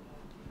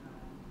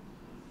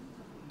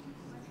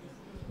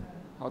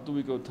 How do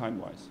we go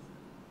time-wise?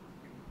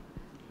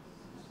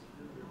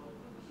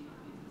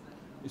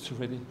 It's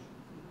already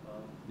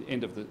the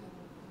end of the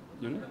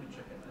unit?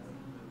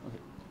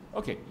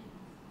 Okay.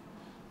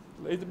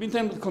 In the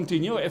meantime, we'll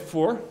continue.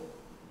 F4.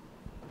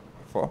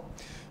 4.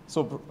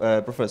 So,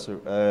 Professor,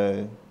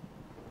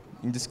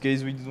 in this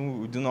case, we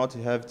do not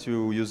have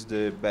to use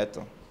the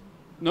beta.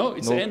 No,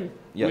 it's N.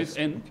 Yes. With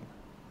N. Okay.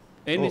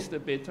 N is the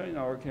beta in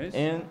our case.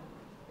 N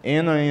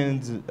and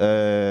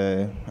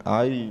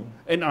I.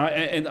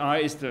 And I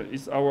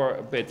is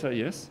our beta,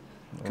 yes.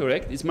 Okay.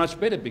 Correct. It's much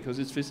better because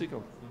it's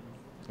physical.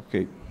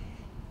 Okay.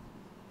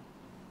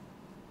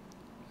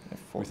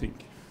 I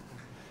think.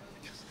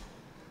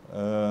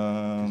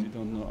 You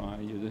don't know I.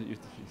 There's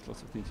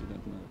lots of things you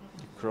don't know.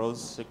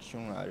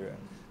 Cross-section area.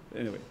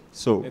 Anyway,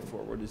 So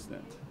F4, what is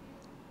that?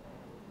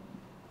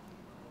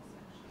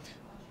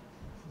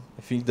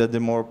 I think that the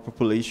more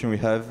population we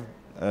have,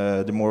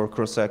 the more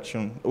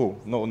cross-section. Oh,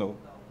 no.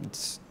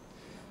 It's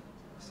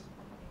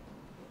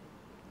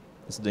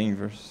the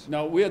inverse.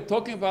 Now, we are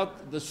talking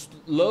about the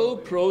slow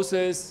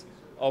process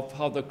of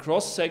how the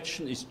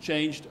cross-section is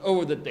changed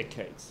over the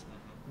decades.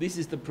 This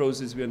is the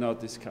process we are now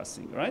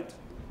discussing, right?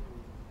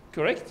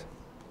 Correct?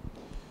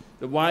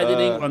 The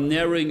widening or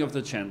narrowing of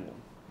the channel.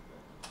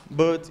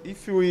 But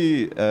if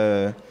we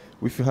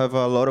have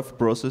a lot of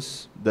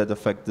processes that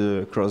affect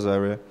the cross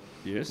area,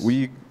 Yes.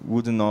 we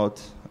would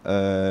not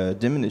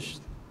diminish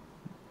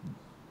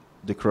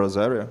the cross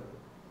area.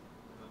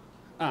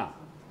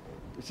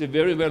 It's a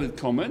very valid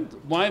comment.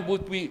 Why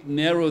would we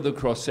narrow the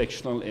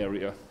cross-sectional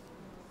area?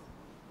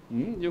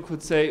 You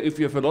could say if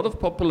you have a lot of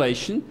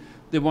population,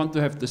 they want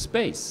to have the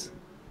space.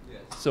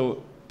 Yes.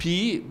 So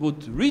P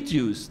would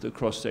reduce the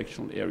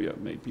cross-sectional area,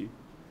 maybe.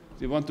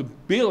 They want to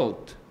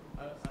build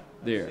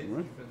there.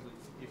 Right?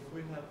 If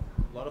we have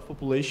a lot of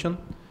population,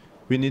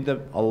 we need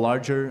a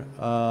larger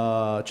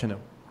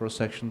channel,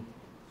 cross-section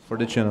for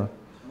the channel.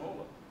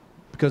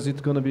 Because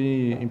it's going to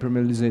be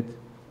impermeabilized.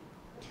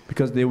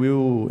 Because they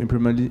will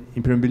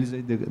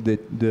impermeabilize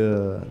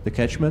the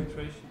catchment.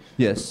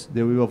 Yes,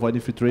 they will avoid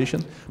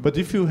infiltration. But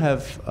if you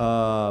have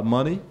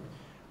money,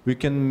 we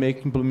can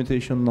make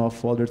implementation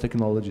of other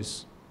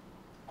technologies.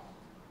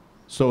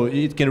 So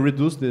it can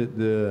reduce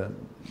the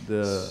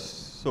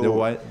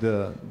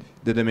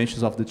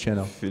dimensions of the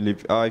channel.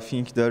 Philip, I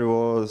think that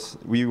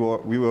we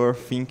were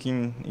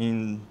thinking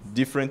in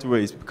different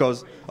ways,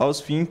 because I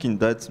was thinking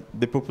that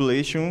the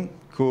population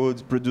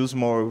could produce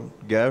more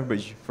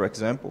garbage, for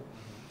example,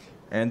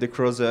 and the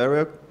cross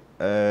area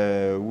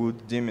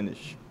would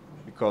diminish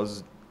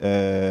because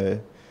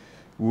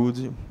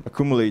would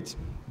accumulate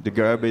the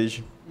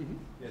garbage. Mm-hmm.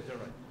 Yes, you're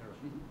right.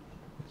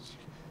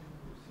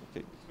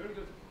 Okay. Very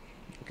good.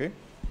 Okay.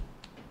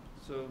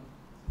 So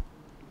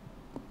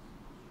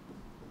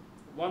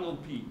 1 on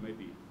P,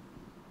 maybe.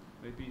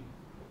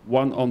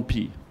 1 on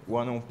P.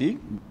 1 on P?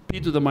 P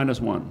to the minus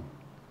 1.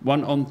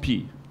 1 on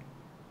P.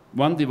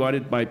 1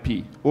 divided by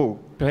P. Oh.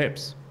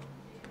 Perhaps.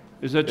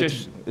 Is that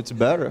just... It's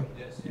better.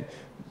 Yes.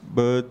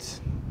 But,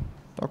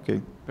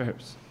 okay.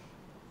 Perhaps.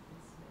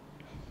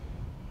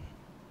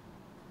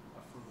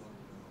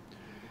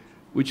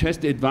 Which has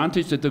the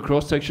advantage that the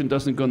cross-section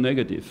doesn't go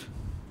negative.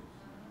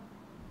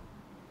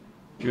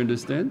 You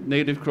understand?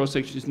 Negative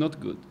cross-section is not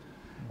good.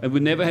 And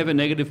we never have a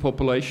negative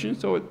population,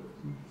 so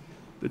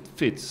it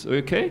fits.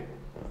 Okay?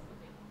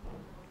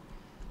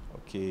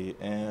 Okay,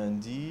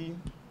 and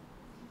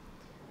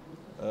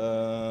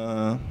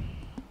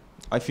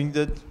I think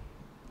that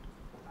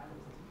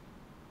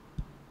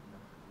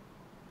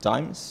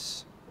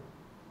times,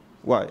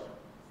 why?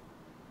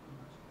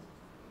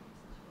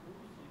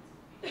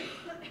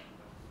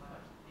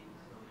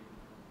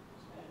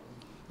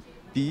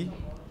 P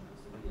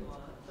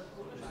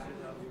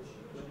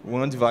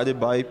 1 divided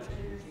by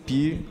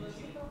P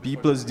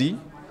plus D.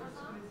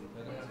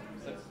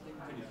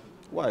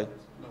 Why?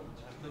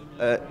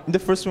 In the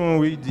first one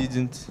we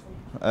didn't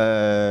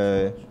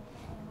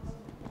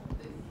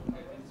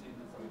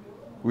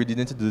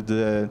do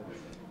the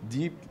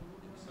D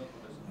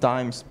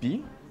times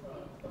P.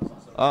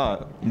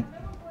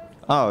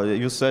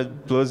 You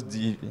said plus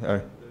D.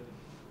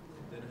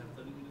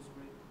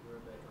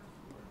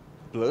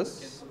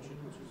 Plus?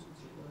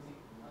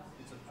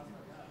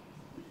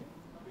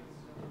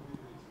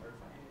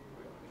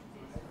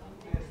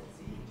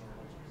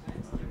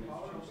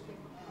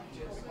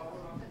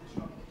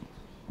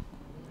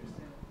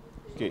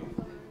 Okay.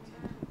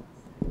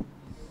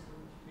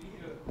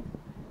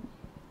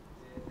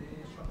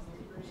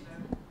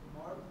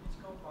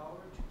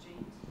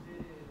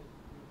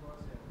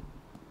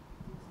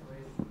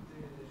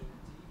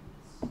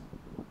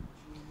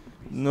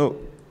 No.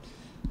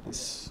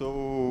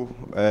 So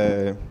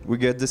we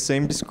get the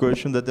same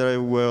discussion that I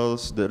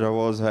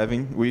was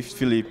having with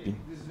Felipe. This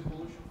is the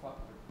evolution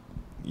factor.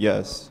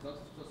 Yes. Not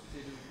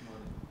associated with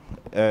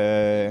money.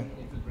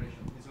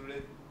 Infiltration. It's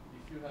related.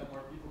 If you have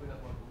more people, you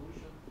have more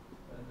pollution,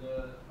 and the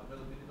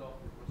availability of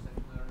the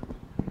cross-section area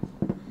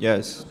will increase.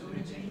 Yes. So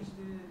we change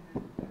the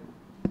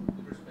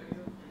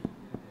perspective.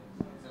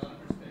 It's another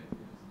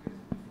perspective.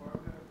 Before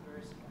there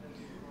is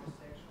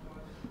cross-section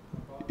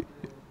about the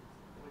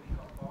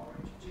political power.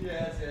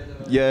 Yes.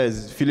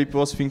 Yes, Philip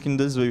was thinking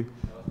this way,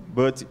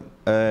 but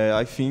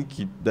I think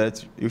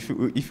that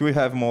if we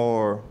have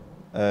more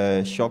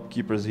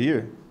shopkeepers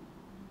here,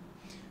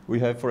 we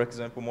have, for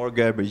example, more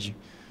garbage,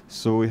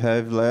 so we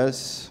have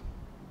less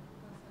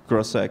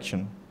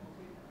cross-section.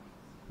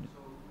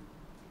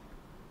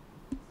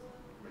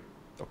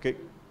 Okay.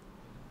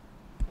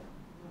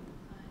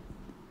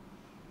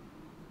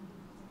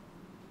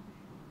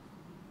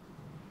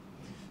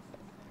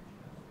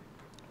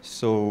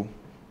 So,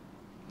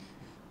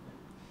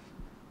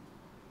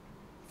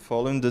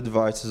 following the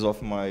advices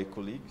of my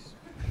colleagues,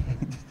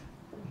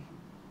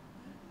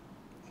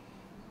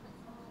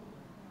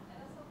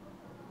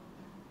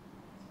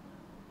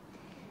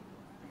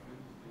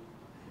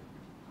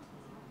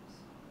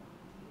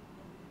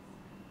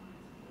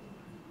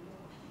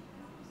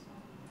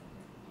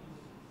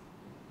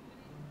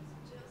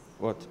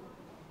 What?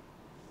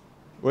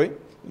 Wait?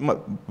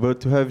 But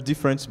to have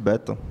different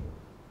beta.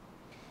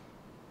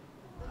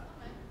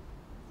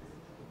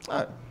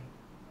 Ah,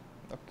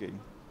 okay.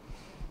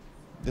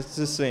 It's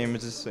the same,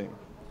 it's the same.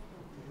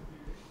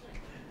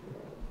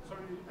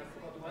 Sorry,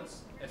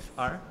 what's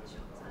FR?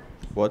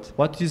 What?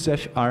 What is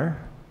FR?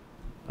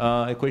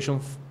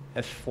 Equation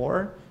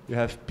F4, you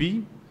have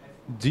P,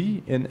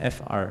 D, and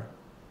FR.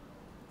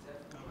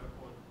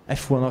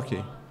 F1,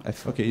 okay.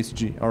 Okay, it's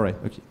G. All right,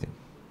 okay. Thank you.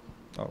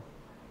 Oh.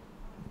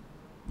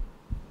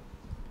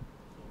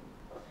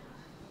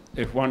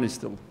 F1 is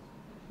still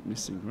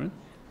missing, right?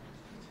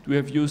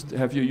 Have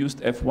you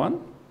used F1?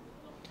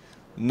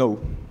 No.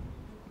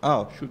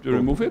 Oh. Should we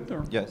remove it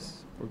or?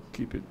 Yes. Or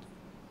keep it?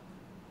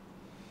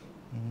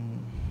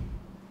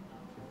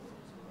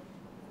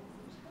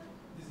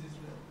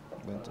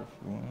 Beta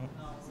F1.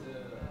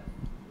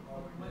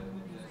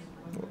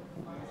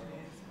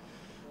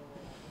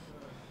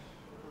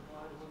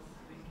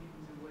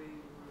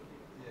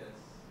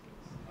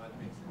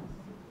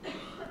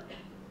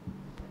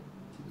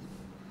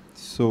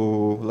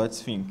 So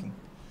let's think.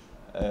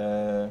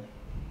 If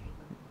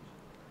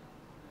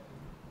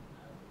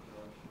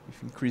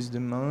increase the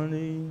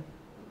money,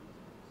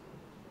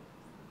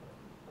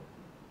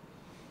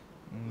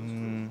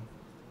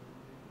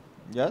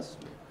 yes.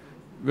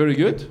 Very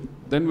good.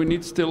 Then we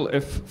need still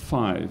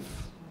F5.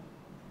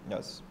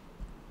 Yes.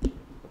 Let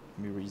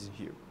me raise it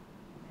here.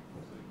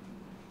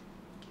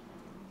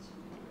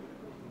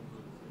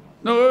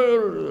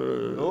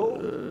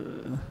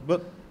 No.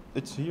 But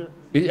it's here.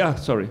 Yeah,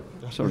 sorry.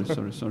 Sorry.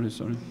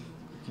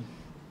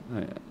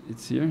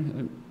 It's here.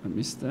 I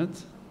missed that.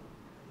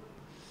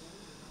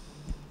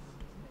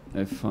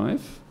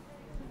 F5.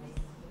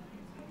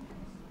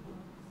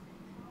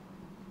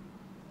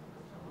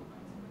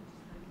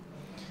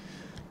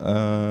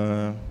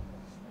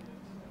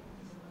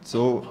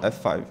 So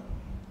F5.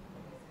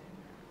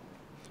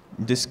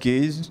 In this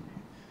case,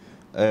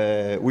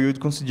 we would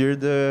consider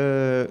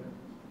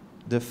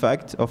the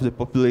fact of the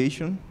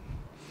population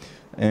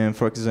and,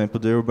 for example,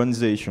 the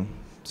urbanization.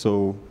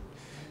 So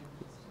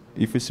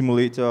if we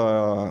simulate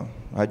a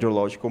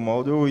hydrological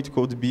model, it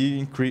could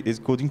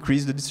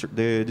increase the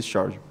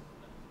discharge.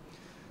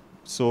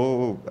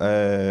 So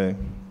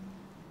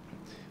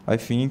I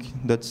think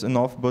that's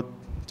enough, but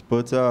to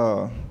put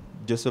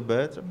just a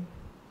beta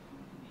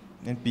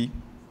and P.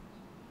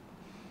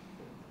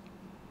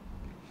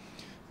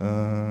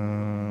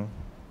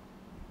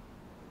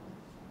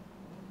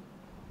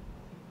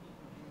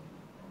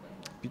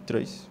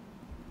 P3.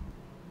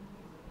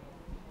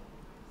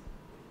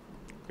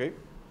 Okay.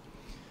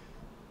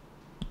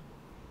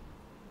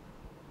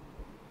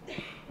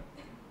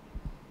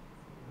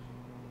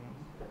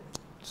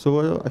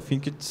 So I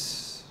think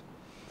it's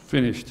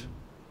finished.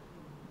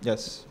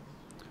 Yes.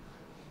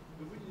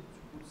 Do we need to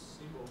put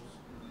symbols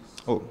in this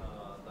diagram?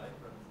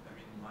 I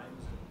mean,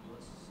 minus and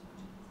pluses?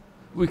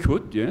 We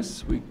could,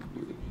 yes.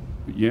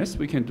 Yes,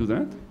 we can do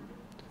that.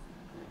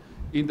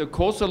 In the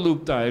causal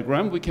loop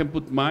diagram, we can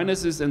put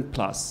minuses and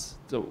plus.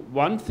 So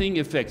one thing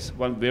affects,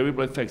 one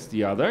variable affects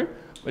the other,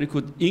 but it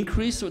could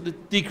increase or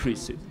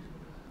decrease it.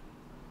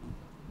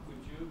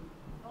 Could you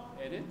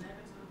edit?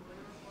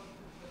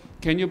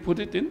 Can you put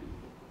it in?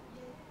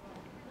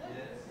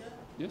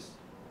 Yes?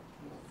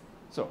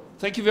 So,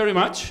 thank you very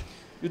much.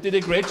 You did a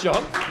great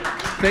job.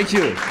 Thank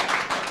you.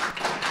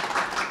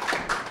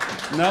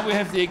 Now we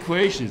have the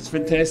equations.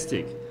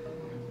 Fantastic.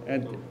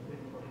 And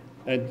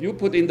you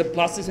put in the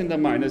pluses and the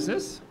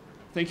minuses.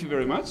 Thank you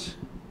very much.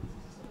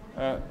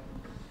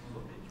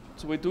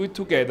 So we do it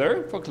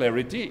together for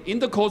clarity. In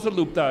the causal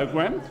loop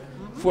diagram,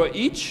 for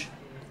each,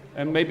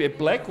 and maybe a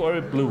black or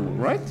a blue,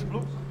 right?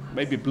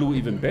 Maybe blue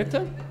even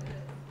better.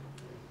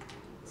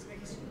 It's a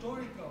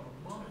historical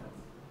moment.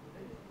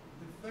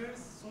 The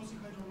first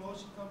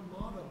socio-hydrological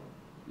model.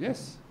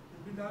 Yes.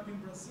 Built up in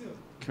Brazil.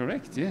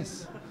 Correct,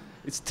 yes.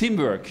 It's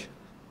teamwork.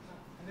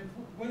 And the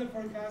weather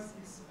forecast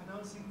is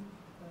announcing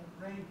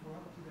rain for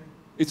up today.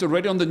 It's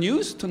already on the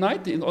news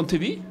tonight on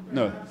TV?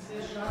 No.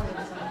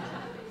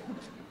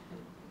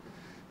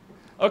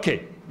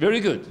 Okay, very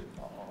good.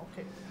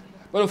 Okay.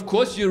 But of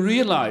course you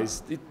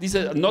realize these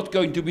are not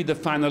going to be the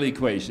final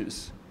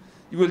equations.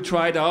 You will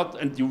try it out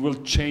and you will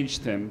change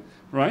them,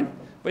 right?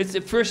 But it's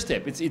the first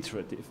step, it's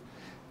iterative.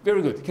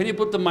 Very good. Can you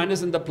put the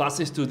minus and the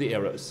pluses to the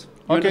arrows?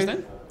 You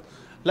understand?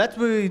 Let's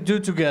we do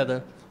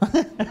together.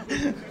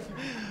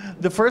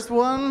 The first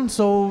one,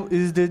 so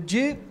is the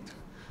G.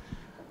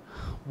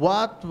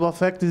 What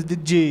effect is the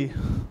G?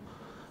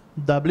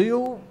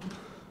 W.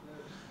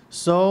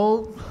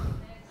 So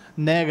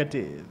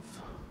negative.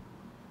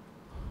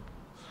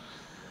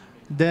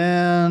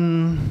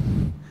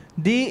 Then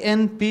D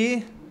and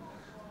P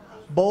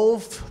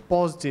both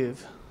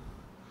positive.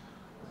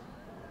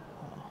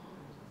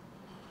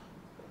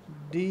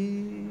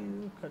 D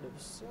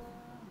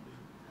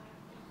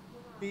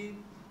P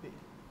P.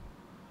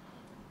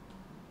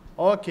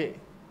 Okay.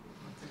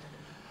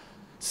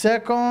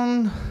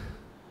 Second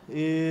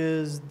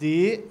is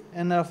D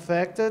and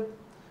affected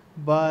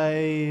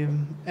by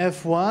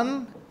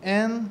F1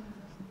 and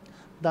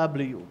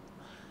W.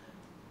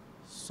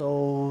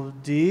 So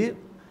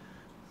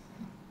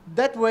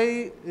that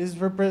way is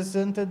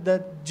represented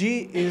that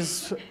G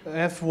is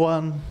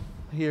F1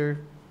 here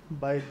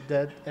by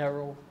that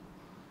arrow.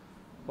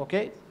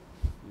 Okay?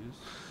 Yes.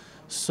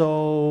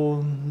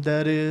 So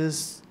that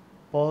is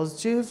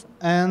positive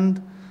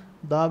and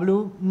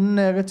W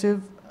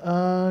negative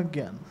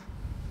again.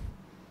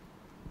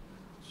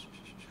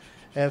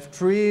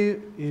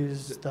 F3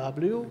 is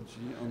W. G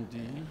on D.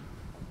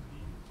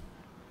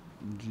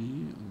 G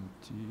on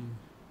T.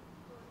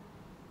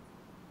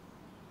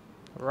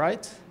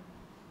 Right?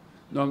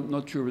 No, I'm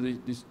not sure whether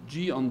this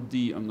G on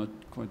D, I'm not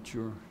quite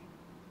sure.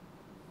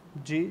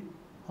 G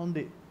on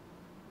D.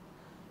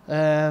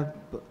 That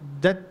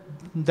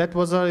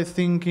was I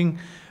thinking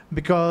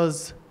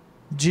because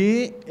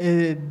DG,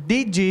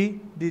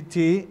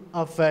 DT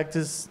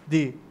affects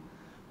D.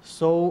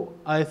 So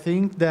I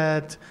think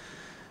that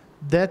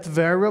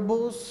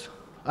variables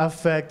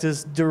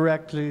affects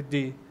directly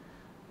D,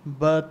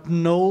 but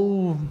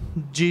no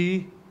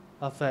G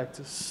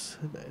affects.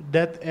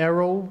 That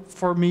arrow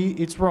for me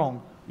it's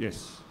wrong.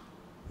 Yes.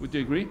 Would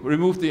you agree?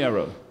 Remove the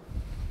arrow.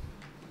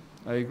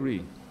 I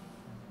agree.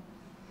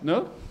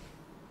 No?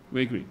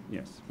 We agree,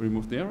 yes.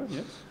 Remove the arrow,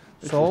 yes.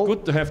 It's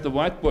good to have the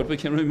whiteboard, we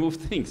can remove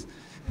things.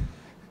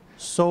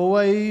 So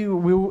I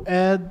will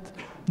add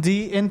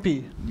D and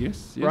P.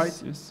 Yes, yes,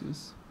 right? yes,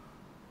 yes.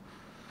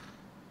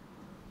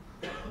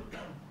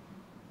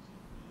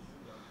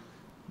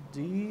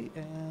 D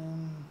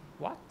and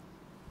what?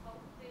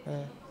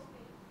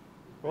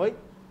 Oi?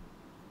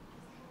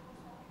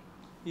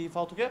 E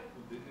falta o quê?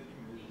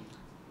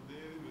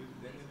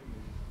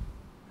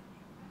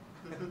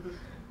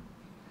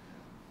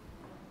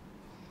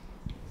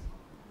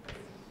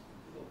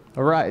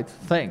 All right,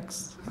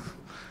 thanks.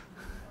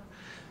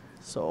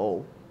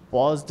 So,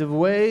 positive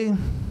way,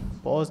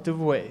 positive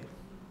way.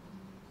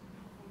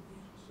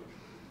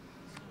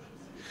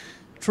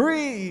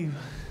 3,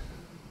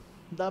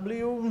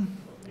 W,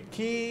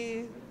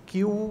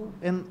 Q,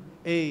 and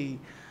A.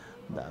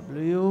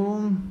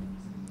 W,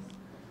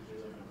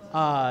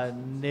 A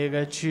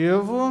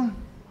negativo,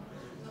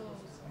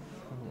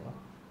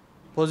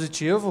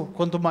 positivo,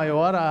 quanto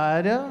maior a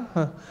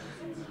área,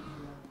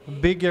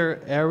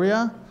 bigger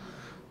area,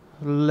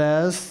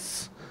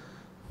 less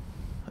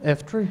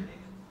F3,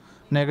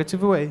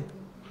 negative way.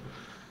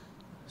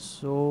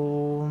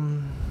 So,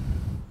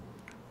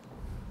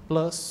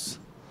 plus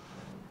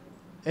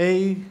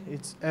A,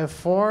 it's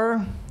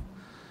F4,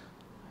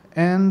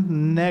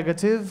 and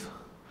negative,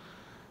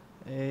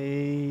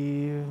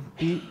 A,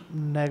 B,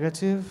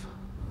 negative,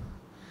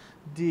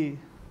 D,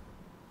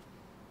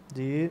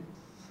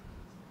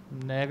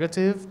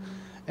 negative,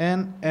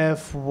 and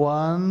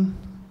F1,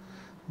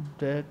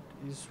 that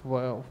is,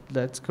 well,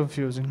 that's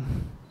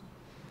confusing.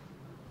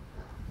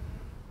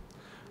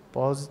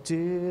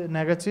 Positive,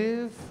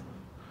 negative,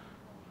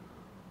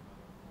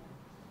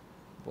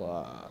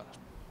 blah.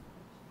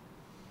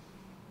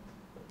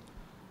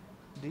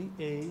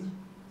 DA,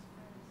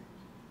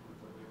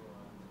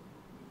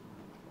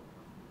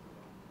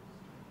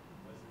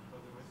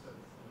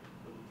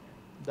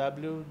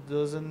 W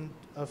doesn't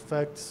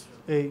affect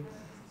A.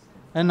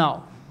 And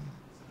now,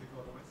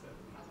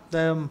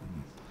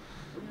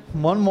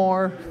 one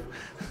more.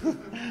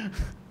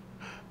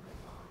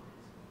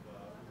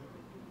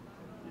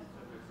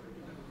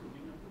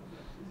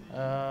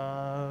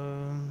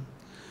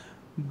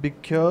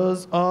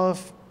 Because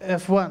of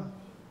F1.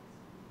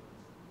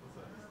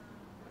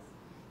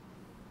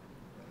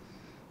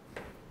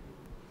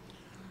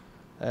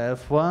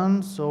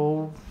 F1,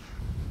 so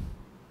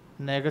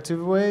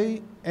negative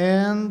way,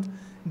 and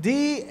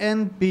D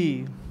and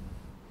B.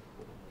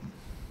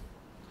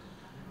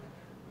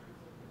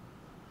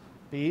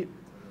 B.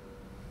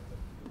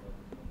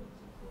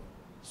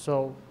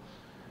 So,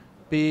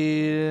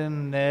 B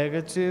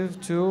negative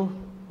 2.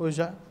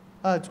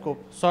 Desculpa,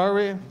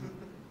 sorry.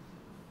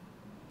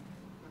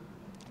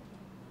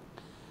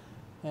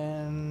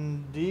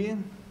 And D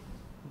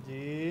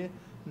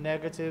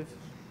negative.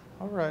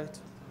 All right.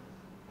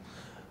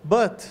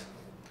 But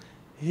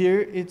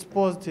here it's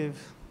positive.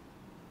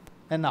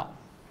 And now?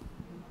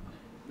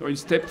 In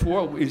step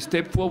 4,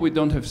 we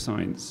don't have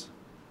signs.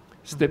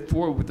 Step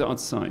 4 without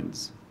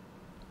signs.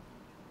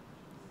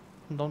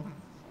 Don't.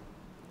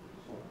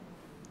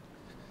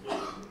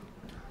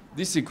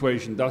 This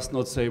equation does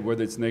not say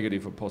whether it's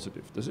negative or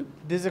positive, does it?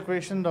 This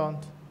equation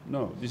don't.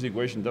 No, this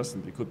equation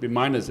doesn't. It could be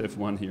minus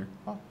F1 here.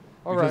 Oh,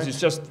 all because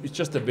right. it's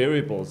just the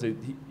variables.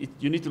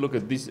 You need to look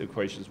at these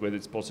equations, whether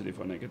it's positive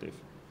or negative,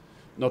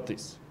 not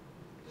this.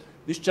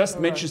 This just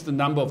matches the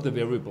number of the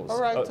variables.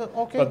 All right,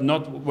 okay. But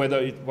not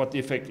what the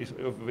effect is,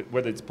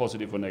 whether it's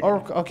positive or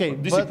negative. Okay.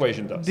 This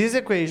equation does. This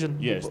equation.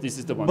 Yes, this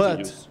is the one to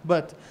use.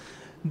 But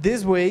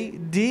this way,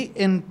 D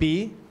and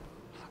P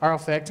are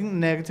affecting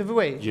negative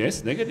way.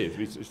 Yes, negative.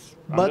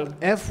 But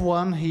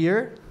F1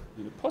 here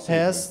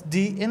has way.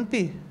 D and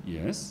P.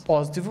 Yes.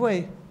 Positive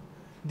way.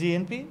 D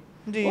and P,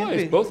 D and P.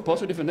 It's both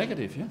positive and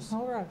negative, yes.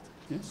 All right.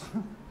 Yes.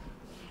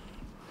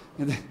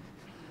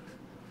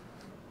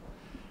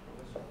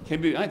 Can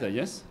be either,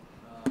 yes?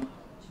 The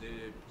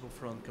people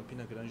from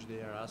Campina Grande,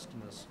 they are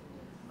asking us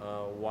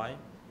why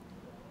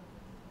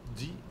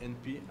D and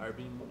P are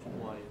being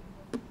multiplied.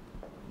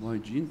 Why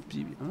G and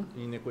P? Huh?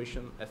 In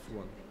equation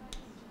F1.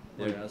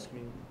 They're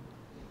asking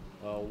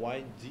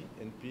why D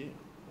and P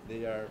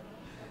they are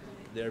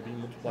being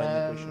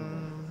multiplied in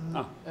equation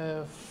 1.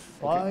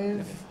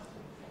 F5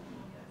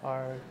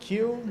 are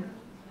Q.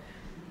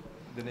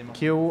 The name of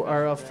Q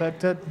are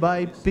affected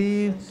by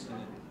P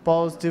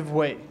positive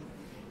way.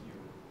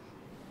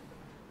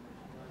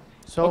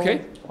 So,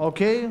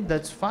 okay,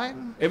 that's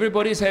fine.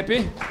 Everybody's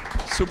happy?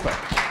 Super.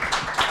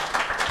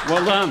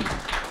 Well done.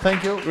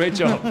 Thank you. Great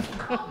job.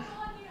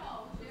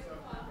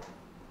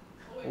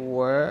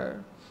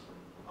 Where?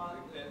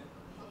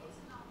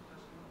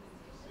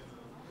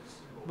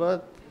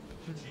 But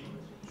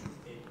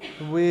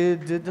we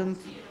didn't.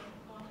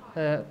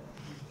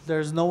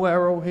 There's no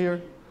arrow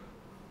here.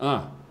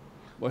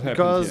 What happened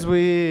because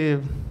here?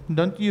 we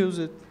don't use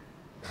it.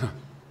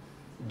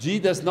 G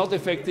does not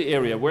affect the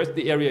area. Where's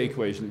the area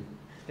equation?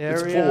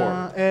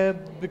 Area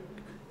it's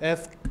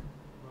 4.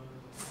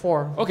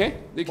 F4. Okay,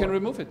 they can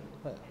remove it.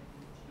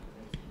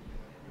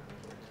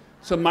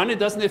 So money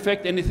doesn't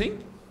affect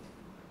anything?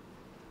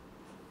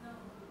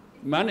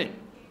 Money.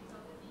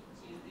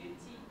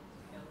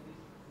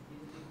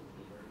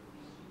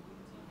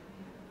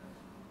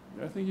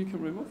 I think you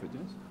can remove it,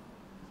 yes.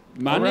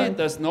 Money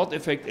does not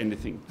affect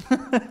anything. So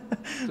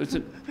it's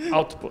an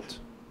output.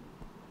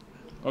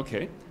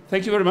 Okay,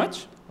 thank you very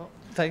much.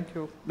 Thank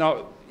you.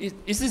 Now,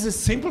 is this a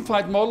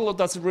simplified model or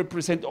does it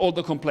represent all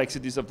the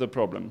complexities of the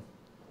problem?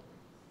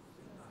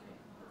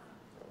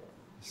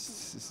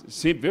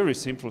 Very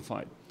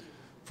simplified.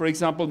 For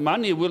example,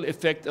 money will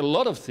affect a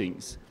lot of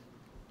things.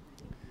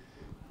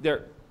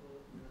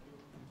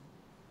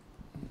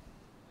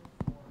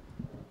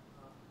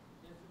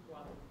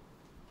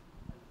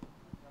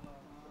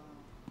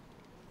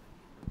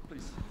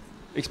 Please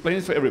explain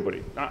it for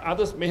everybody.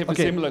 Others may have a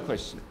similar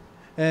question.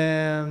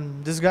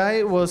 This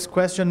guy was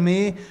questioning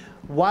me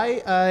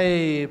why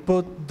I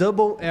put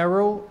double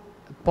arrow,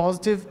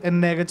 positive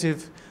and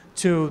negative,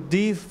 to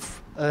D,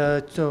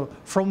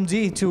 from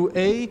D to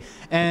A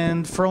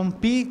and from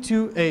P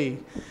to A.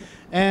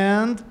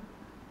 And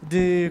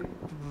the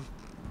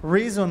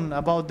reason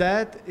about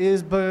that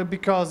is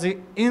because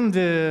in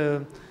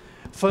the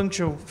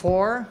function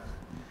 4,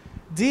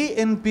 D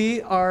and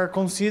P are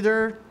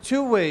considered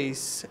two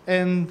ways,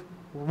 and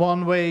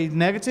one way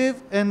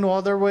negative and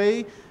other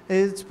way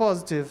it's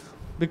positive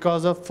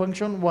because of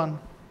function 1.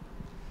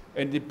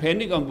 And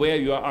depending on where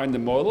you are in the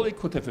model, it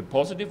could have a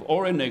positive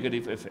or a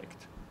negative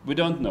effect. We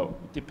don't know.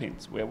 It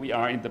depends where we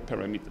are in the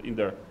parameter, in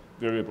the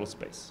variable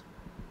space.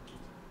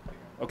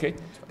 Okay.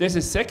 There's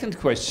a second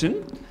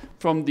question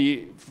from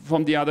the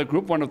other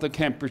group, one of the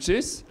campers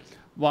is,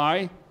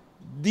 why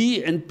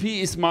D and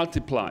P is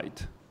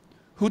multiplied.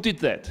 Who did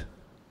that?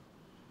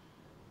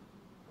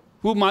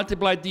 Who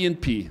multiplied D and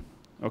P?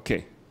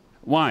 Okay.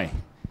 Why?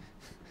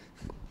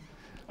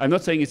 I'm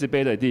not saying it's a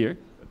bad idea.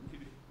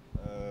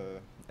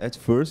 At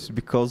first,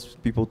 because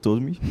people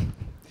told me.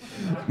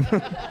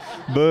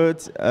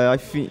 But I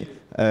think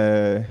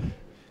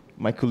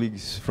my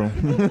colleagues from.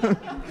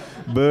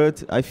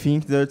 But I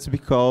think that's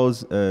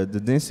because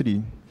the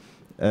density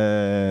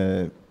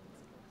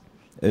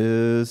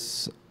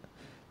is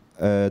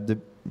the,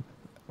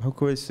 how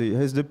could I say,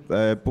 has the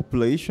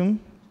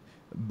population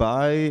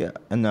by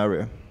an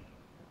area.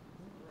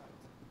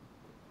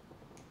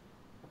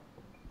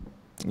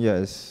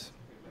 Yes.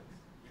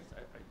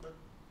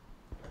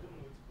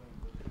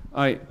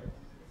 I'm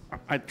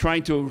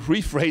trying to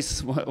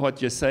rephrase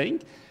what you're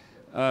saying,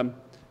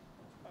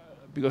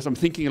 because I'm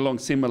thinking along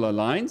similar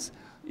lines.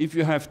 If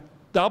you have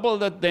double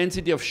the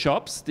density of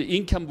shops, the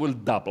income will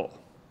double.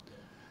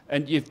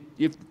 And if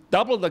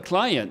double the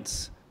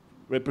clients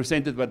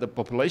represented by the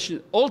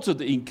population, also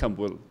the income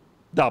will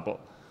double.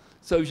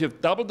 So if you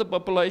have double the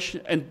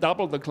population and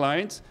double the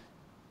clients,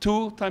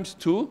 2 times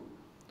 2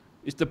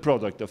 is the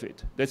product of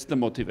it. That's the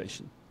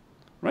motivation,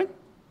 right?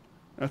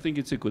 I think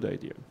it's a good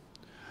idea.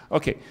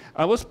 Okay,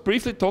 I was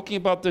briefly talking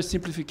about the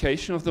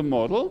simplification of the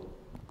model,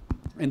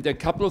 and there are a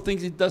couple of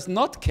things it does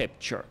not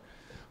capture.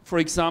 For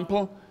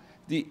example,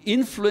 the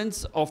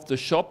influence of the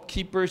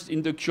shopkeepers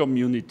in the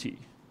community.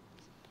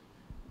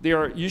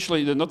 They're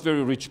not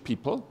very rich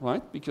people,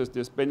 right? Because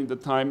they're spending the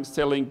time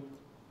selling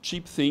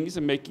cheap things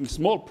and making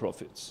small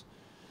profits.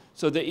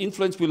 So the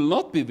influence will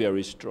not be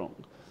very strong.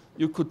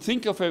 You could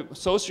think of a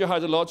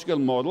socio-hydrological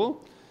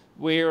model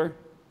where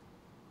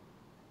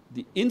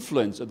the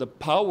influence or the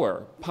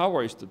power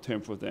is the term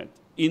for that,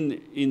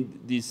 in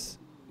this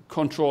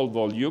control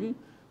volume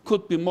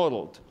could be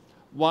modeled.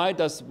 Why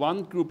does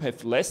one group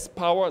have less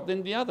power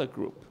than the other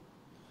group?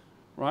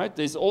 Right?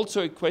 There's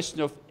also a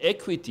question of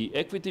equity.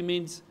 Equity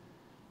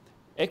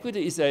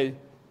is a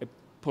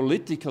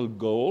political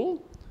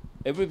goal,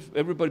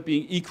 everybody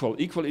being equal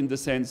in the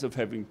sense of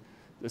having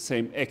the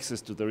same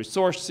access to the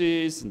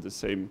resources and the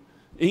same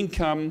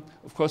income.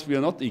 Of course, we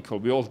are not equal,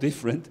 we're all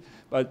different,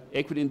 but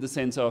equity in the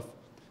sense of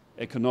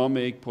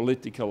economic,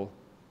 political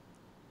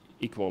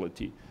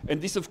equality.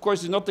 And this, of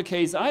course, is not the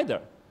case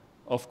either,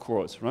 of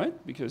course, right?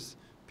 Because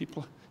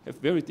people have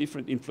very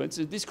different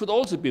influences. This could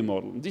also be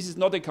modeled. This is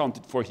not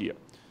accounted for here.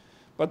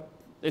 But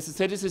as I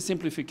said, it's a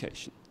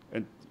simplification.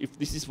 And if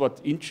this is what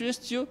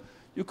interests you,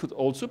 you could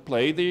also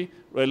play the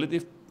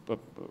relative,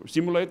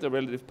 simulate the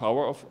relative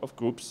power of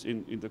groups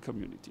in the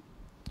community.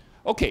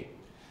 Okay,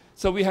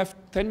 so we have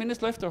 10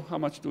 minutes left, or how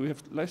much do we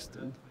have left?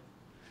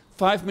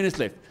 5 minutes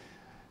left.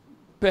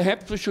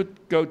 Perhaps we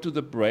should go to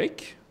the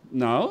break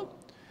now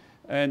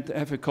and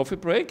have a coffee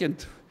break. And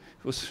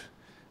it was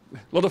a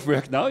lot of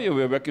work now. You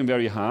were working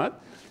very hard.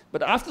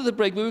 But after the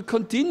break, we will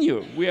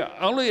continue. We are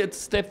only at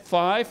step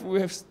 5. We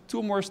have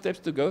 2 more steps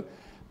to go.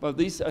 But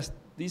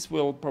these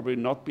will probably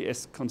not be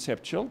as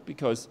conceptual,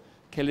 because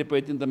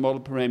calibrating the model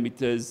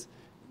parameters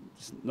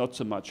is not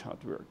so much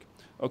hard work.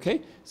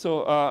 Okay,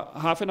 so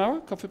half an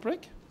hour coffee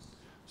break?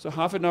 So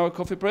half an hour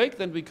coffee break,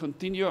 then we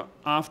continue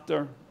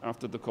after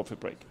the coffee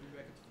break.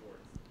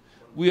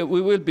 We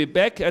will be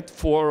back at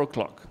 4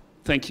 o'clock.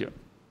 Thank you.